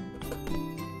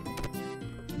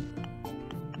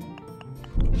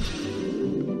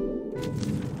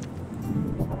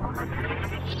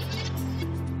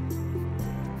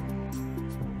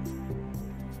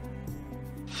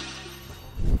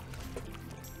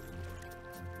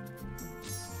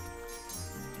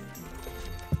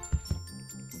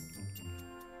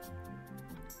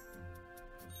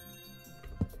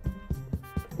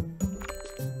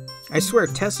 I swear,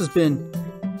 Tess has been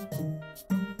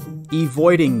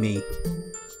avoiding me.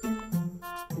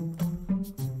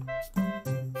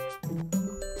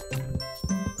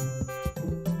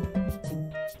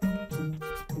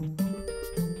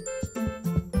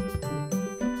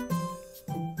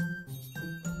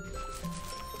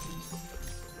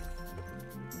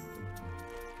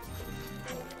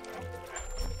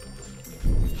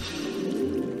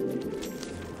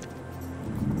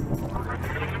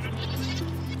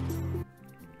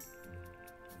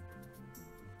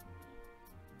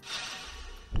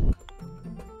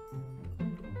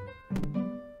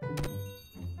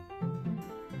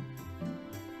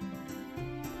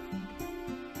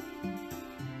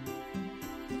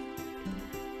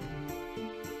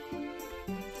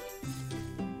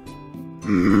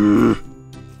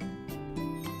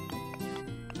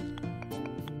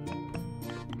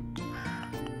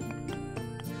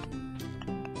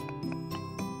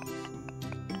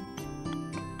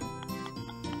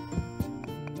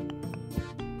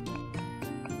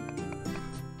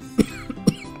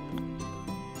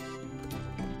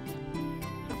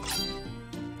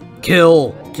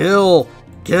 Kill! Kill!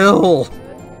 Kill!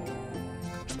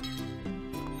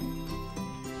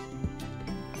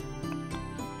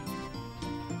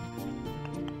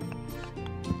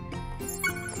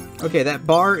 Okay, that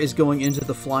bar is going into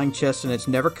the flying chest and it's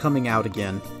never coming out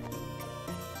again.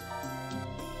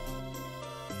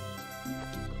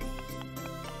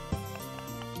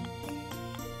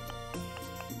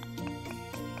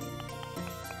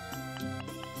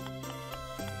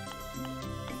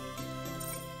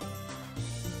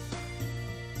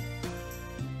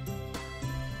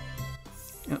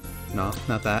 No,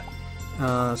 not that.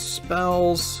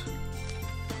 Spells.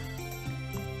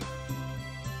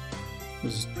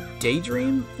 This is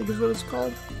Daydream, I think is what it's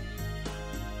called.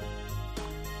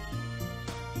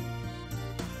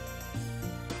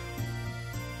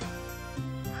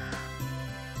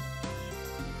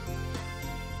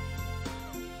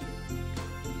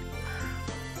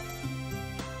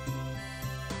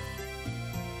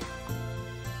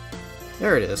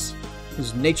 There it is. This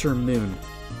is Nature Moon.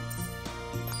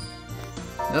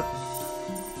 Yep.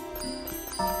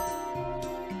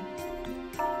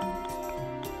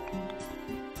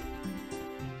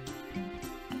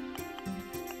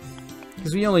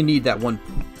 Because we only need that one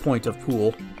point of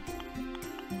pool.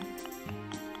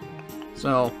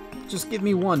 So, just give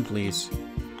me one, please.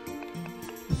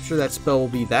 I'm sure that spell will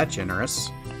be that generous.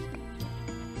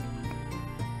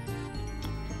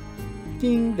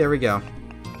 Ding, there we go.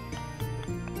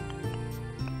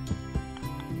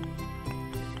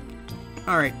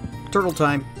 Alright, turtle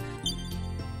time.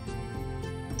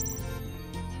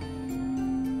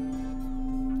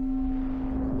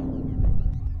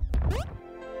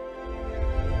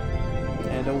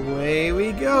 And away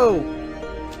we go!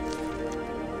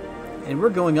 And we're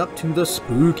going up to the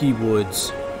spooky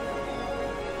woods.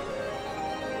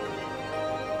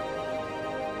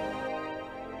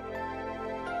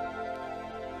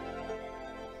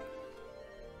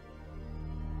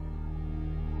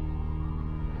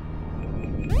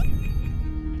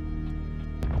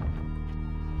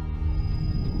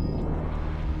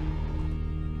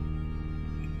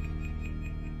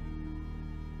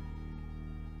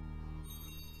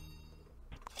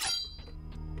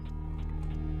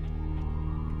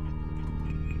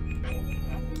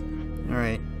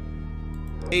 Alright.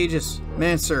 Aegis,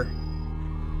 Mancer.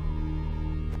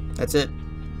 That's it.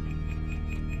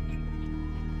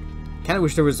 Kinda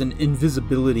wish there was an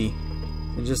invisibility.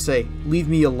 And just say, leave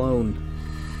me alone.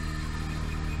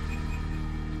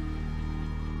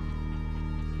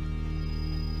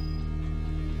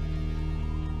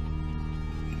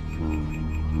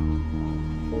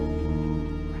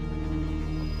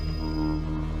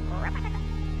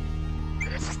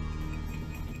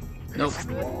 Nope.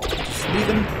 Just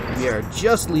leaving. We are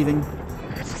just leaving.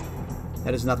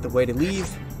 That is not the way to leave.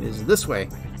 is this way.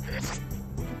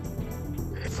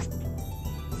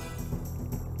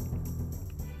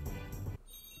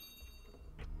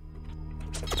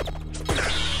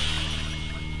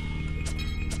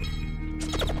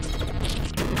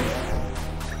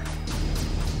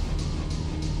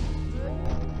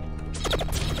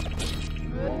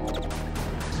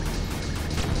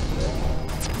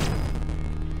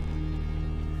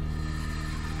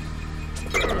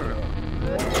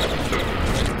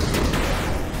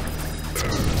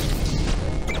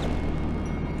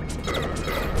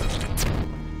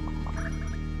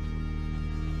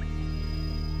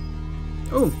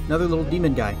 Oh, another little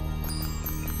demon guy.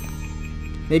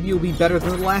 Maybe you'll be better than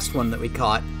the last one that we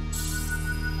caught.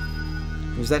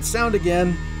 There's that sound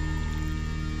again.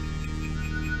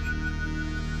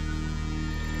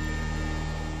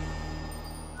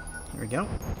 There we go.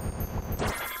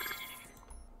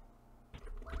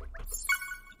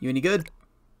 You any good?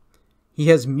 He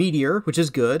has Meteor, which is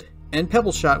good, and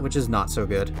Pebble Shot, which is not so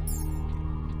good.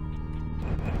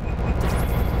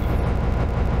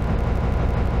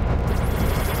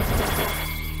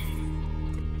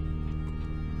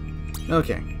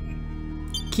 Okay.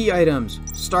 Key items.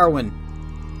 Starwen.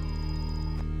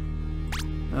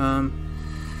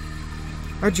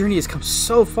 Our journey has come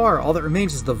so far. All that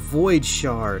remains is the Void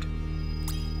Shard.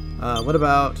 What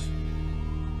about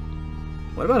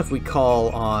if we call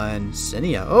on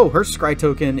Sennia? Oh, her scry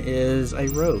token is a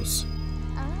rose.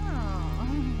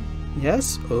 Oh.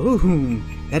 Yes? Oh,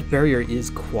 that barrier is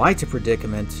quite a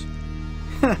predicament.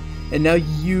 And now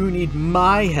you need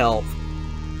my help.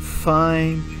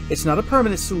 Fine. It's not a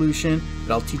permanent solution,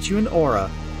 but I'll teach you an aura.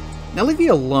 Now leave me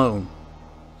alone.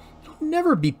 It'll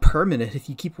never be permanent if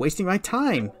you keep wasting my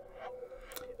time.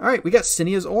 Alright, we got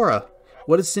Sennia's aura.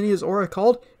 What is Sennia's aura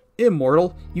called?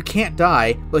 Immortal. You can't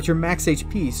die, but your max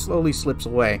HP slowly slips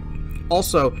away.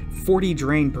 Also, 40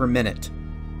 drain per minute.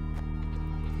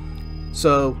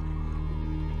 So...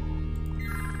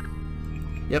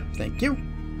 Yep, thank you.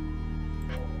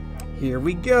 Here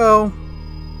we go.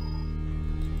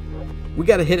 We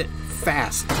gotta hit it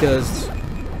fast, because...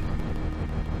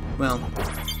 Well...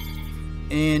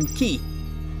 And key.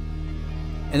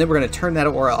 And then we're gonna turn that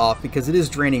aura off, because it is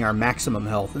draining our maximum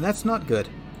health, and that's not good.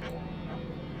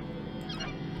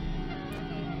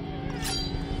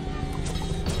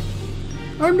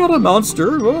 I'm not a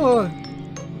monster!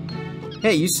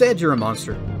 Hey, you said you're a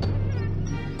monster.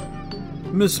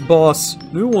 Miss Boss,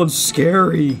 no one's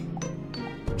scary.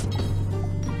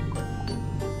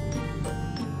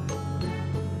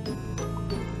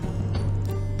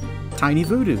 Tiny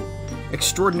Voodoo.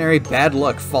 Extraordinary bad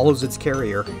luck follows its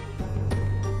carrier.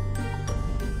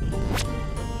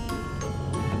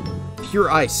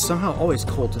 Pure ice, somehow always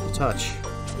cold to the touch.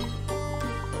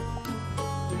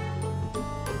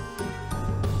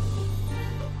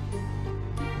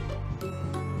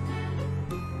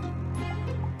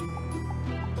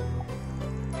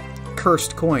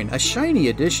 Cursed Coin, a shiny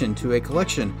addition to a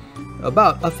collection.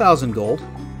 About 1,000 gold.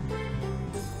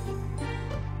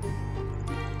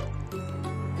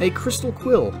 A crystal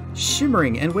quill,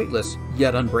 shimmering and weightless,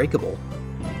 yet unbreakable.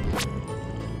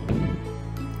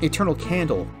 Eternal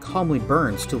candle, calmly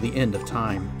burns till the end of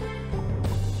time.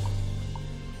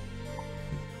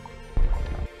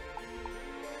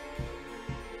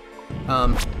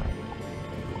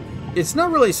 It's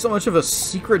not really so much of a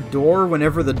secret door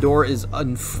whenever the door is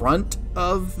in front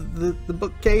of the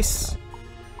bookcase,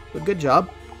 but good job.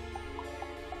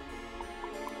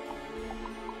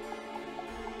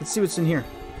 Let's see what's in here.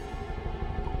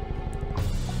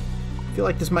 I feel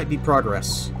like this might be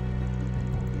progress.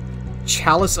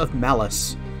 Chalice of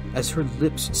Malice. As her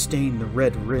lips stained the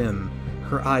red rim,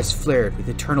 her eyes flared with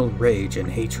eternal rage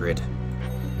and hatred.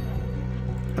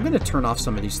 I'm going to turn off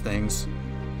some of these things.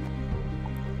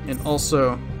 And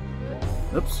also...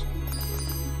 Oops.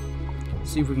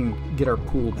 See if we can get our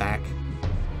pool back.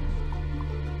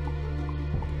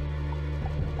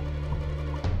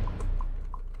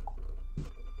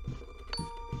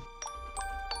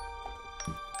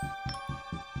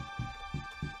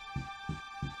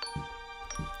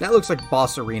 That looks like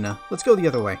Boss Arena. Let's go the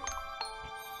other way.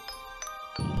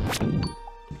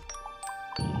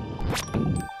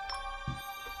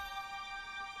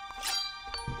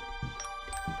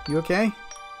 You okay?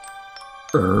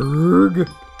 Erg.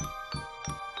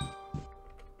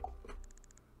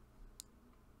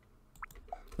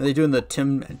 Are they doing the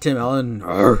Tim Allen?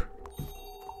 Arr.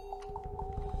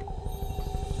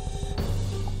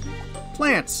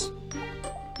 Plants.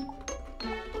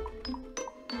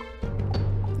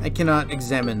 I cannot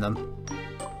examine them.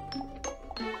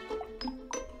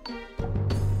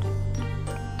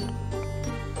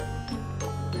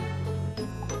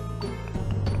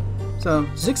 So,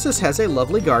 Zixus has a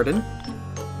lovely garden.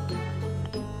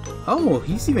 Oh,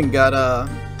 he's even got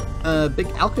a big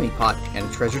alchemy pot and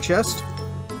a treasure chest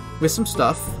with some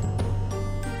stuff.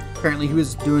 Apparently he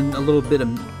was doing a little bit of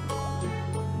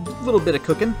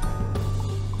cooking.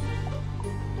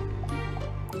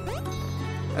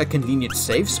 A convenient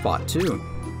save spot too.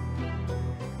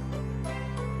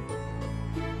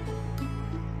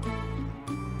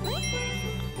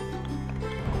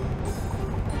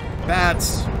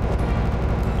 Bats.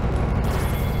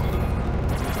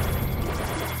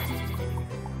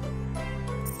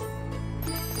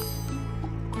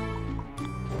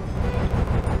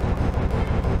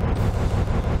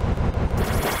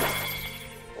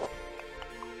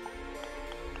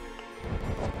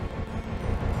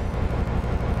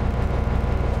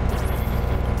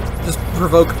 Just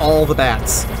provoke all the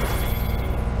bats.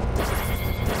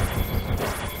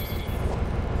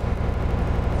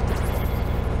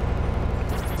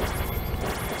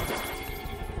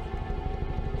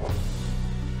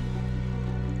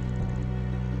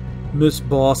 Miss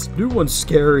Boss, new one's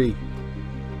scary.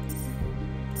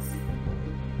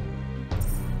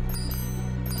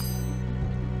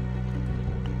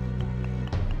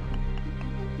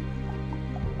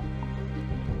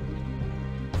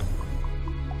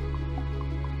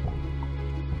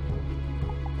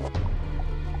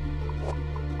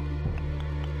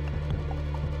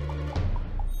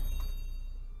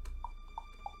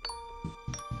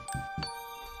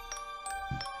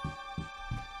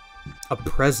 A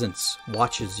presence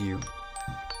watches you.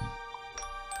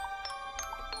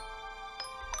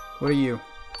 What are you?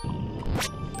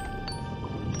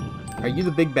 Are you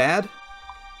the big bad?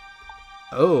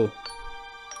 Oh.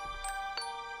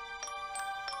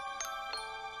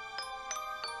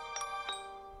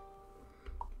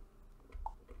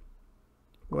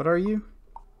 What are you?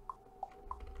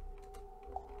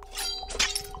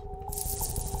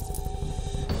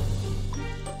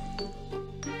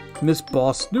 Miss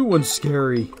Boss, new one's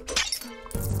scary.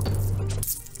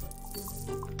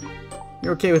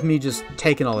 You're okay with me just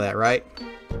taking all that, right?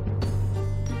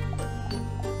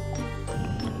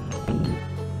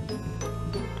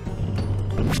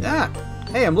 Ah!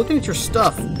 Hey, I'm looking at your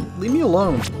stuff. Leave me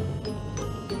alone.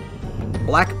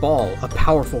 Black Ball, a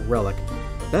powerful relic.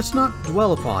 Best not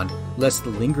dwell upon, lest the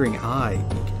lingering eye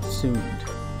be consumed.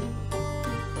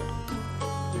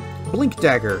 Blink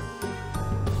Dagger.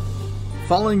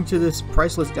 Falling to this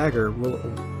priceless dagger will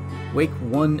wake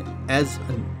one as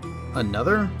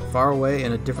another, far away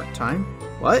in a different time.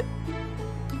 What?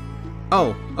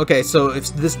 Oh, okay, so if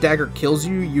this dagger kills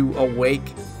you, you awake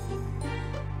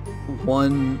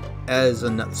one as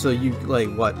another. So you,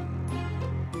 like, what?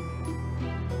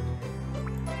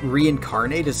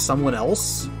 Reincarnate as someone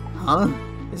else? Huh?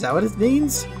 Is that what it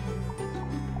means?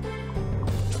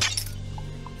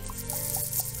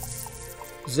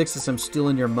 Zixus, I'm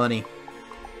stealing your money.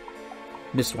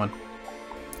 Missed one.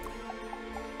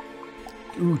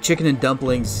 Ooh, chicken and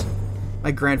dumplings.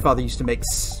 My grandfather used to make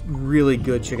really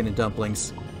good chicken and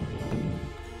dumplings.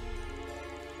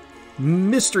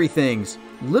 Mystery things.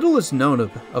 Little is known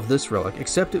of this relic,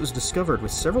 except it was discovered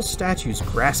with several statues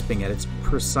grasping at its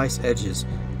precise edges.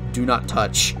 Do not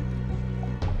touch.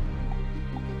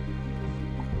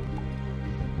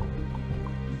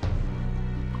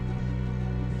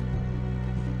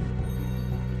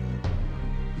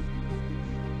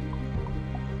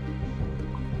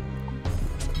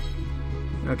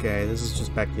 Okay, this is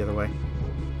just back the other way.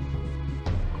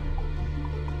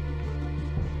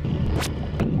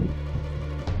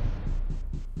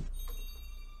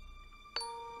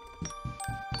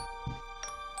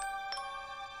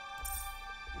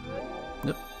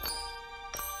 Nope.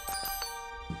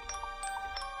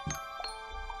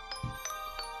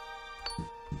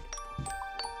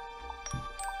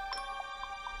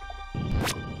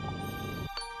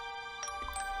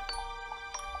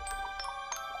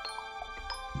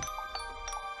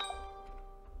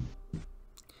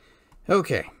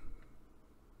 Okay.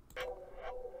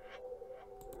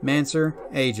 Mancer,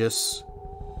 Aegis.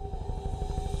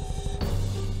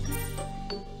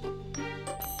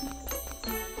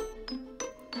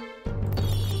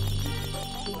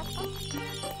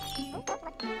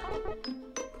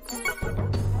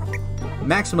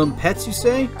 Maximum pets, you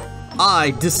say?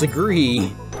 I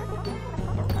disagree.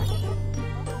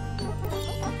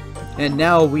 And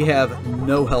now we have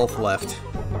no health left.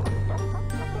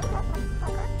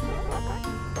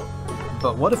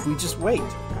 But what if we just wait?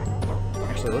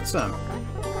 Actually, let's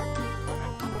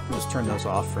just turn those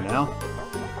off for now.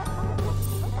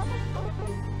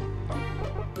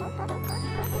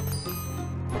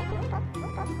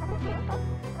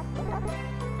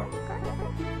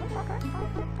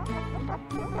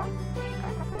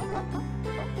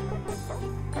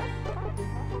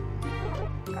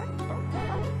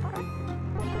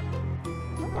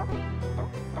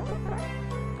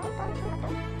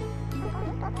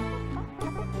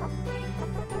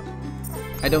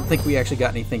 I don't think we actually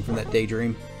got anything from that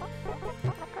daydream.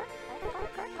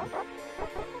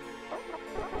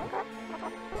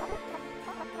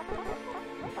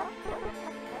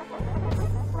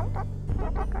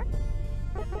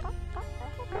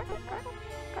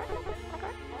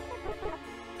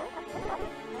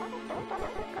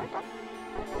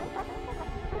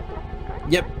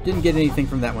 Yep, didn't get anything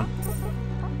from that one.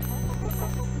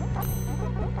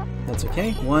 That's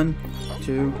okay. 1,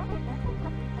 2.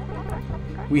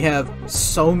 We have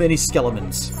so many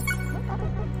skeletons.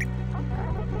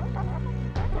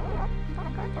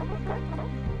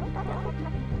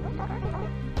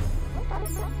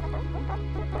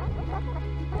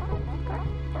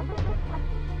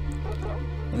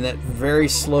 And that very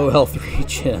slow health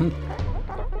regen.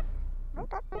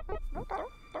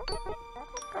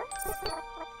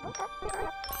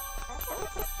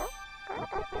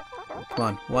 Come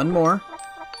on, one more.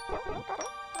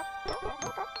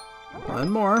 One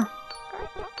more.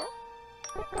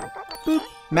 Boop.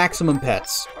 Maximum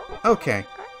pets. Okay.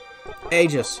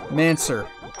 Aegis, Mancer.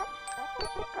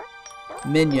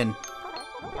 Minion.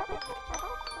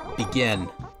 Begin.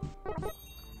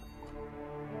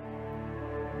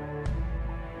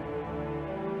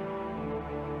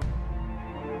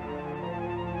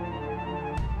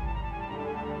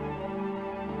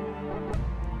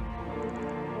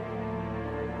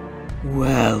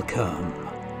 Welcome.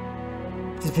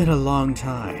 It's been a long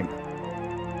time.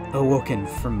 Awoken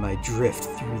from my drift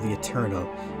through the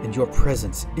eternal, and your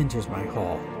presence enters my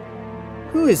hall.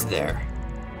 Who is there?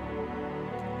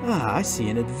 Ah, I see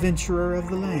an adventurer of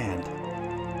the land.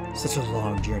 Such a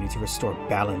long journey to restore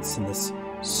balance in this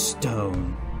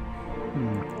stone.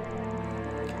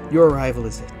 Your arrival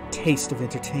is a taste of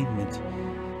entertainment,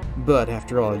 but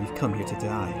after all, you've come here to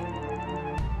die.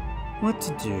 What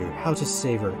to do, how to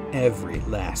savor every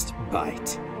last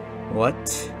bite. What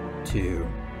to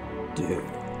do.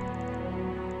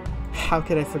 How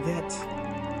could I forget?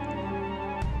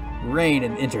 Reign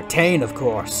and entertain, of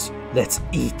course. Let's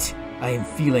eat. I am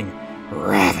feeling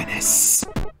ravenous.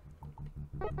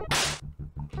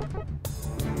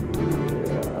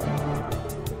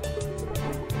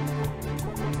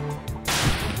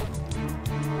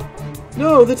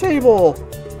 No, the table!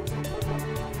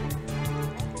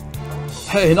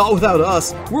 Hey, not without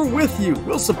us. We're with you.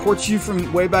 We'll support you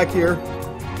from way back here.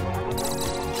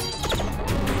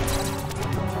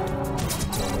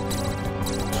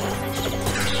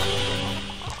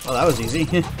 Oh, that was easy.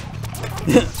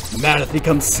 Madeth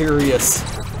becomes serious.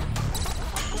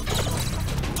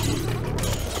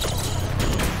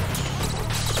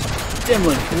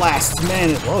 Demlin blasts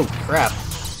man. Oh, crap.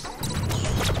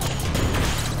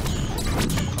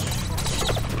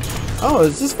 Oh,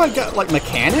 is this fight got, like,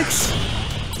 mechanics?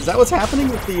 Is that what's happening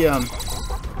with the,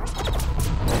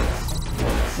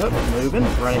 Nope, moving,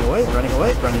 running away, running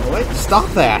away, running away. Stop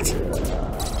that!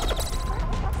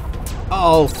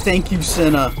 Oh, thank you,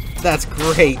 Senna. That's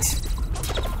great.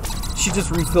 She just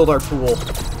refilled our pool.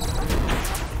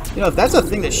 You know, if that's a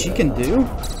thing that she can do...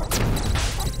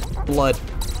 Blood.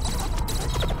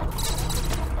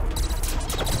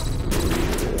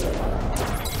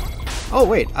 Oh,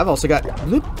 wait, I've also got...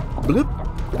 Bloop, bloop,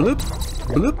 bloop,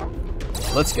 bloop.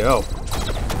 Let's go.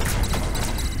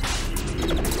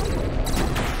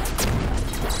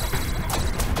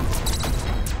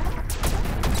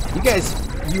 You guys,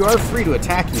 you are free to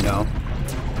attack, you know.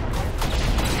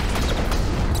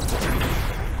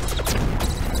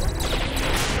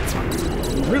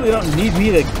 You really don't need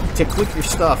me to click your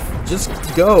stuff. Just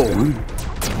go.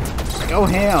 Go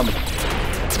ham.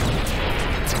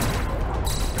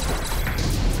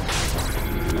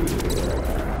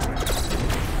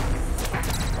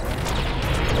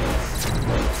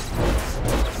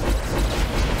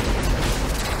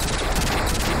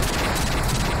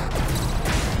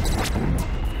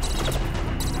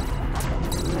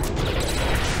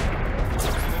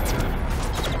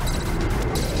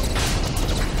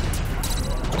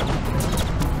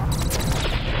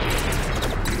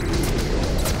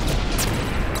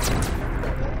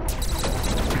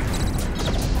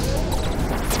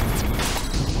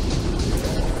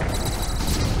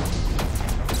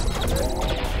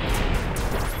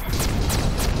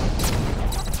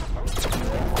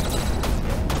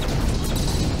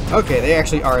 Okay, they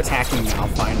actually are attacking now,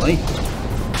 finally.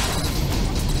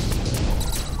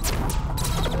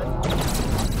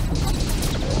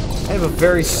 I have a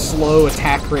very slow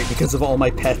attack rate because of all my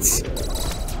pets.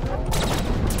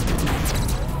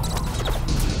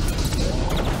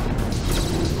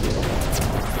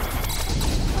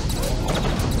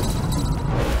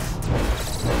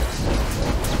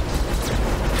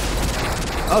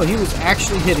 Oh, he was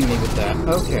actually hitting me with that.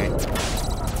 Okay.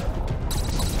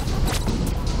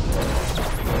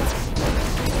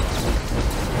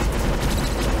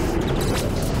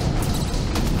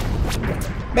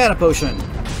 Mana potion.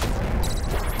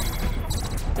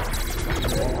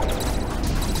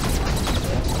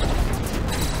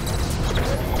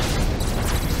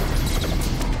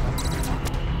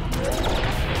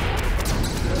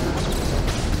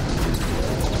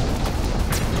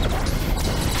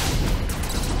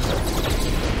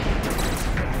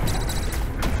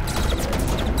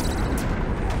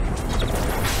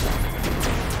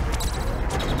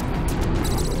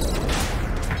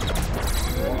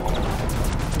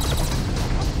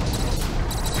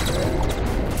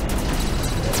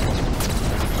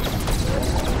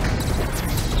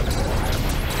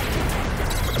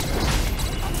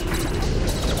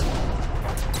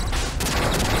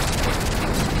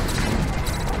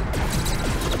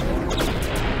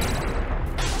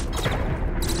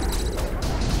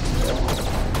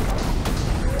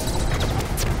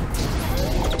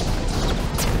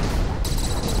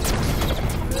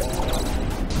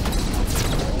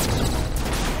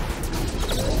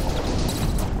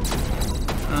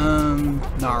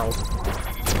 Gnarled.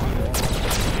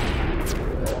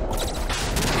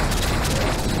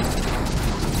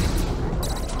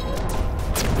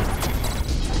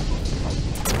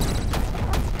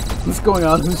 What's going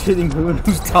on? Who's hitting who and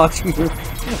who's dodging who?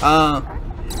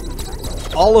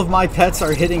 All of my pets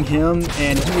are hitting him,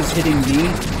 and he is hitting me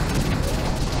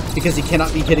because he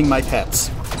cannot be hitting my pets.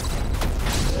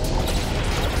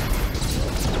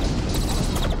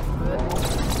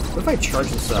 What if I charge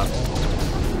this up?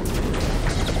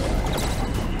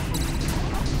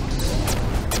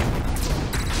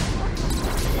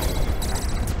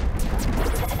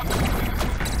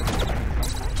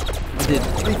 I did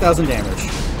 3,000 damage.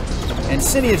 And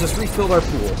Sennia just refilled our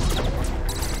pool.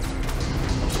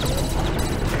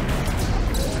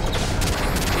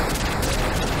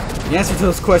 The answer to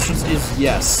those questions is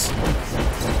yes.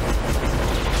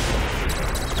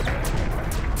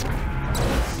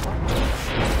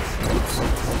 Oops.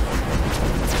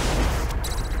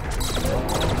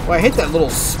 Well, I hate that little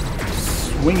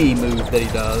swingy move that he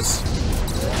does.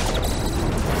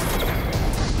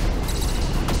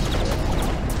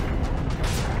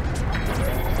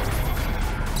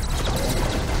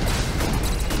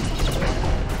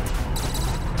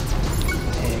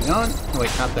 On. Oh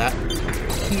wait, not that.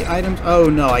 Key items. Oh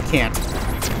no, I can't.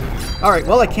 Alright,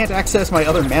 well I can't access my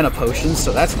other mana potions,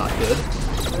 so that's not good.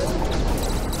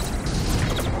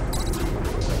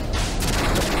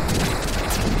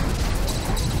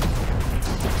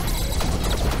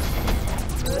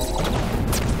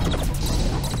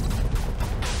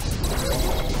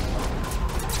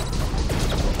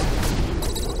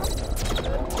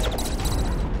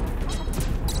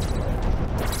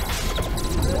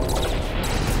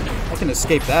 Can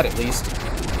escape that at least.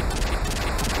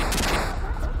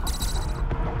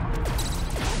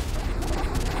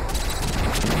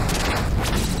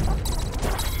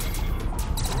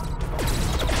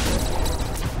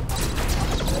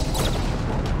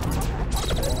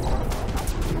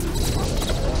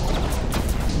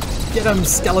 Get 'em,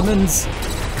 skeletons!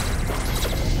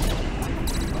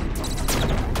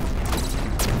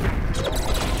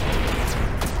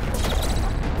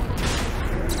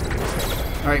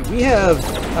 Alright, we have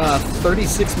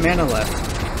 36 mana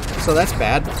left, so that's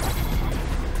bad.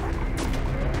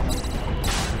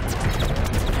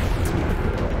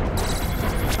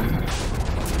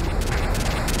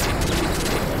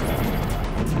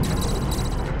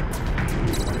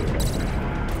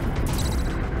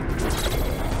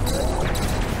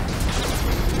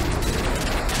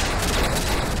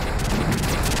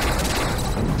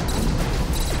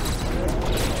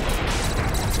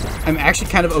 I'm actually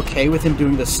kind of okay with him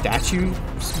doing the statues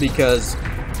because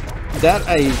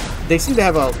they seem to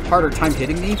have a harder time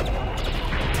hitting me.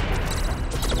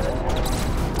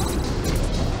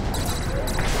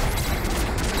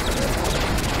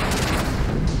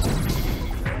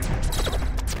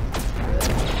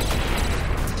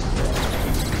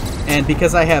 And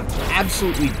because I have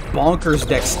absolutely bonkers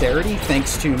dexterity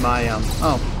thanks to my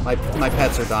my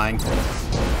pets are dying.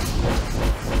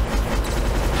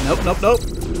 Nope.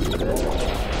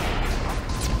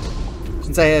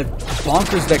 Since I have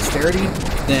bonkers dexterity,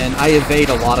 then I evade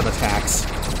a lot of attacks.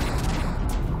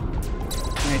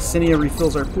 Alright, Sennia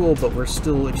refills our pool, but we're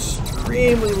still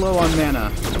extremely low on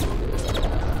mana.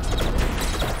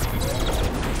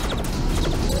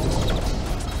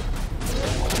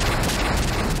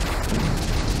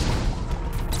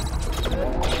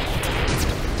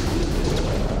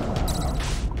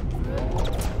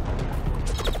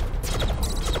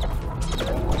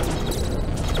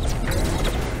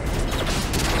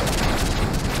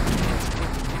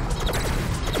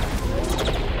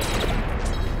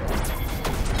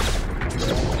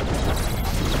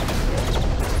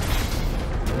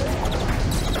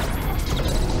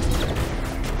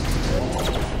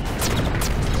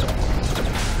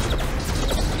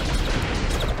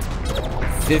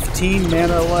 15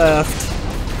 mana left.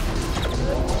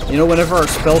 You know, whenever our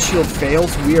spell shield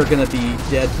fails, we are going to be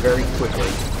dead very quickly.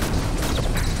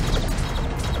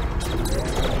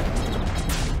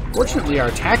 Fortunately, our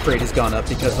attack rate has gone up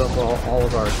because of all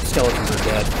of our skeletons are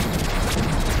dead.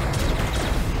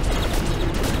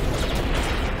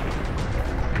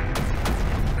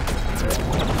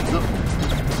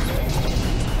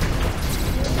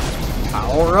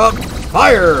 Power up!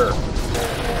 Fire!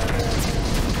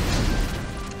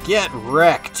 Get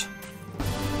wrecked!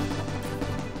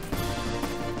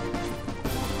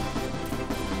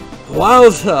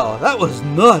 Wowza! That was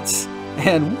nuts!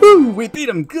 And woo! We beat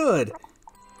him good!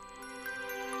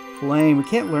 Lame. We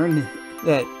can't learn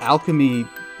that alchemy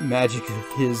magic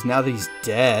of his now that he's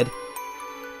dead.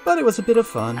 But it was a bit of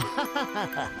fun.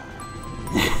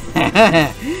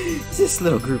 Is this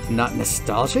little group not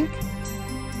nostalgic?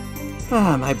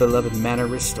 Ah, my beloved manor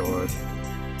restored.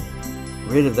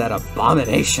 Rid of that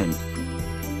abomination.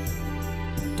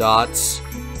 Dots.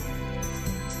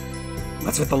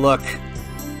 What's with the look?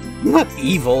 Not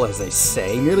evil, as they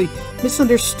say, merely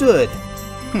misunderstood.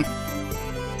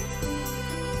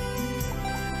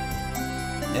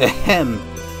 Ahem.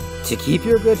 To keep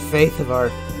your good faith of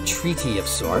our treaty of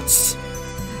sorts,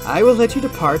 I will let you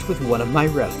depart with one of my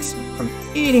relics from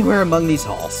anywhere among these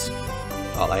halls.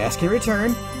 All I ask in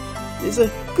return is a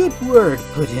good word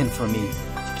put in for me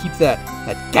to keep that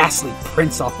ghastly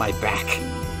prince off my back.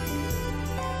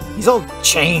 These old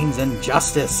chains and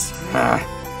justice. I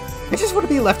just want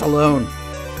to be left alone.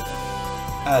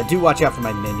 Do watch out for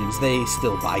my minions. They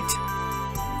still bite.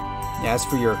 As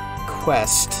for your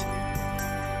quest,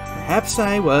 perhaps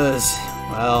I was,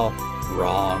 well,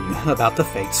 wrong about the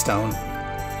Fate Stone.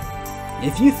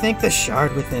 If you think the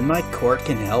shard within my court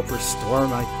can help restore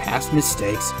my past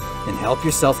mistakes, then help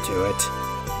yourself to it.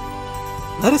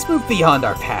 Let us move beyond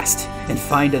our past and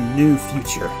find a new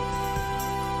future.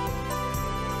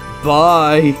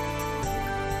 Bye!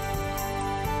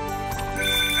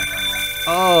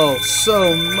 Oh,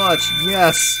 so much,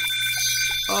 yes!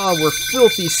 Oh, we're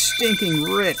filthy, stinking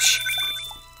rich!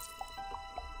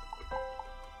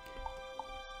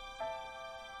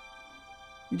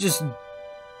 We just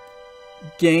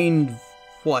gained,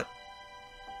 what,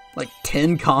 like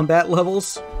 10 combat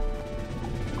levels?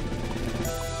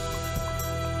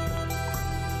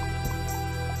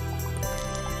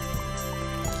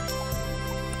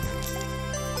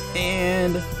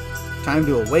 And time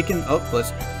to awaken. Oh,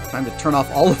 time to turn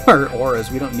off all of our auras.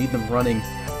 We don't need them running.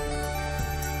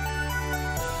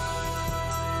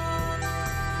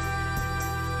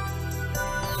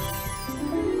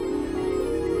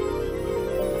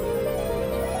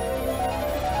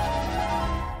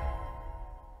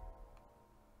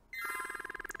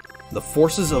 The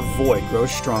forces of void grow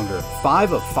stronger.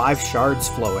 5 of 5 shards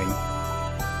flowing.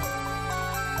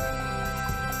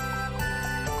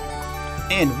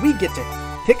 And we get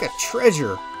to pick a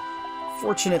treasure.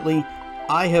 Fortunately,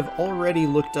 I have already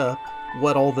looked up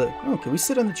what all the... Oh, can we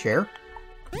sit on the chair?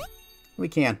 We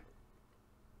can.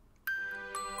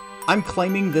 I'm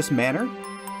claiming this manor.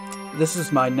 This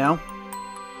is mine now.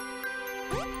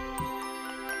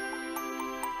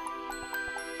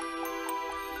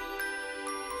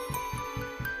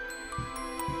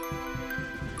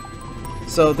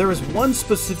 So there is one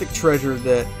specific treasure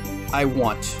that I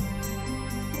want.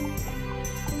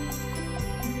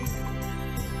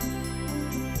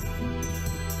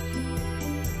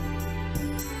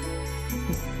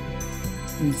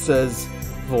 It says,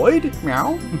 Void?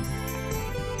 Meow?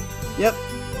 Yep.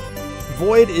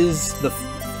 Void is the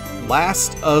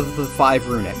last of the 5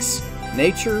 runics.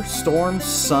 Nature, Storm,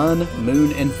 Sun,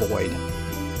 Moon, and Void.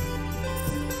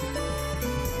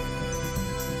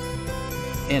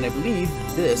 And I believe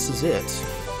this is it.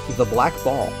 The Black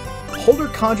Ball. Holder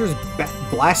conjures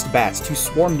blast bats to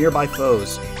swarm nearby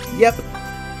foes. Yep.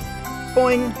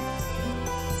 Boing.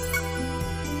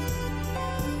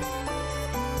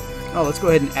 Oh, let's go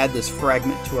ahead and add this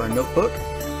fragment to our notebook.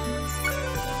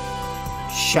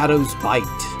 Shadow's Bite.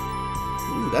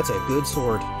 Ooh, that's a good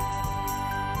sword.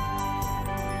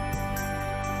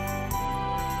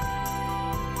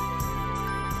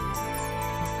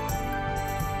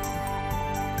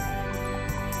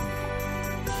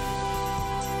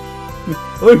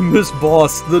 I miss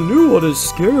Boss. The new one is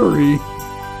scary.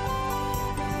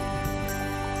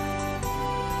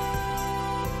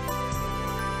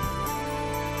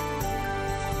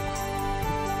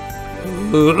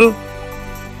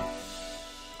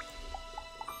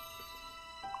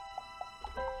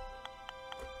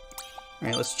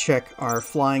 Alright, let's check our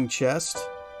flying chest.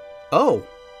 Oh!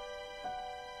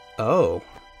 Oh.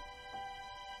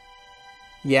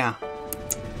 Yeah.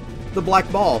 The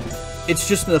black ball. It's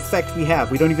just an effect we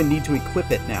have. We don't even need to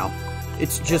equip it now.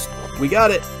 It's just, we got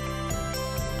it.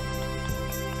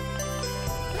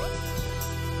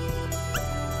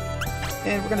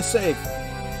 And we're gonna save.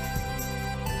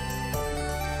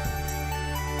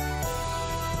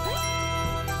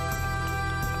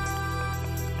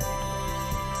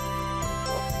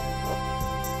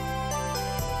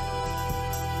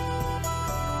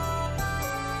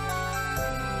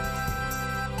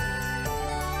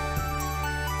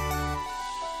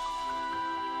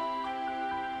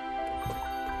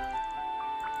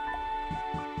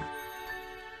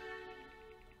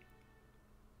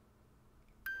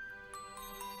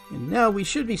 And now we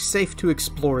should be safe to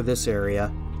explore this area.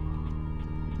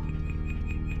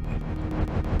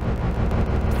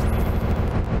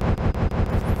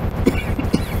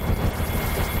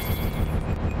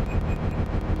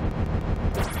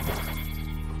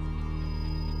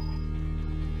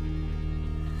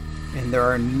 And there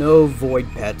are no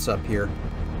void pets up here.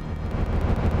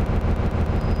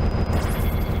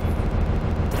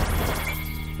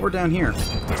 Or down here.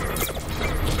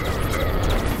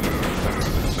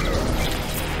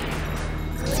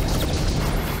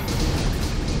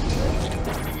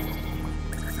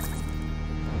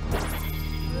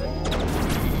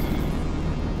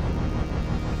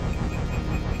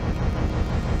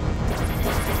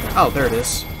 Oh, there it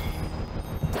is.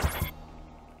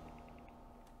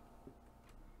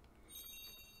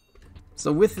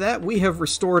 So with that, we have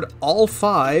restored all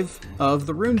 5 of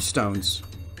the rune stones.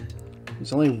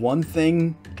 There's only one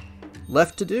thing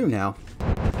left to do now.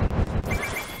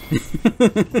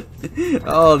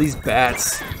 Oh, these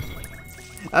bats.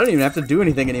 I don't even have to do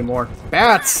anything anymore.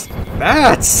 Bats!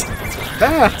 Bats!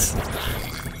 Bats!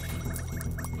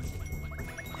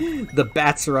 The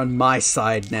bats are on my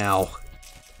side now.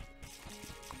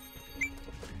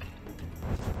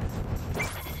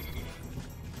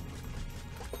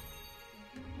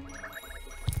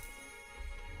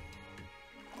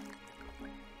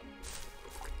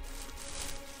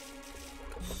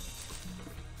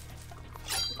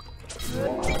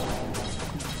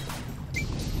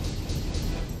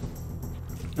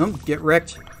 Oh, get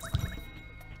wrecked.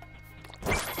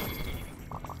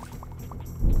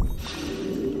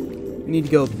 We need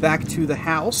to go back to the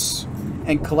house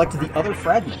and collect the other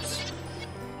fragments.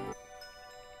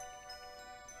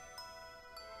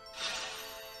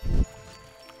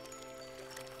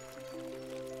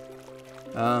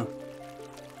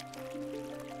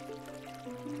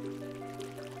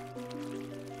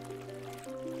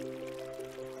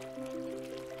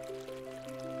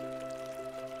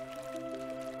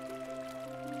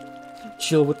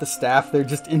 Chill with the staff, they're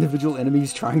just individual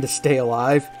enemies trying to stay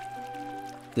alive.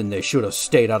 Then they should have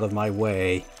stayed out of my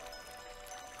way.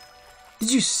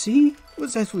 Did you see? It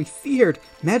was as we feared.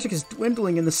 Magic is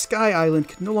dwindling and the Sky Island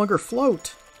can no longer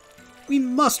float. We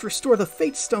must restore the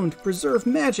Fate Stone to preserve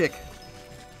magic.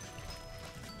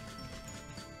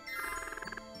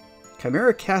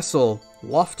 Chimera Castle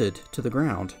lofted to the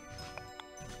ground.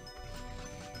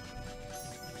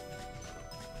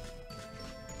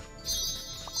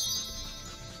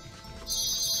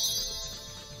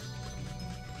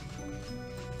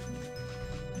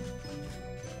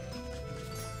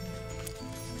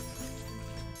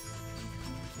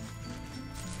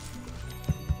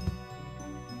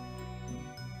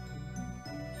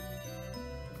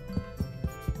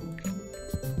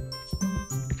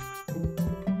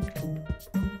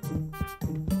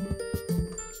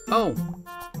 Oh,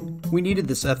 we needed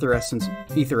this ether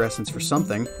essence for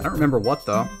something. I don't remember what,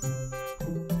 though.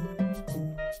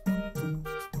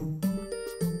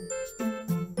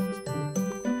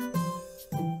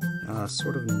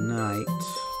 Sort of night.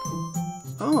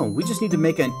 Oh, we just need to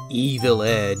make an evil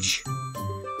edge,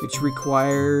 which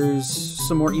requires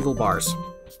some more evil bars.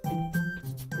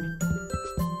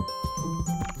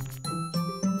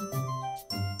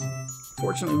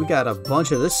 Fortunately, we got a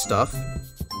bunch of this stuff.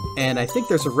 And I think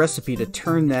there's a recipe to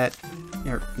turn that,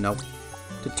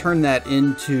 to turn that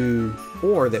into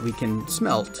ore that we can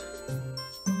smelt.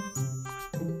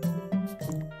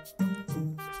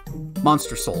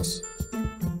 Monster souls.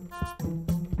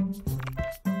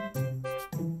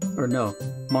 Or no,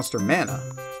 monster mana.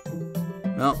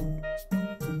 Well,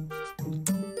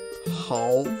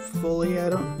 hopefully I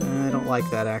don't like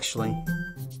that actually.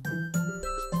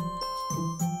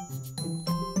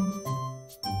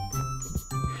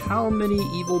 How many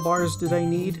evil bars did I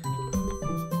need?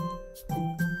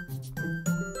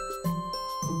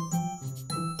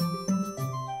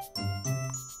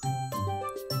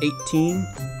 $18.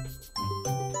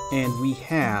 And we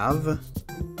have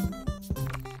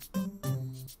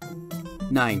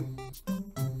 9.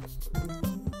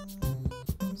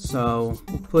 So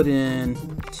we'll put in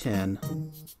 10.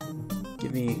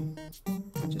 Give me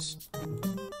just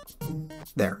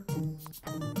there.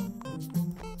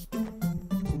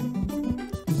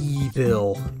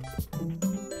 Bill.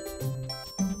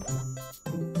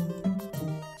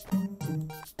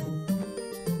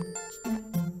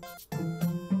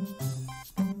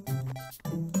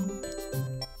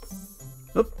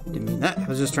 Oh, didn't mean that. I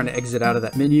was just trying to exit out of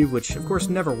that menu, which of course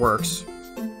never works.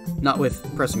 Not with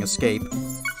pressing escape.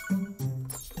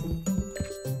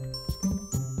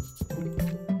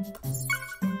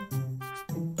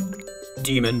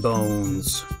 Demon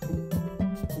bones.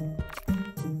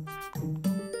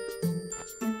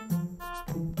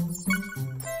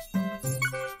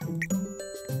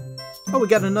 Oh, we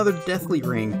got another deathly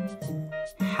ring.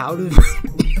 How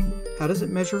does it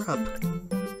measure up?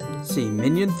 Let's see,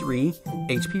 minion 3,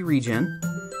 HP regen.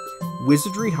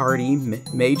 Wizardry hardy,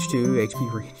 mage 2,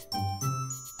 HP regen.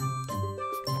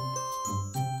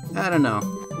 I don't know.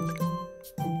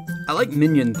 I like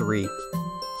minion 3.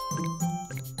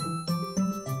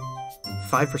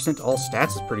 5% all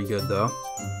stats is pretty good though.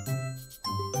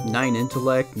 9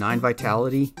 intellect, 9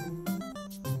 vitality.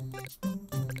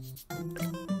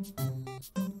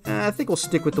 I think we'll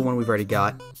stick with the one we've already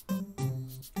got.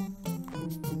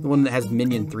 The one that has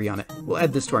minion 3 on it. We'll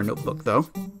add this to our notebook, though.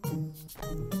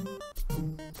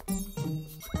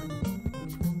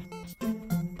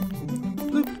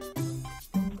 Bloop.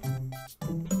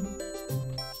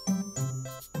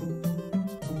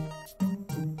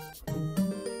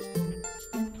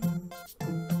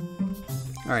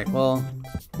 Alright, well,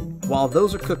 while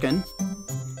those are cooking,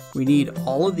 we need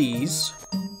all of these.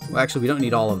 Well, actually, we don't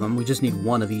need all of them. We just need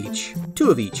one of each. 2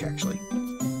 of each, actually.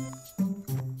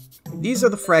 These are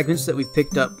the fragments that we've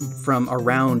picked up from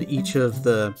around each of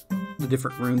the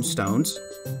different rune stones.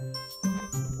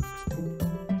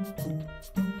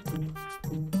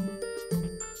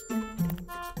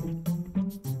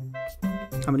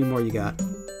 How many more you got?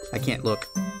 I can't look.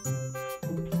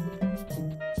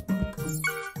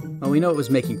 Well, we know it was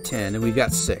making 10, and we've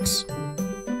got 6.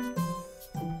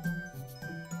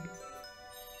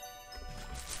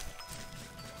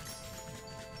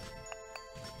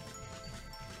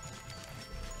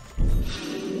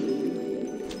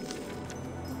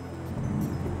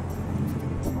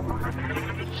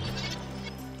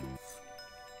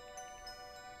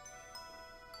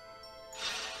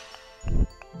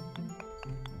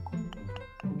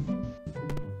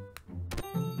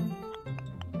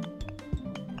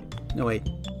 No, wait.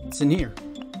 It's in here.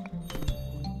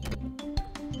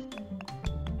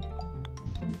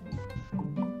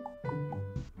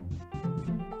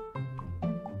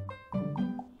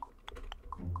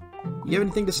 You have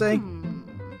anything to say?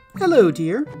 Hello,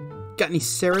 dear. Got any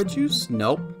Sarah juice?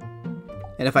 Nope.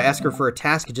 And if I ask her for a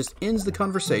task, it just ends the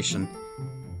conversation.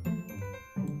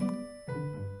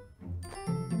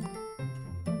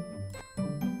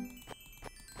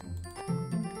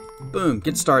 Boom,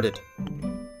 get started.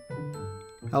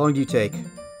 How long do you take?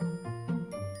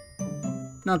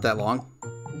 Not that long.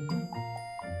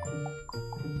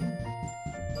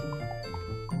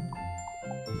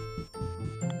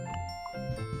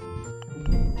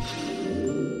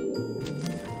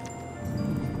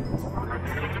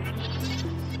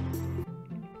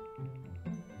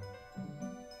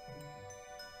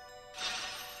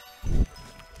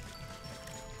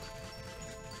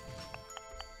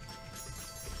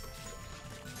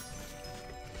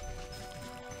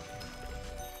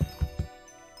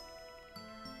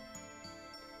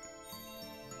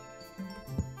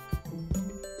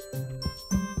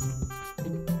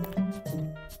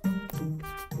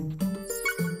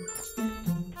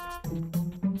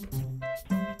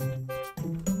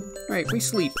 Alright, we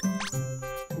sleep.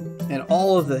 And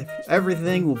all of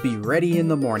everything will be ready in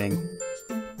the morning.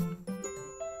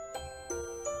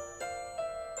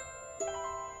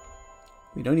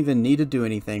 We don't even need to do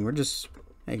anything. We're just...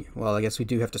 well, I guess we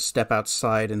do have to step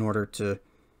outside in order to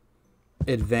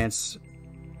advance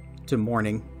to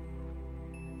morning.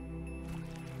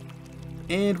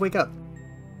 And wake up.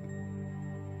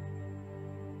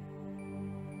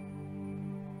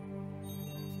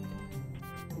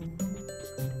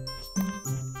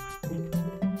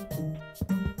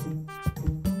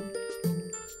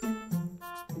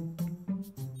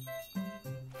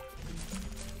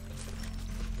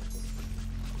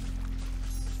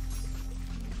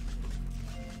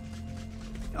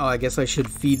 Oh, I guess I should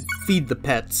feed the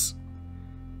pets.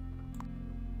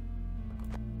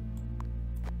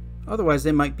 Otherwise,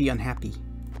 they might be unhappy.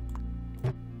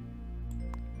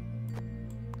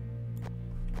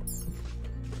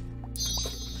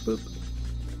 Boop.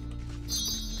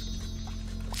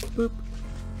 Boop.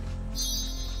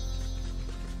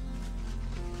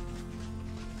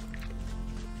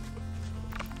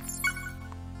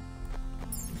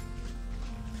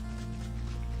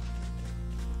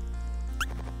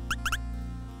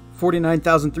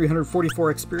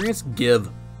 49,344 experience. Give.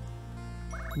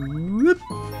 Whoop.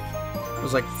 It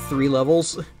was like 3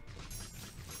 levels.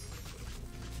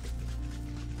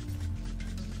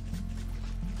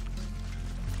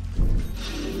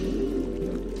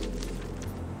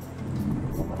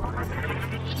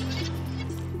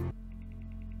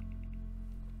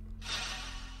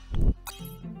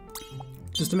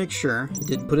 Just to make sure, it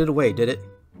didn't put it away, did it?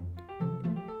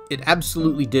 It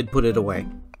absolutely did put it away.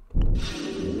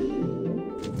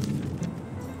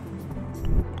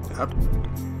 Up.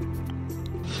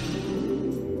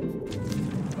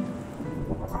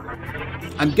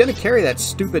 I'm gonna carry that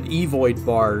stupid Evoid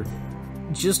bar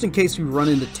just in case we run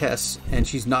into Tess and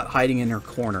she's not hiding in her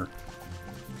corner.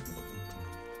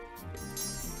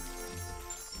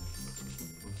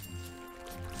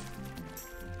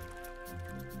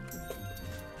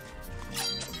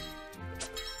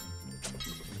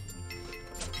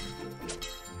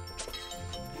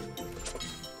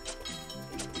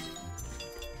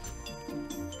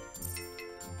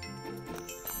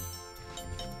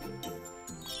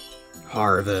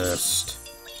 Harvest.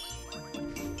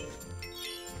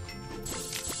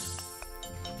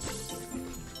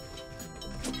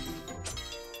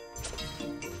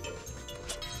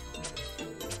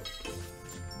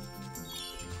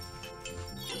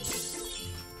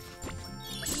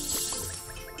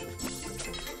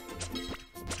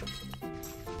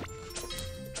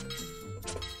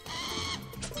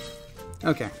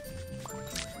 Okay.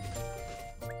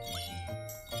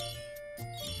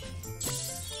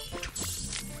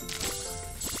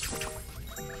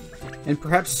 And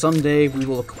perhaps someday we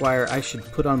will acquire... I should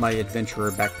put on my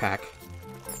adventurer backpack.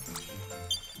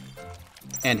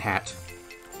 And hat.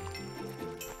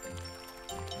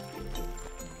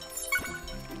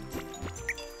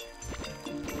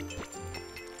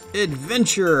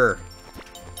 Adventure!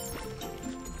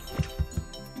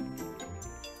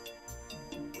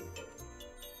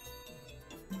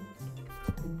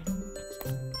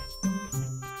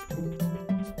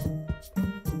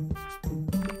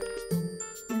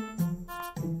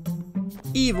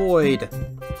 Evoid!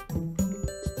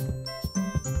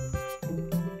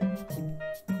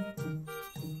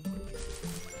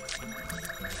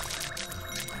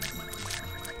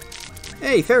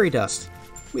 Hey, fairy dust!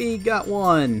 We got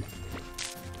one!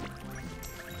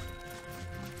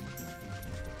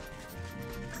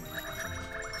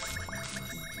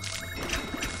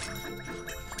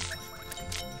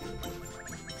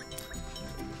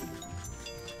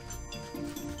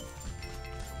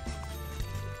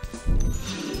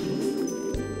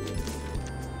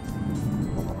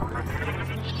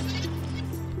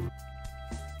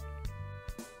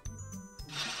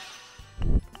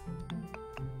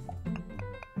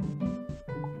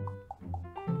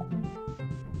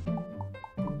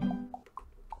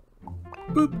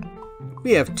 Boop.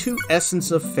 We have 2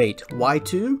 Essence of Fate. Why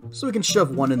 2? So we can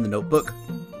shove 1 in the notebook.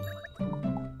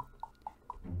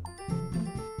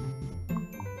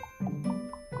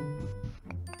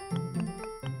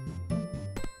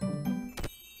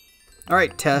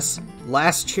 Alright, Tess.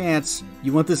 Last chance.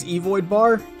 You want this Evoid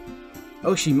bar?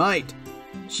 Oh, she might.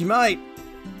 She might.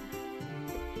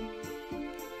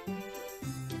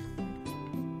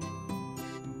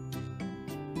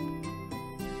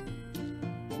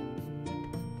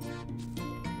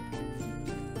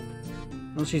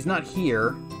 Well, she's not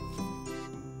here.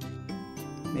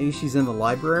 Maybe she's in the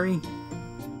library?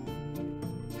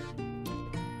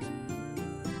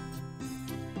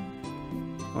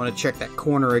 I want to check that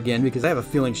corner again because I have a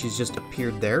feeling she's just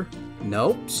appeared there.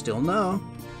 Nope, still no.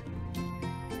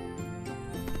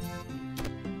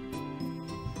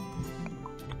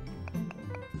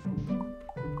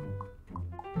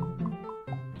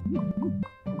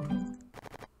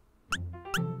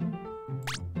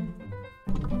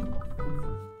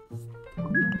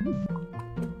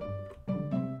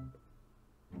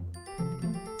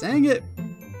 Dang it!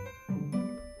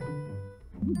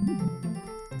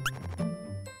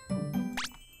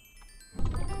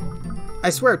 I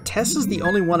swear, Tess is the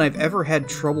only one I've ever had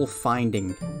trouble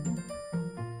finding.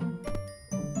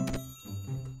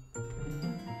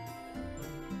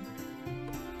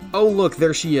 Oh look,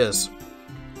 there she is.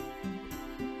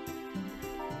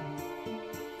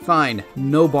 Fine,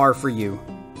 no bar for you.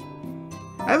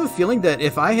 I have a feeling that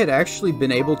if I had actually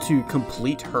been able to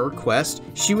complete her quest,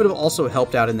 she would have also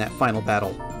helped out in that final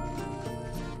battle.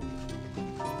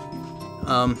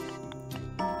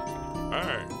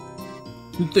 Hey.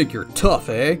 You think you're tough,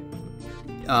 eh?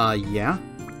 Yeah.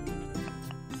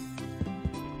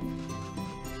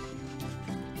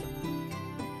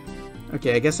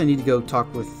 Okay, I guess I need to go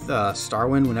talk with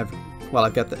Starwen whenever... while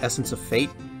I've got the Essence of Fate.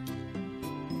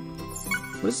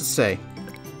 What does it say?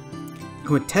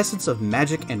 Quintessence of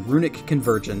magic and runic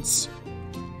convergence.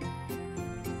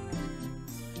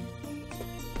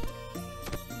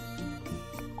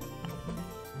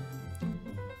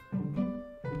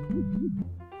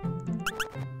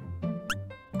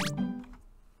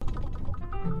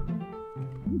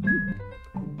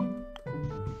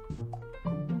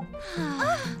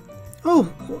 Oh,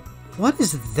 what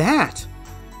is that?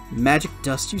 Magic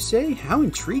dust, you say? How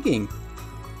intriguing.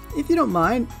 If you don't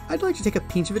mind, I'd like to take a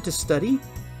pinch of it to study.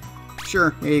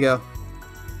 Sure, here you go.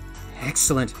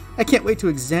 Excellent. I can't wait to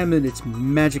examine its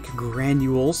magic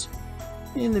granules.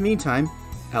 In the meantime,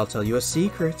 I'll tell you a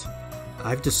secret.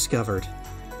 I've discovered.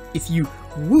 If you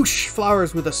whoosh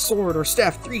flowers with a sword or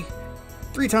staff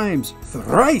three times,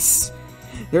 thrice,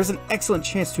 there's an excellent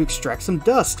chance to extract some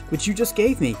dust, which you just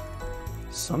gave me.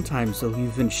 Sometimes they'll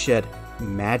even shed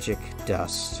magic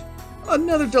dust.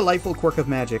 Another delightful quirk of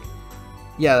magic.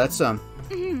 Yeah, that's,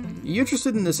 You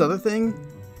interested in this other thing?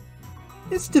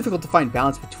 It's difficult to find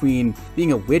balance between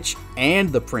being a witch and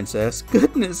the princess.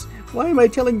 Goodness, why am I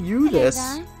telling you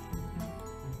this?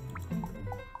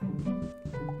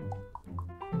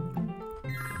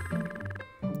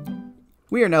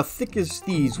 We are now thick as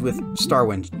thieves with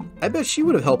Starwen. I bet she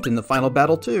would have helped in the final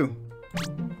battle too.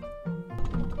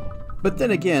 But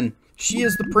then again, she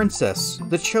is the princess,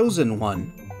 the chosen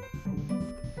one.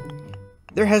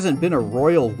 There hasn't been a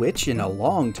royal witch in a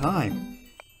long time.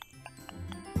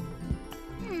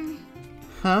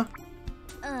 Huh?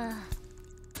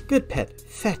 Good pet,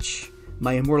 fetch.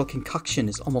 My immortal concoction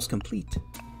is almost complete.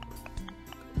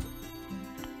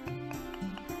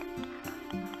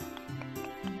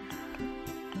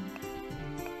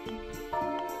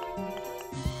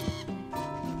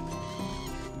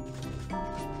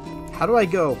 How do I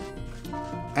go?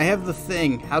 I have the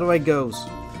thing. How do I goes?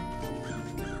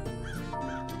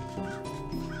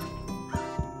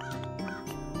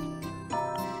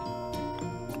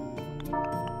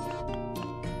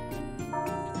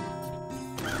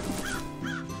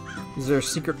 Is there a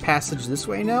secret passage this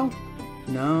way now?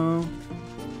 No.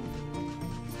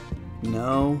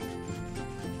 No.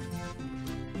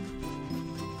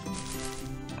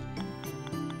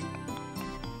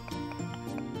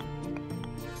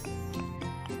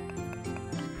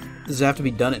 Does it have to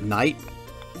be done at night?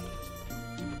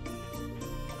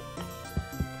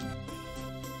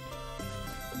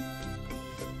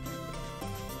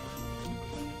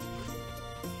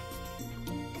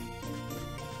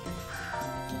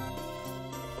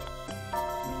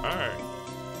 Aye.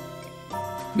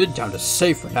 Midtown is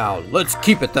safe for now. Let's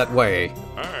keep it that way.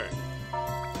 Aye.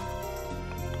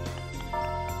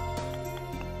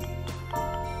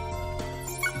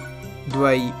 Do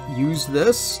I use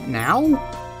this now?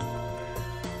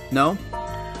 No?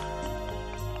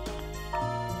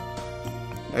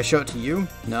 Do I show it to you?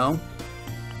 No?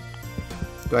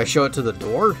 Do I show it to the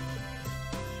door?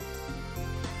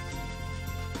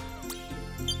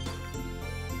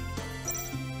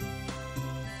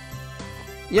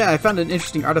 Yeah, I found an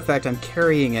interesting artifact. I'm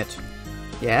carrying it.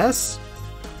 Yes?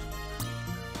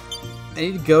 I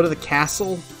need to go to the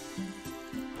castle.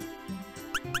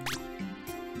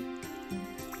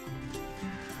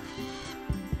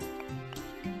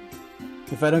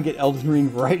 If I don't get Elden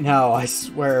Ring right now, I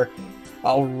swear,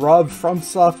 I'll rob From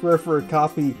Software for a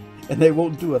copy, and they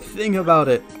won't do a thing about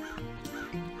it.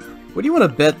 What do you want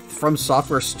to bet From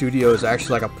Software Studio is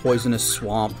actually like a poisonous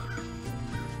swamp?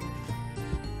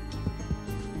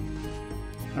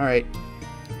 Alright.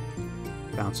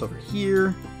 Bounce over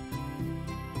here.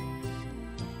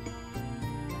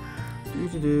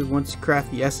 Once you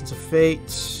craft the Essence of Fate,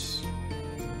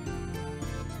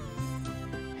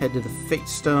 head to the Fate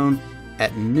Stone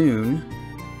at noon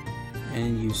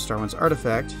and use Starwen's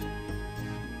artifact.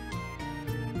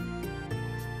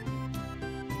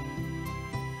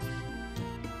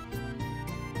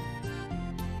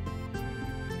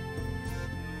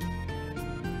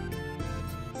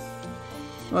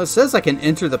 Well, it says I can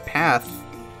enter the path.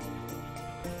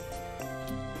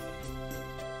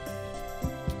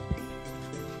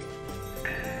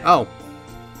 Oh.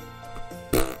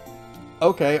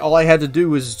 Okay, all I had to do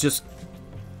was just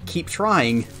keep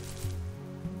trying.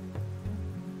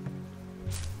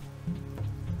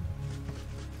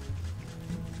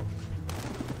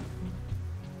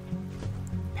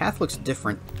 Path looks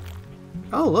different.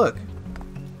 Oh, look.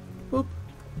 Whoop.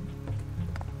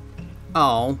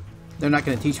 Oh, they're not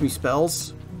going to teach me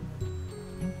spells?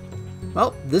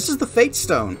 Well, this is the Fate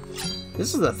Stone.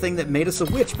 This is the thing that made us a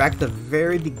witch back at the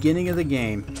very beginning of the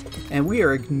game. And we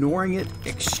are ignoring it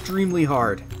extremely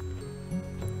hard.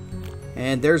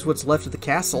 And there's what's left of the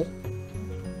castle.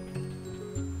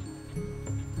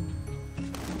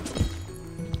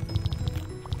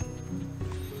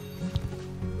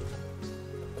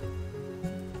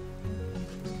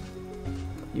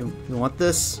 want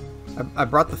this? I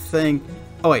brought the thing.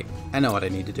 Oh wait, I know what I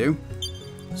need to do.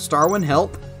 Starwen,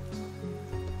 help.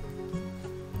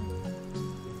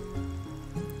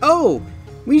 Oh!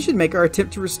 We should make our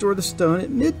attempt to restore the stone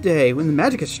at midday, when the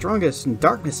magic is strongest and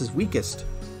darkness is weakest.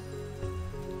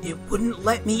 It wouldn't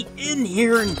let me in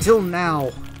here until now.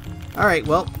 Alright,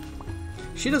 well,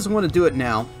 she doesn't want to do it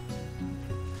now.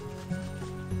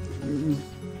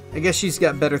 I guess she's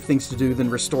got better things to do than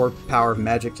restore power of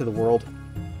magic to the world.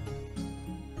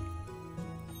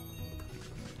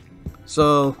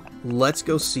 So, let's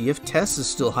go see if Tess is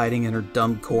still hiding in her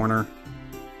dumb corner.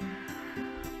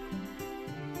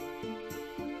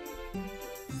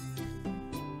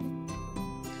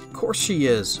 Of course she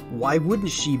is. Why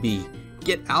wouldn't she be?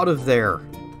 Get out of there.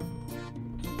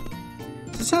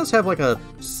 Does this house have like a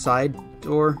side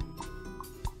door?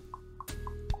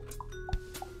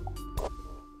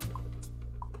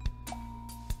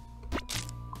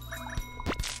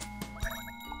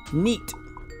 Neat.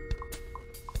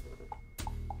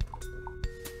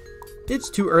 It's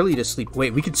too early to sleep.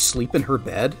 Wait, we could sleep in her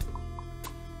bed?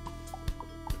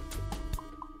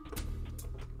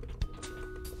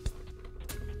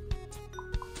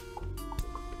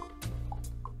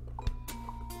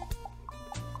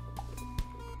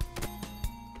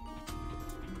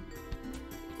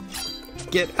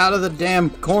 Get out of the damn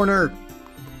corner!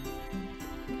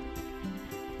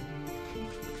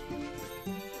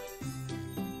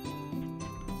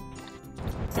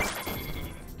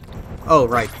 Oh,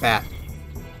 right, bat.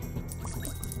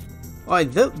 Oh,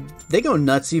 they go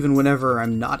nuts even whenever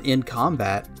I'm not in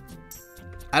combat.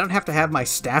 I don't have to have my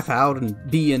staff out and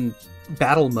be in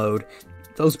battle mode.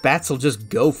 Those bats will just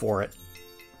go for it.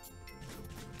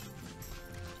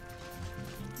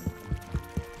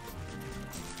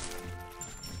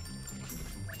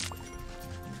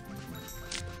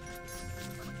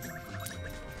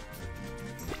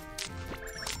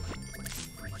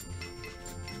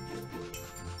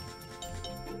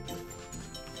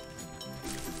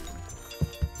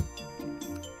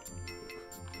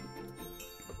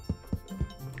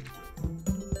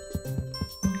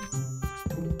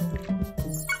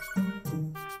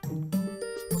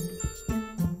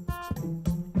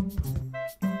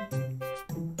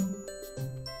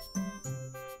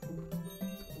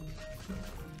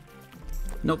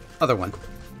 Nope, other one.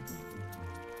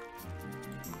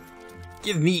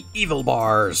 Give me evil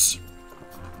bars!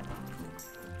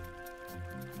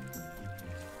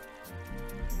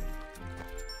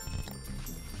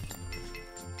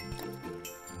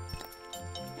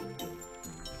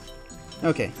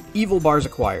 Okay, evil bars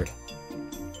acquired.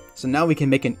 So now we can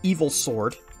make an evil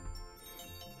sword.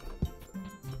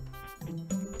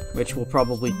 Which will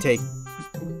probably take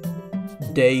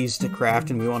days to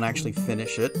craft and we won't actually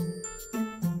finish it.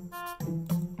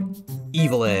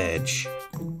 Evil Edge.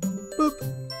 Boop.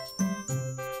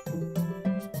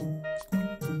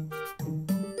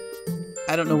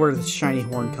 I don't know where the shiny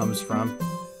horn comes from.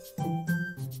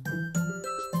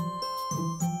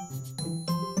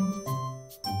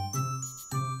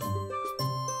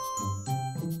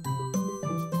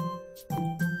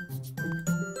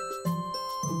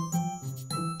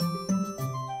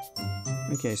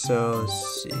 Okay, so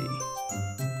let's see.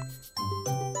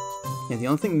 Yeah, the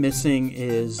only thing missing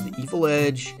is the Evil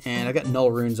Edge, and I got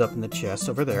Null Runes up in the chest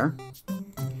over there.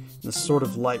 The Sword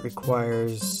of Light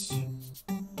requires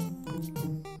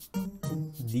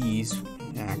these.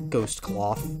 Ghost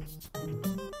Cloth.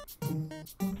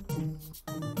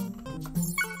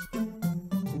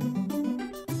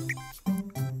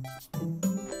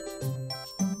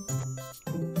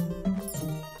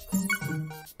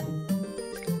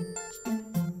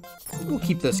 We'll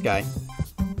keep this guy.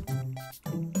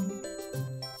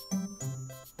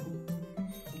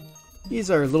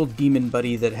 He's our little demon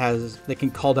buddy that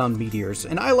can call down meteors,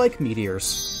 and I like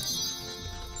meteors.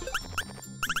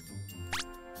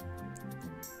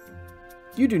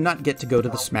 You do not get to go to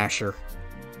the Smasher.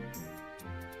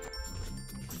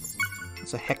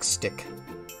 It's a Hex Stick.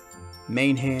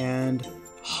 Main hand,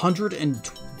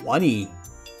 120.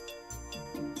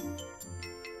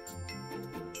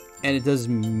 And it does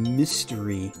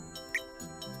mystery.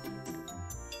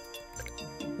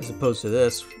 As opposed to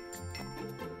this.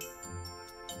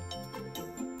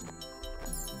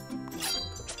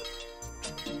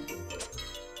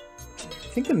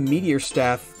 I think the meteor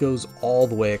staff goes all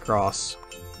the way across.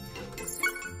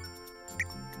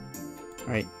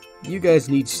 Alright, you guys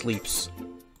need sleeps.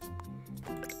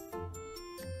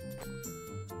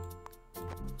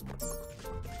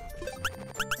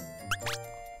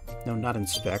 No, not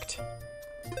inspect.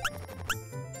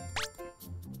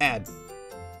 Add.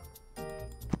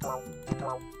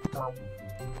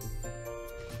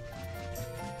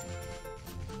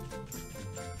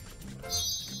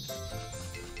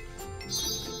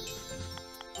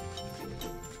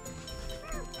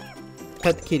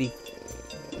 Pet the kitty.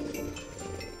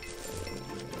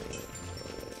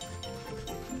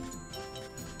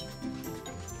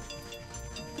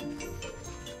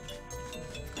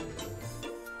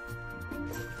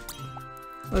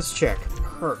 Let's check.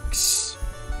 Perks.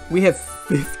 We have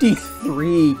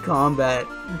 53 combat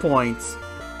points.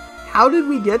 How did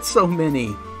we get so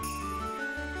many?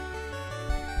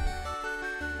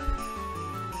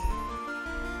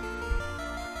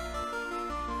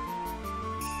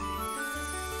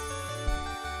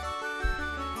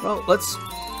 Well, let's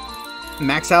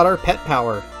max out our pet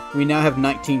power. We now have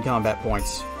 19 combat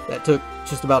points. That took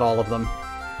just about all of them.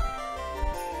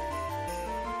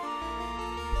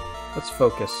 Let's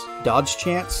focus. Dodge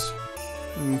chance?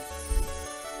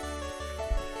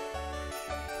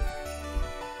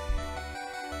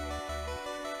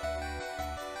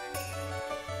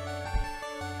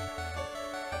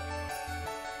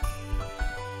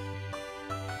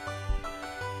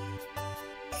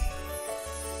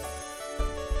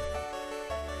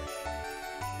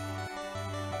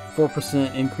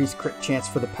 4% increased crit chance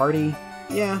for the party.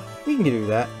 Yeah, we can do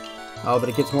that. Oh, but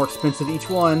it gets more expensive each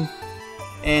one.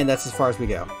 And that's as far as we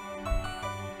go.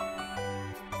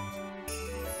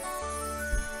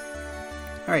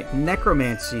 Alright,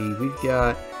 Necromancy. We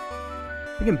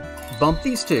can bump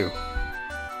these two.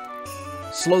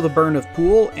 Slow the burn of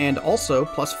pool, and also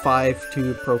 +5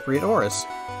 to appropriate auras.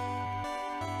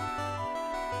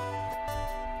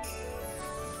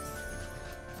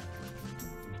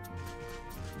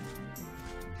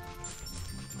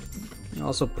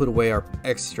 Also put away our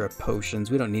extra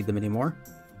potions. We don't need them anymore.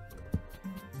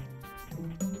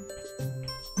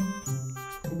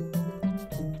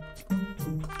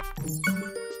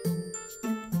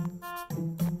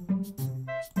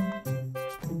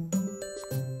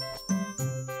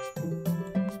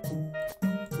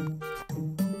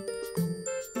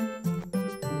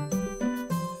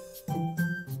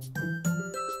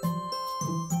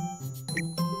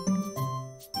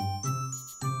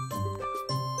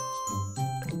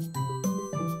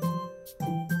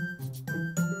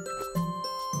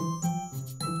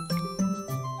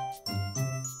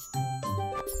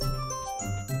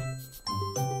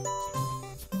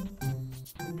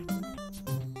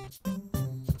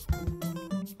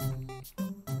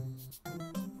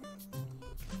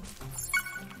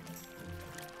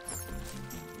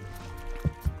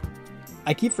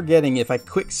 I keep forgetting if I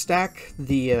quick stack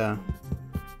the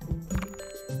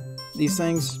these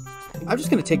things, I'm just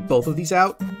going to take both of these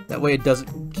out. That way it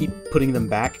doesn't keep putting them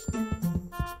back.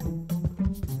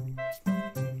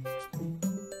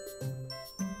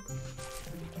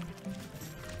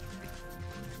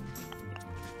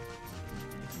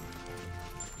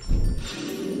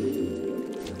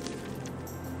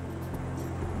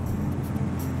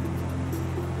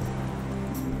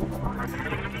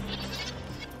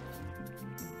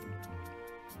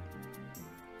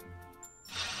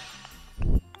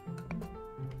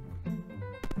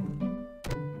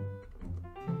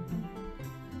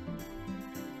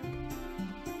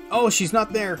 Oh, she's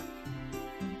not there.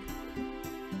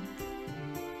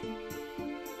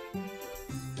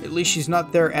 At least she's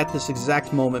not there at this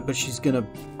exact moment, but she's gonna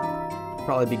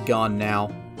probably be gone now.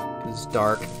 It's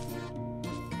dark.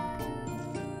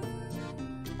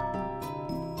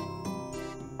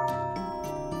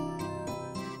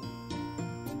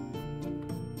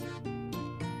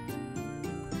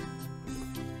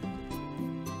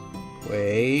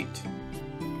 Wait.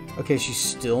 Okay, she's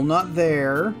still not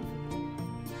there.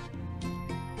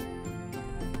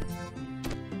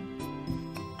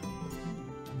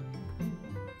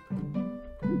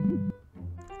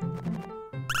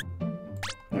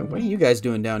 What are you guys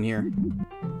doing down here?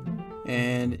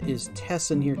 And is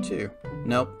Tess in here too?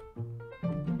 Nope.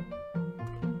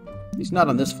 She's not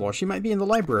on this floor. She might be in the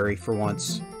library for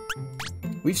once.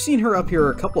 We've seen her up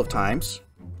here a couple of times.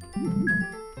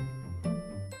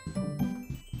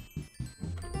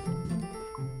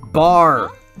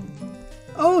 Bar!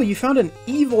 Oh, you found an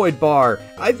evoid bar!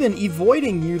 I've been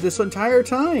evoiding you this entire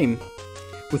time!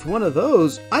 With one of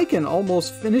those, I can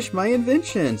almost finish my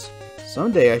inventions.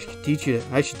 Someday I should teach you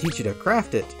to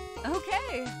craft it.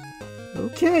 Okay.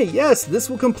 Okay, yes, this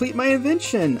will complete my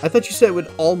invention. I thought you said it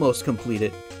would almost complete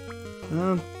it.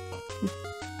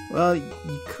 Well,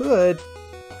 you could.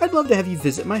 I'd love to have you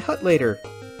visit my hut later.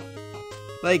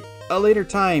 Like, a later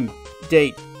time,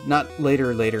 date, not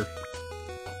later.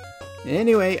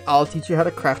 Anyway, I'll teach you how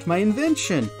to craft my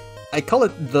invention. I call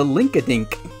it the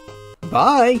Linkadink.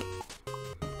 Bye!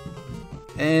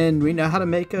 And we know how to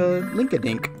make a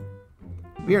Linkadink.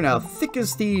 We are now thick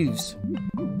as thieves.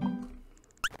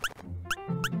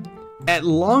 At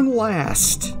long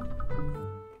last.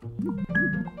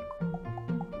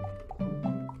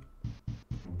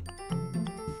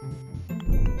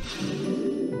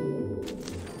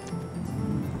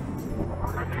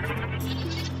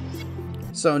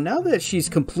 So now that she's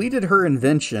completed her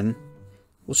invention,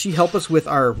 will she help us with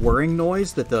our whirring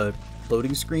noise that the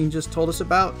loading screen just told us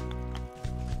about?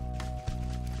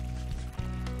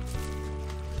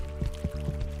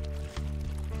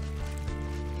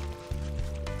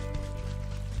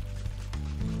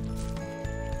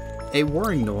 A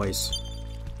whirring noise.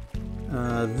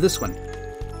 This one.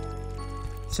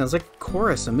 Sounds like a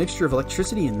chorus, a mixture of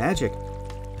electricity and magic.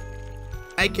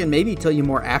 I can maybe tell you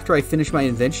more after I finish my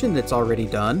invention that's already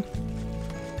done.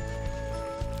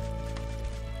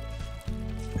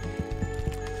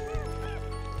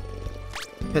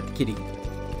 Pet the kitty.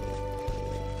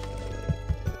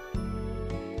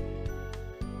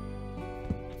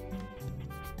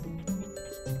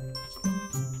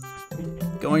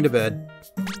 Going to bed.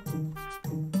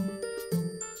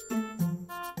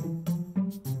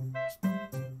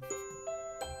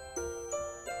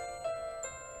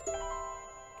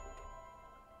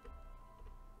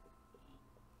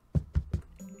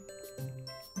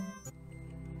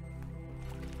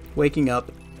 Waking up.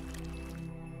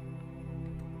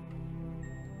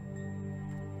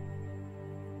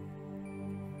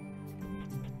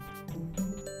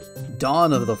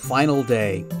 Dawn of the final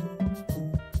day.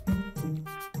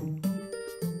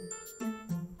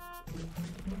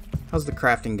 How's the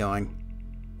crafting going?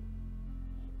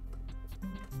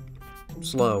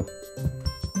 Slow.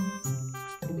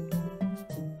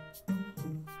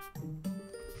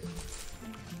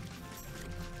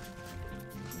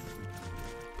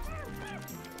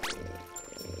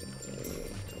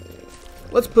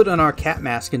 Let's put on our cat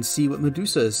mask and see what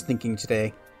Medusa is thinking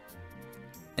today.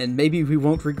 And maybe we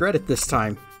won't regret it this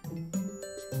time.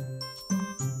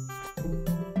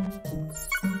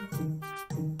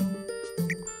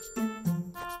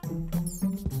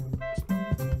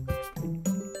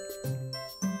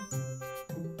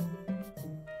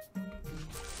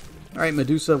 Alright,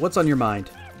 Medusa, what's on your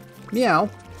mind? Meow.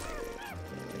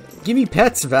 Give me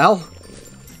pets, Val.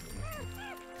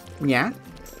 Yeah?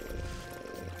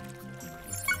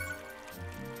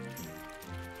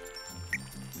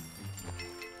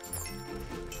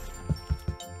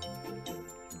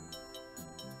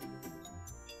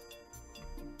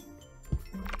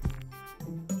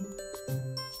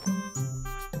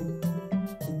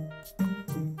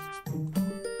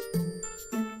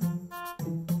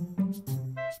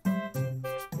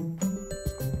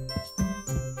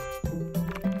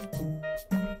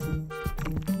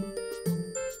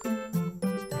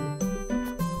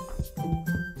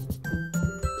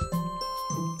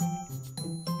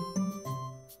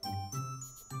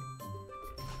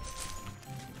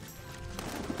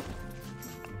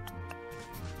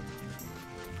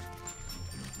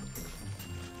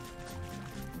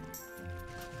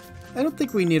 I don't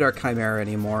think we need our Chimera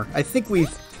anymore. I think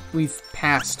we've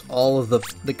passed all of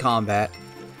the combat,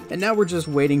 and now we're just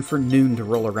waiting for noon to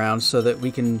roll around so that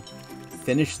we can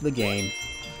finish the game.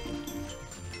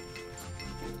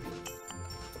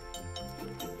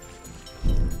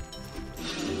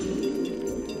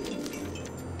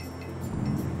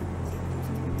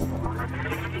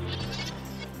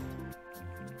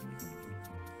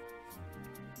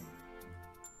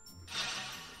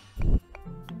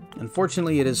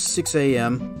 Unfortunately, it is 6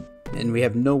 a.m., and we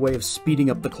have no way of speeding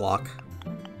up the clock.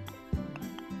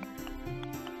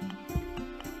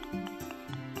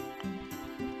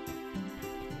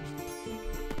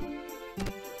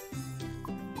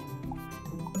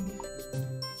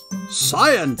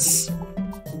 Science!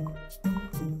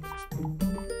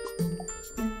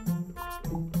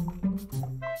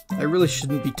 I really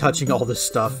shouldn't be touching all this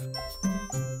stuff.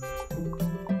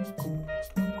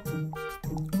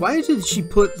 Why did she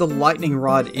put the lightning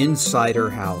rod inside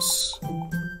her house?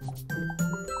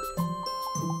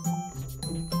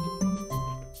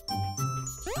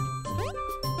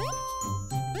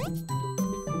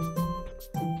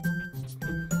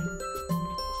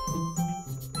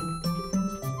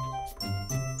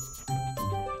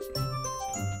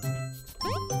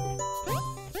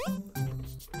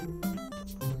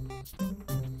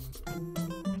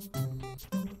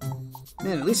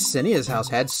 Man, at least Sennia's house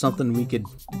had something we could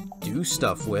do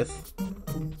stuff with.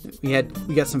 We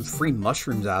got some free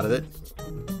mushrooms out of it.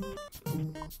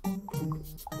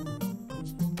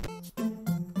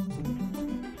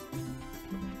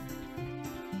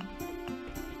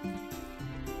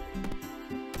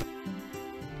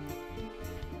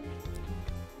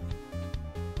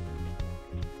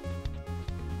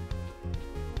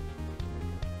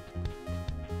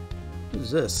 What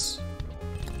is this?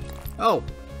 Oh.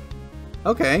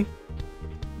 Okay.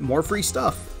 More free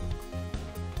stuff.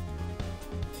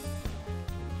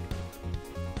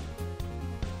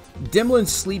 Demlin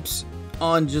sleeps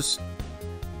on just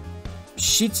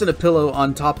sheets and a pillow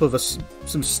on top of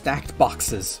some stacked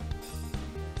boxes.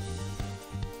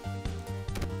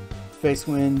 Face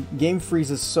when game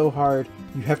freezes so hard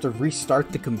you have to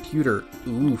restart the computer.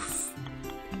 Oof.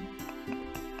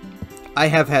 I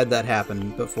have had that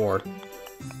happen before.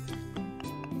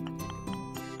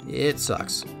 It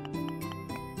sucks.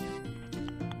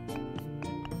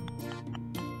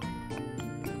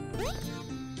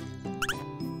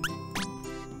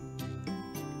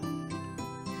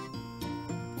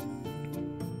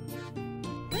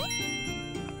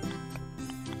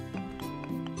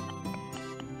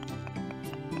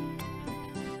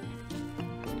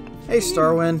 Hey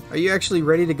Starwen, are you actually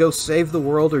ready to go save the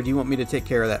world, or do you want me to take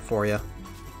care of that for you?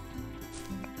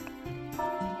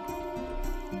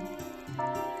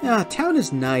 Ah, town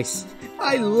is nice.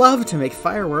 I love to make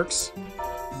fireworks.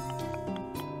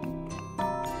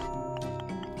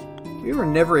 We were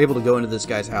never able to go into this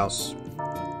guy's house.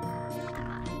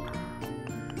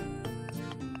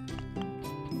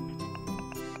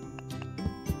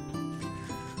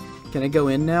 Can I go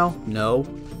in now? No.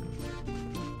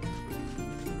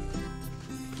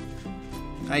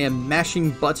 I am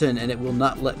mashing button and it will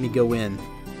not let me go in.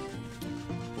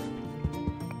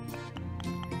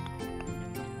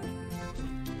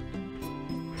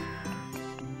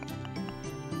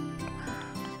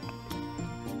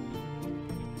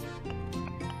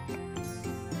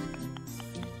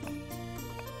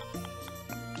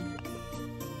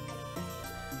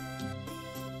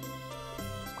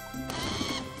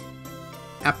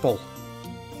 Apple.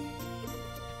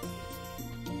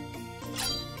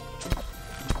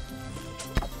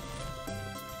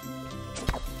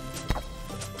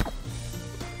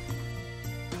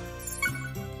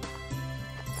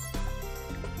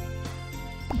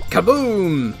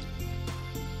 Kaboom!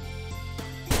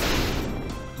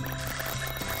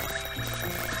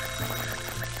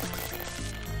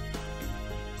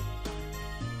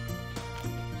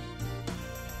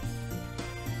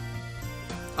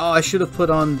 Oh, I should have put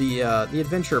on the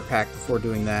adventure pack before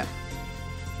doing that.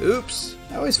 Oops!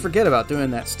 I always forget about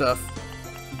doing that stuff.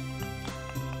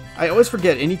 I always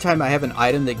forget anytime I have an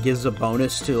item that gives a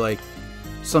bonus to, like,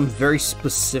 some very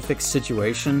specific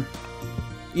situation.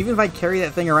 Even if I carry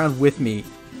that thing around with me,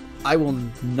 I will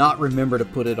not remember to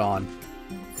put it on.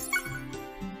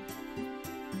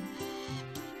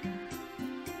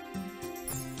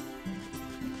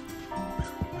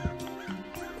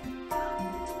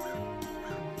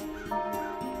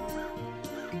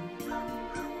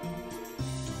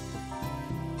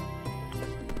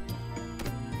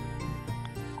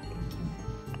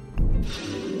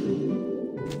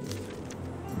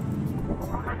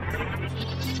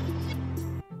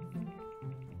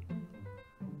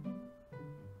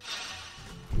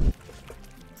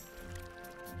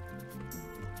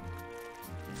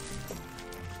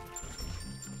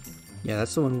 Yeah,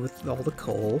 that's the one with all the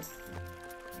coal.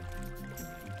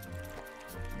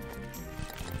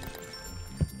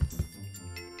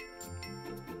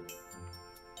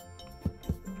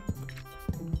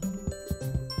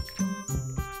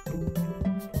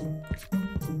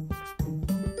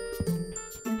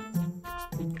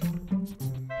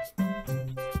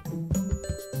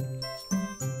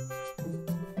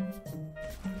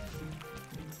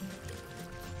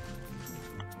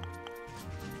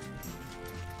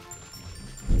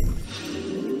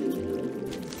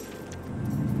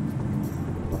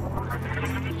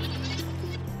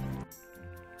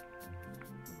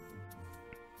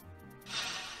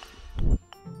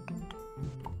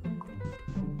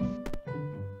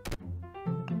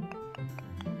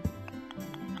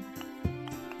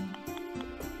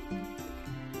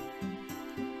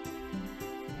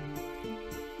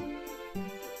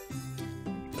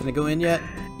 Can I go in yet?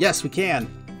 Yes, we can!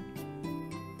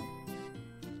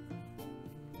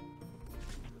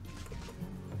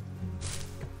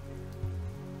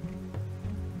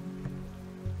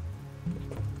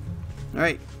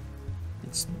 Alright.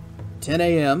 It's 10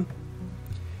 a.m.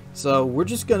 So we're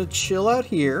just gonna chill out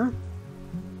here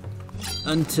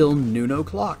until noon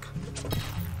o'clock.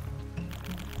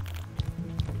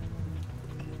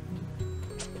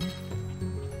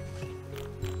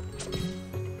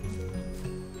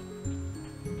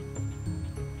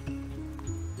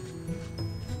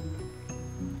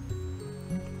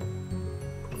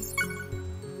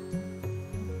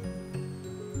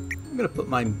 I'm gonna put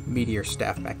my meteor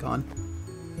staff back on.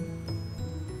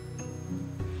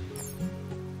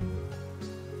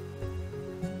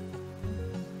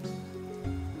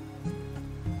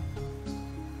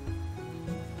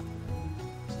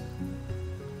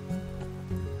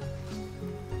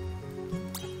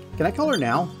 Can I call her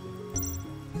now?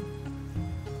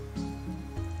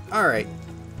 Alright.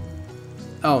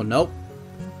 Oh, nope.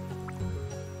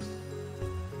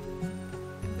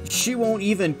 She won't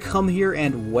even come here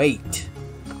and wait.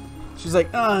 She's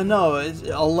like, no, it's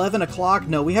 11 o'clock?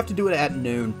 No, we have to do it at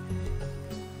noon.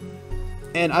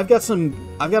 And I've got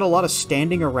a lot of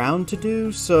standing around to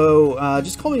do, so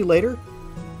just call me later.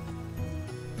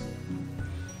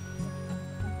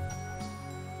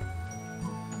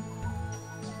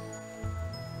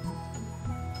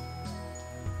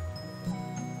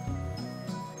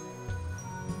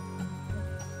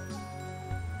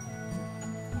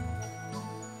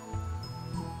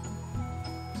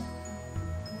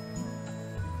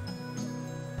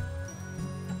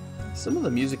 Some of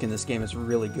the music in this game is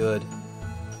really good.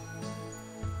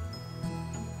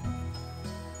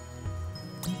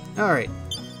 Alright.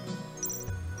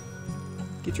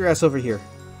 Get your ass over here.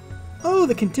 Oh,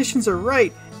 the conditions are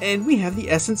right, and we have the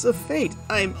essence of fate.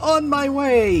 I'm on my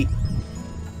way!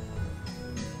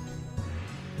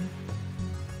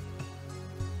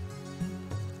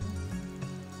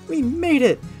 We made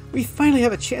it! We finally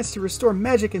have a chance to restore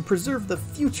magic and preserve the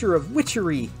future of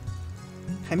witchery!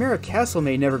 Chimera Castle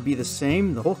may never be the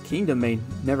same, the whole kingdom may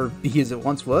never be as it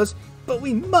once was, but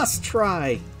we must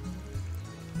try!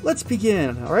 Let's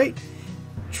begin, alright?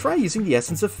 Try using the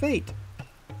essence of fate.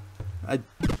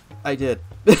 I did.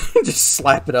 Just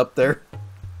slap it up there.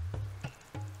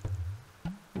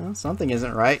 Well, something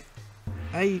isn't right.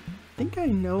 I think I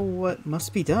know what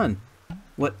must be done.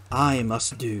 What I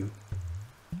must do.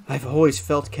 I've always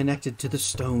felt connected to the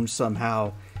stone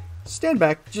somehow. Stand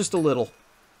back just a little.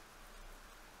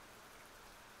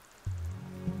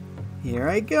 Here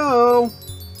I go!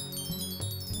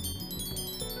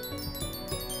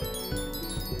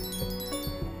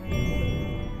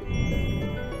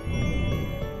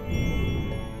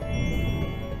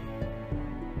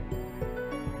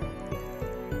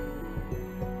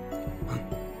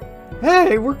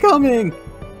 Hey, we're coming!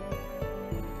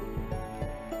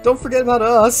 Don't forget about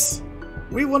us!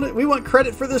 We want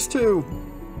credit for this too!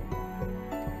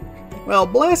 Well,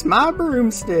 bless my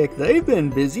broomstick, they've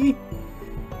been busy.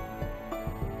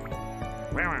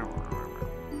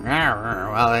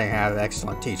 Well, they have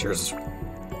excellent teachers.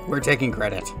 We're taking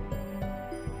credit.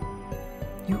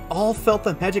 You all felt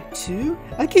the magic too?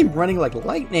 I came running like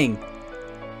lightning.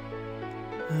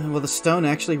 Will the stone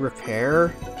actually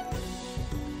repair?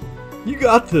 You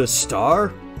got this,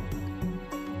 Star.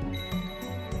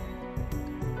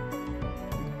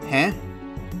 Huh?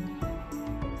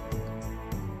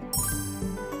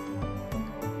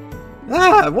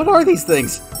 Ah, what are these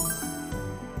things?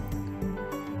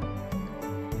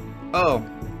 Oh,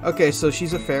 okay, so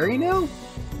she's a fairy now?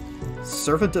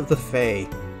 Servant of the Fae.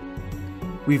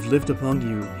 We've lived among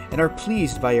you, and are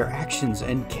pleased by your actions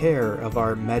and care of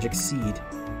our magic seed.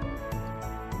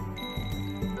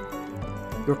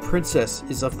 Your princess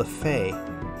is of the Fae.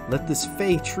 Let this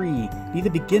Fae tree be the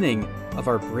beginning of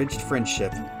our bridged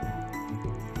friendship.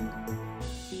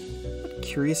 What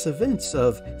curious events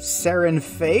of Serin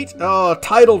Fate? Oh,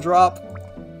 title drop!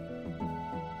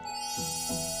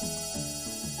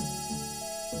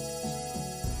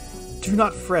 Do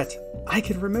not fret. I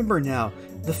can remember now.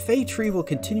 The Fae tree will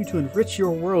continue to enrich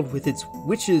your world with its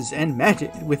witches and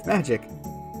magic.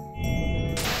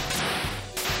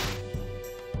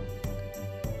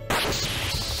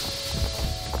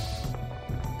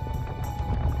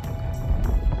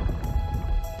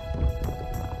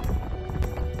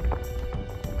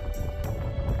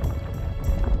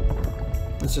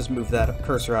 Let's just move that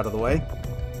cursor out of the way.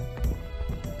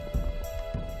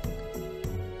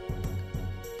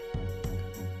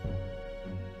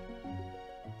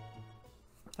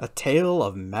 A Tale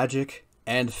of Magic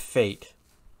and Fate.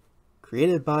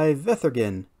 Created by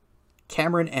Vethergen,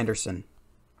 Cameron Anderson.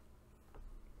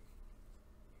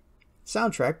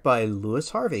 Soundtrack by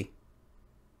Lewis Harvey.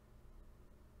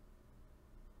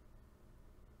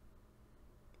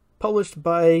 Published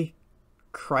by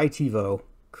Crytivo.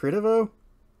 Crytivo?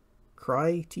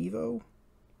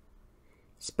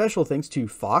 Special thanks to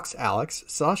Fox, Alex,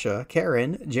 Sasha,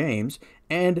 Karen, James,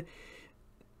 and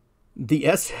the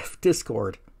SF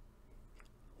Discord.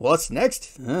 What's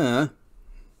next?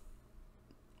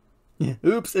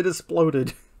 Oops, it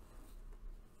exploded.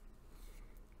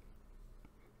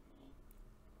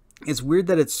 It's weird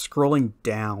that it's scrolling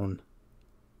down.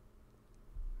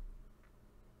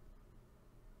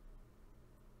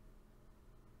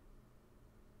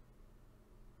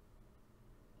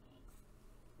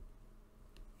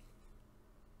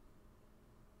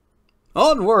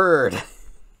 Onward!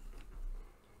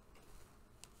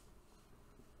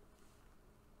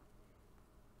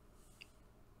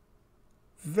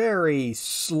 Very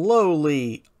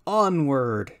slowly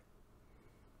onward.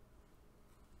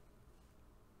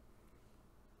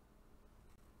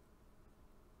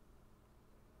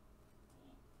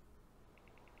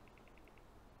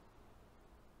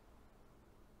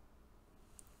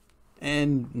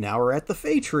 And now we're at the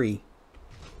Fate tree.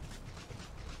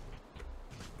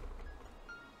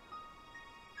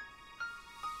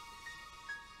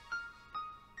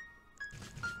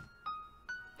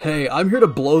 Hey, I'm here to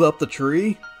blow up the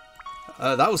tree.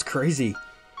 That was crazy.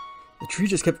 The tree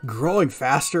just kept growing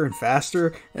faster and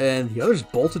faster, and the others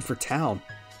bolted for town.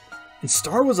 And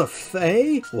Star was a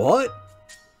fae? What?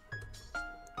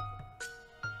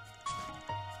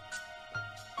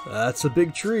 That's a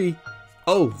big tree.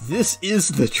 Oh, this is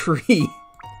the tree.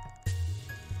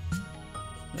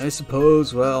 I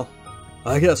suppose, well,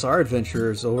 I guess our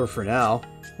adventure is over for now.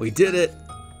 We did it.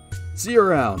 See you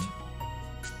around.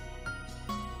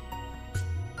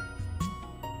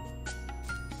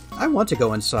 I want to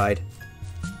go inside.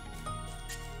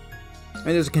 And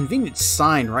there's a convenient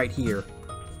sign right here.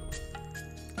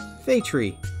 Fate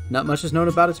tree. Not much is known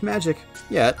about its magic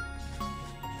yet.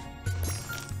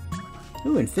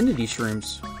 Ooh, infinity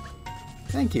shrooms.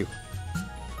 Thank you.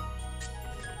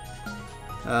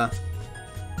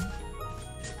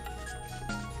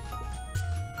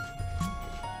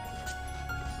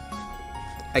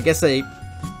 I guess I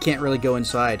can't really go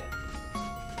inside.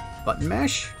 Button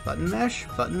mash? Button mash?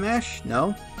 Button mash?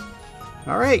 No?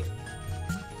 Alright.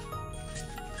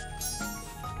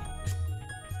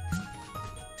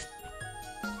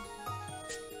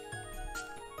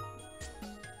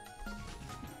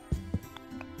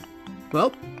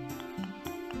 Well,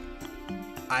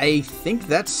 I think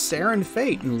that's Serin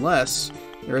Fate, unless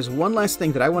there is one last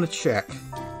thing that I want to check.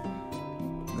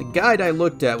 The guide I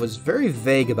looked at was very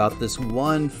vague about this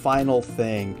one final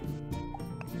thing.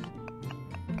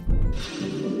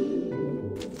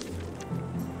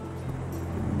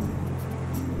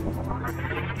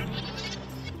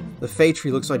 The Fate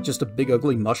tree looks like just a big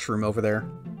ugly mushroom over there.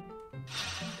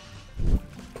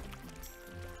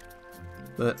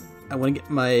 But I want to get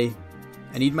my...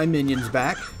 I need my minions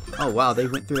back. Oh wow, they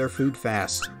went through their food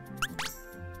fast.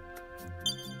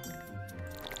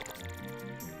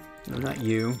 No, not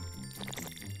you.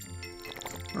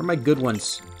 Where are my good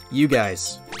ones? You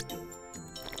guys.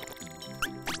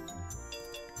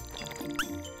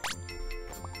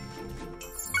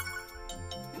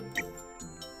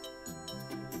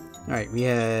 Alright, we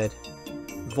had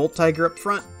Volt Tiger up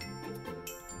front,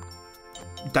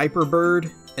 Diaper Bird,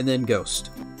 and then Ghost.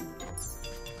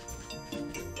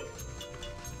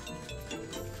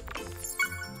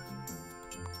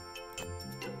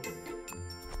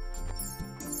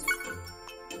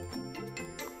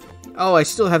 Oh, I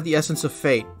still have the Essence of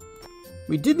Fate.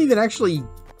 We didn't even actually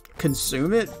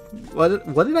consume it?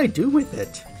 What did I do with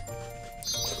it?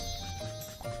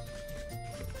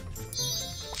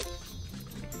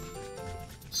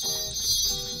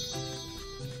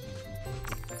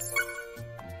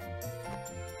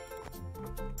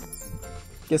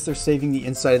 Guess they're saving the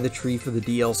inside of the tree for the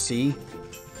DLC.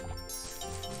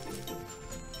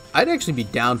 I'd actually be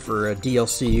down for a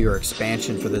DLC or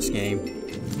expansion for this game.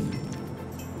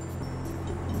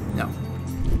 No,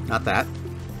 not that.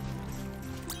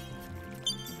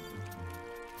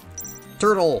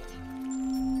 Turtle!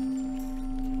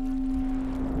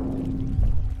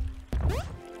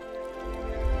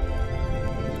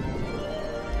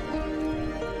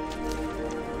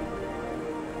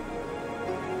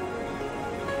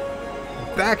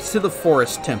 Back to the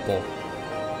Forest Temple.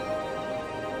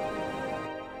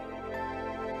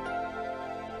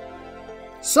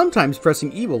 Sometimes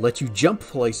pressing E will let you jump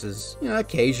places, you know,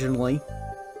 occasionally.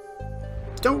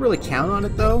 Don't really count on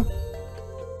it though.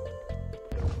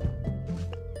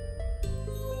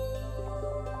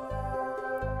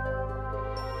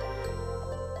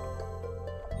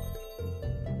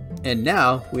 And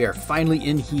now we are finally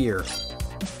in here.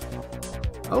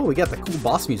 Oh, we got the cool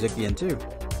boss music at the end too.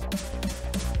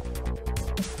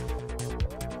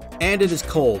 And it is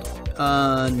cold.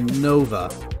 Nova.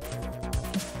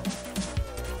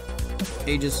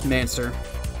 Aegis Mancer.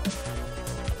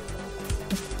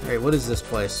 Alright, what is this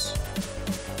place?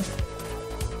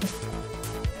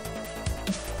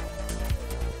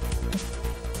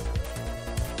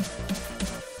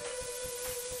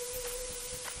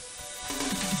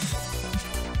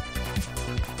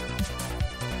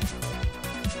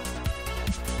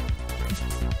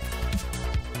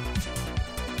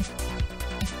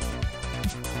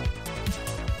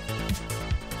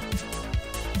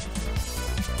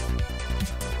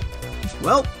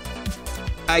 Well,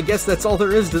 I guess that's all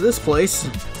there is to this place.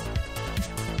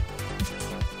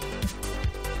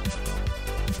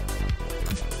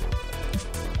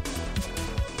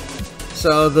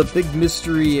 So the big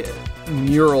mystery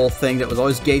mural thing that was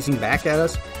always gazing back at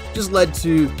us just led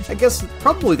to, I guess,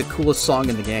 probably the coolest song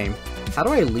in the game. How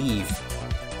do I leave?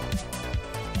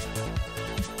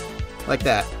 Like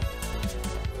that.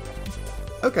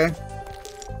 Okay.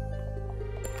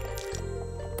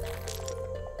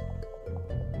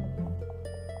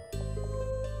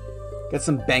 Got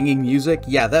some banging music.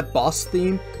 Yeah, that boss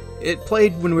theme, it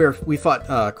played when we fought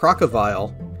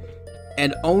Crocodile,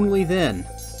 and only then.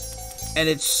 And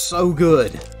it's so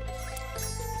good.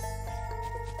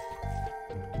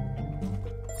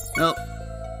 Well,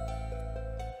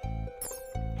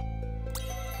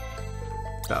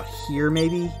 about here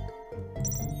maybe?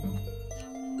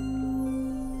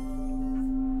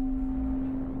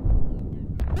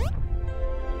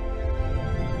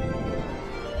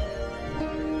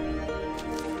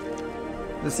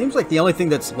 It seems like the only thing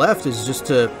that's left is just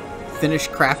to finish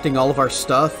crafting all of our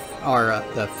stuff,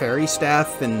 the fairy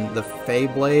staff and the Fey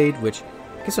blade, which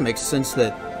I guess it makes sense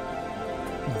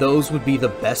that those would be the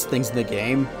best things in the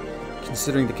game,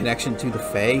 considering the connection to the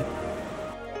Fey.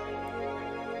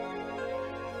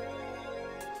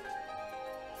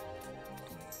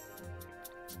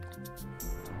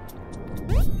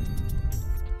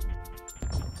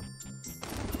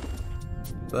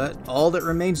 But all that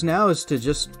remains now is to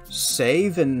just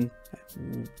save and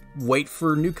wait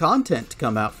for new content to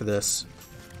come out for this.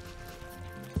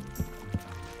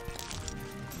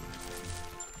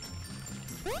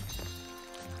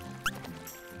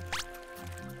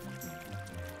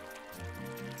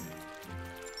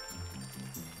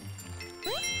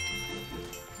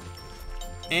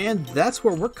 And that's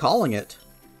what we're calling it.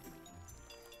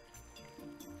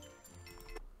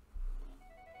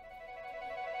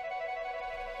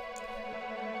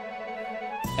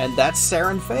 And that's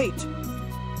Serin Fate.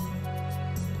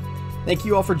 Thank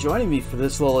you all for joining me for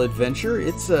this little adventure.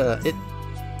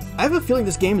 I have a feeling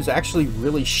this game is actually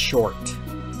really short,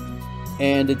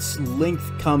 and its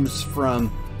length comes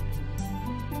from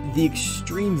the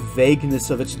extreme vagueness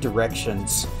of its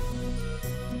directions.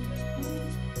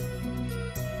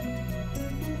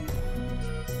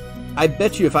 I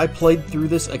bet you if I played through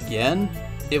this again,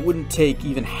 it wouldn't take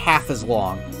even half as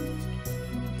long.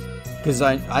 Because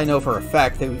I know for a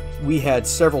fact that we had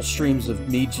several streams of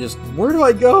me just, where do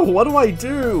I go? What do I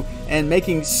do? And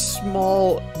making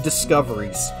small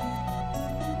discoveries.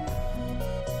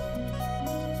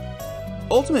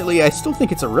 Ultimately, I still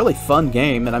think it's a really fun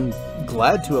game, and I'm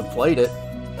glad to have played it.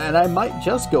 And I might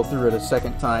just go through it a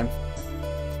second time.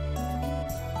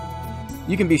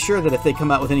 You can be sure that if they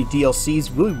come out with any DLCs,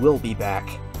 we will be back.